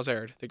Sopranos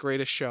aired, the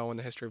greatest show in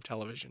the history of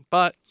television.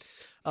 But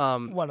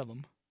One of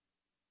them.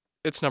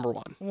 It's number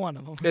one. One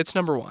of them. It's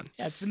number one.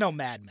 Yeah, it's no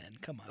Mad Men.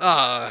 Come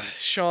on.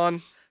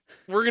 Sean,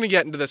 we're gonna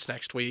get into this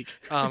next week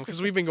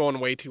because we've been going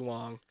way too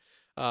long.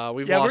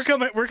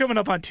 We're coming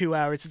up on 2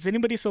 hours. Is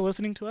anybody still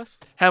listening to us?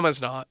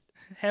 Hema's not.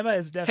 Hema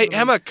is definitely.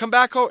 Hey, Hema, come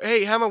back.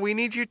 Hey, Hema, we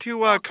need you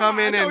to come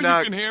in and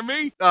you can hear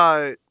me.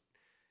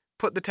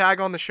 Put the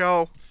tag on the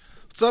show.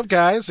 What's up,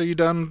 guys? Are you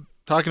done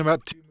talking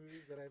about 2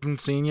 movies that I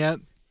haven't seen yet?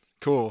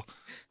 Cool.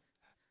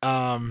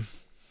 Well,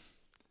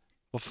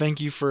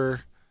 thank you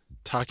for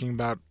talking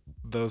about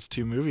those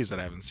 2 movies that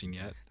I haven't seen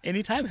yet.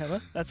 Anytime,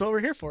 Hema. That's what we're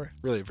here for.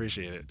 Really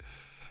appreciate it.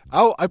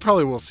 I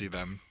probably will see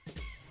them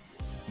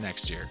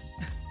next year.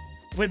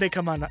 When they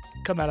come out on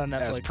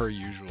Netflix. As per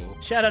usual.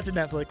 Shout out to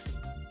Netflix.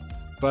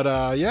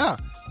 But yeah,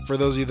 for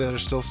those of you that are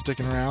still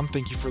sticking around,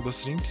 thank you for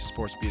listening to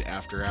Sports Beat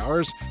After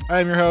Hours. I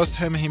am your host,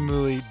 Hema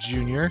Himuli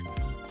Jr.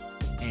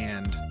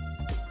 And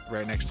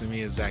right next to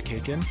me is Zach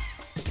Haken.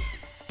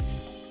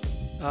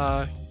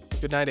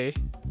 Good night, eh?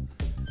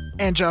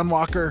 And John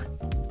Walker.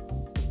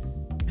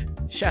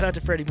 Shout out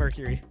to Freddie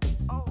Mercury.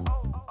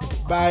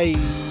 Bye.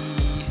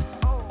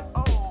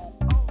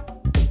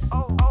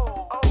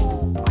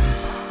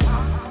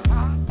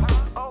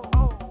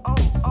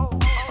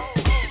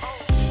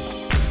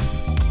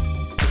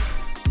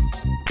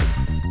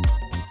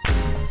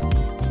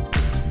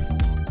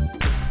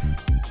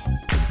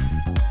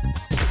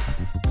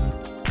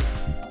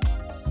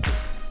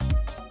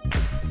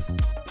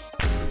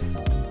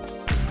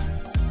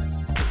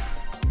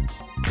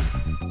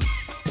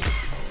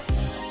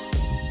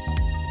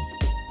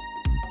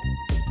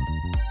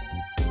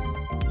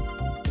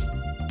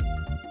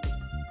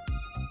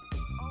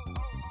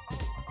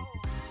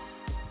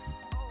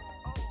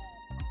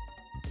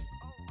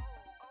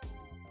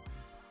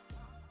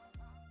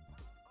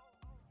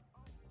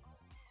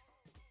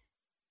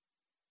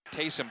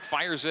 Taysom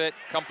fires it.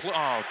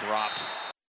 Oh, dropped.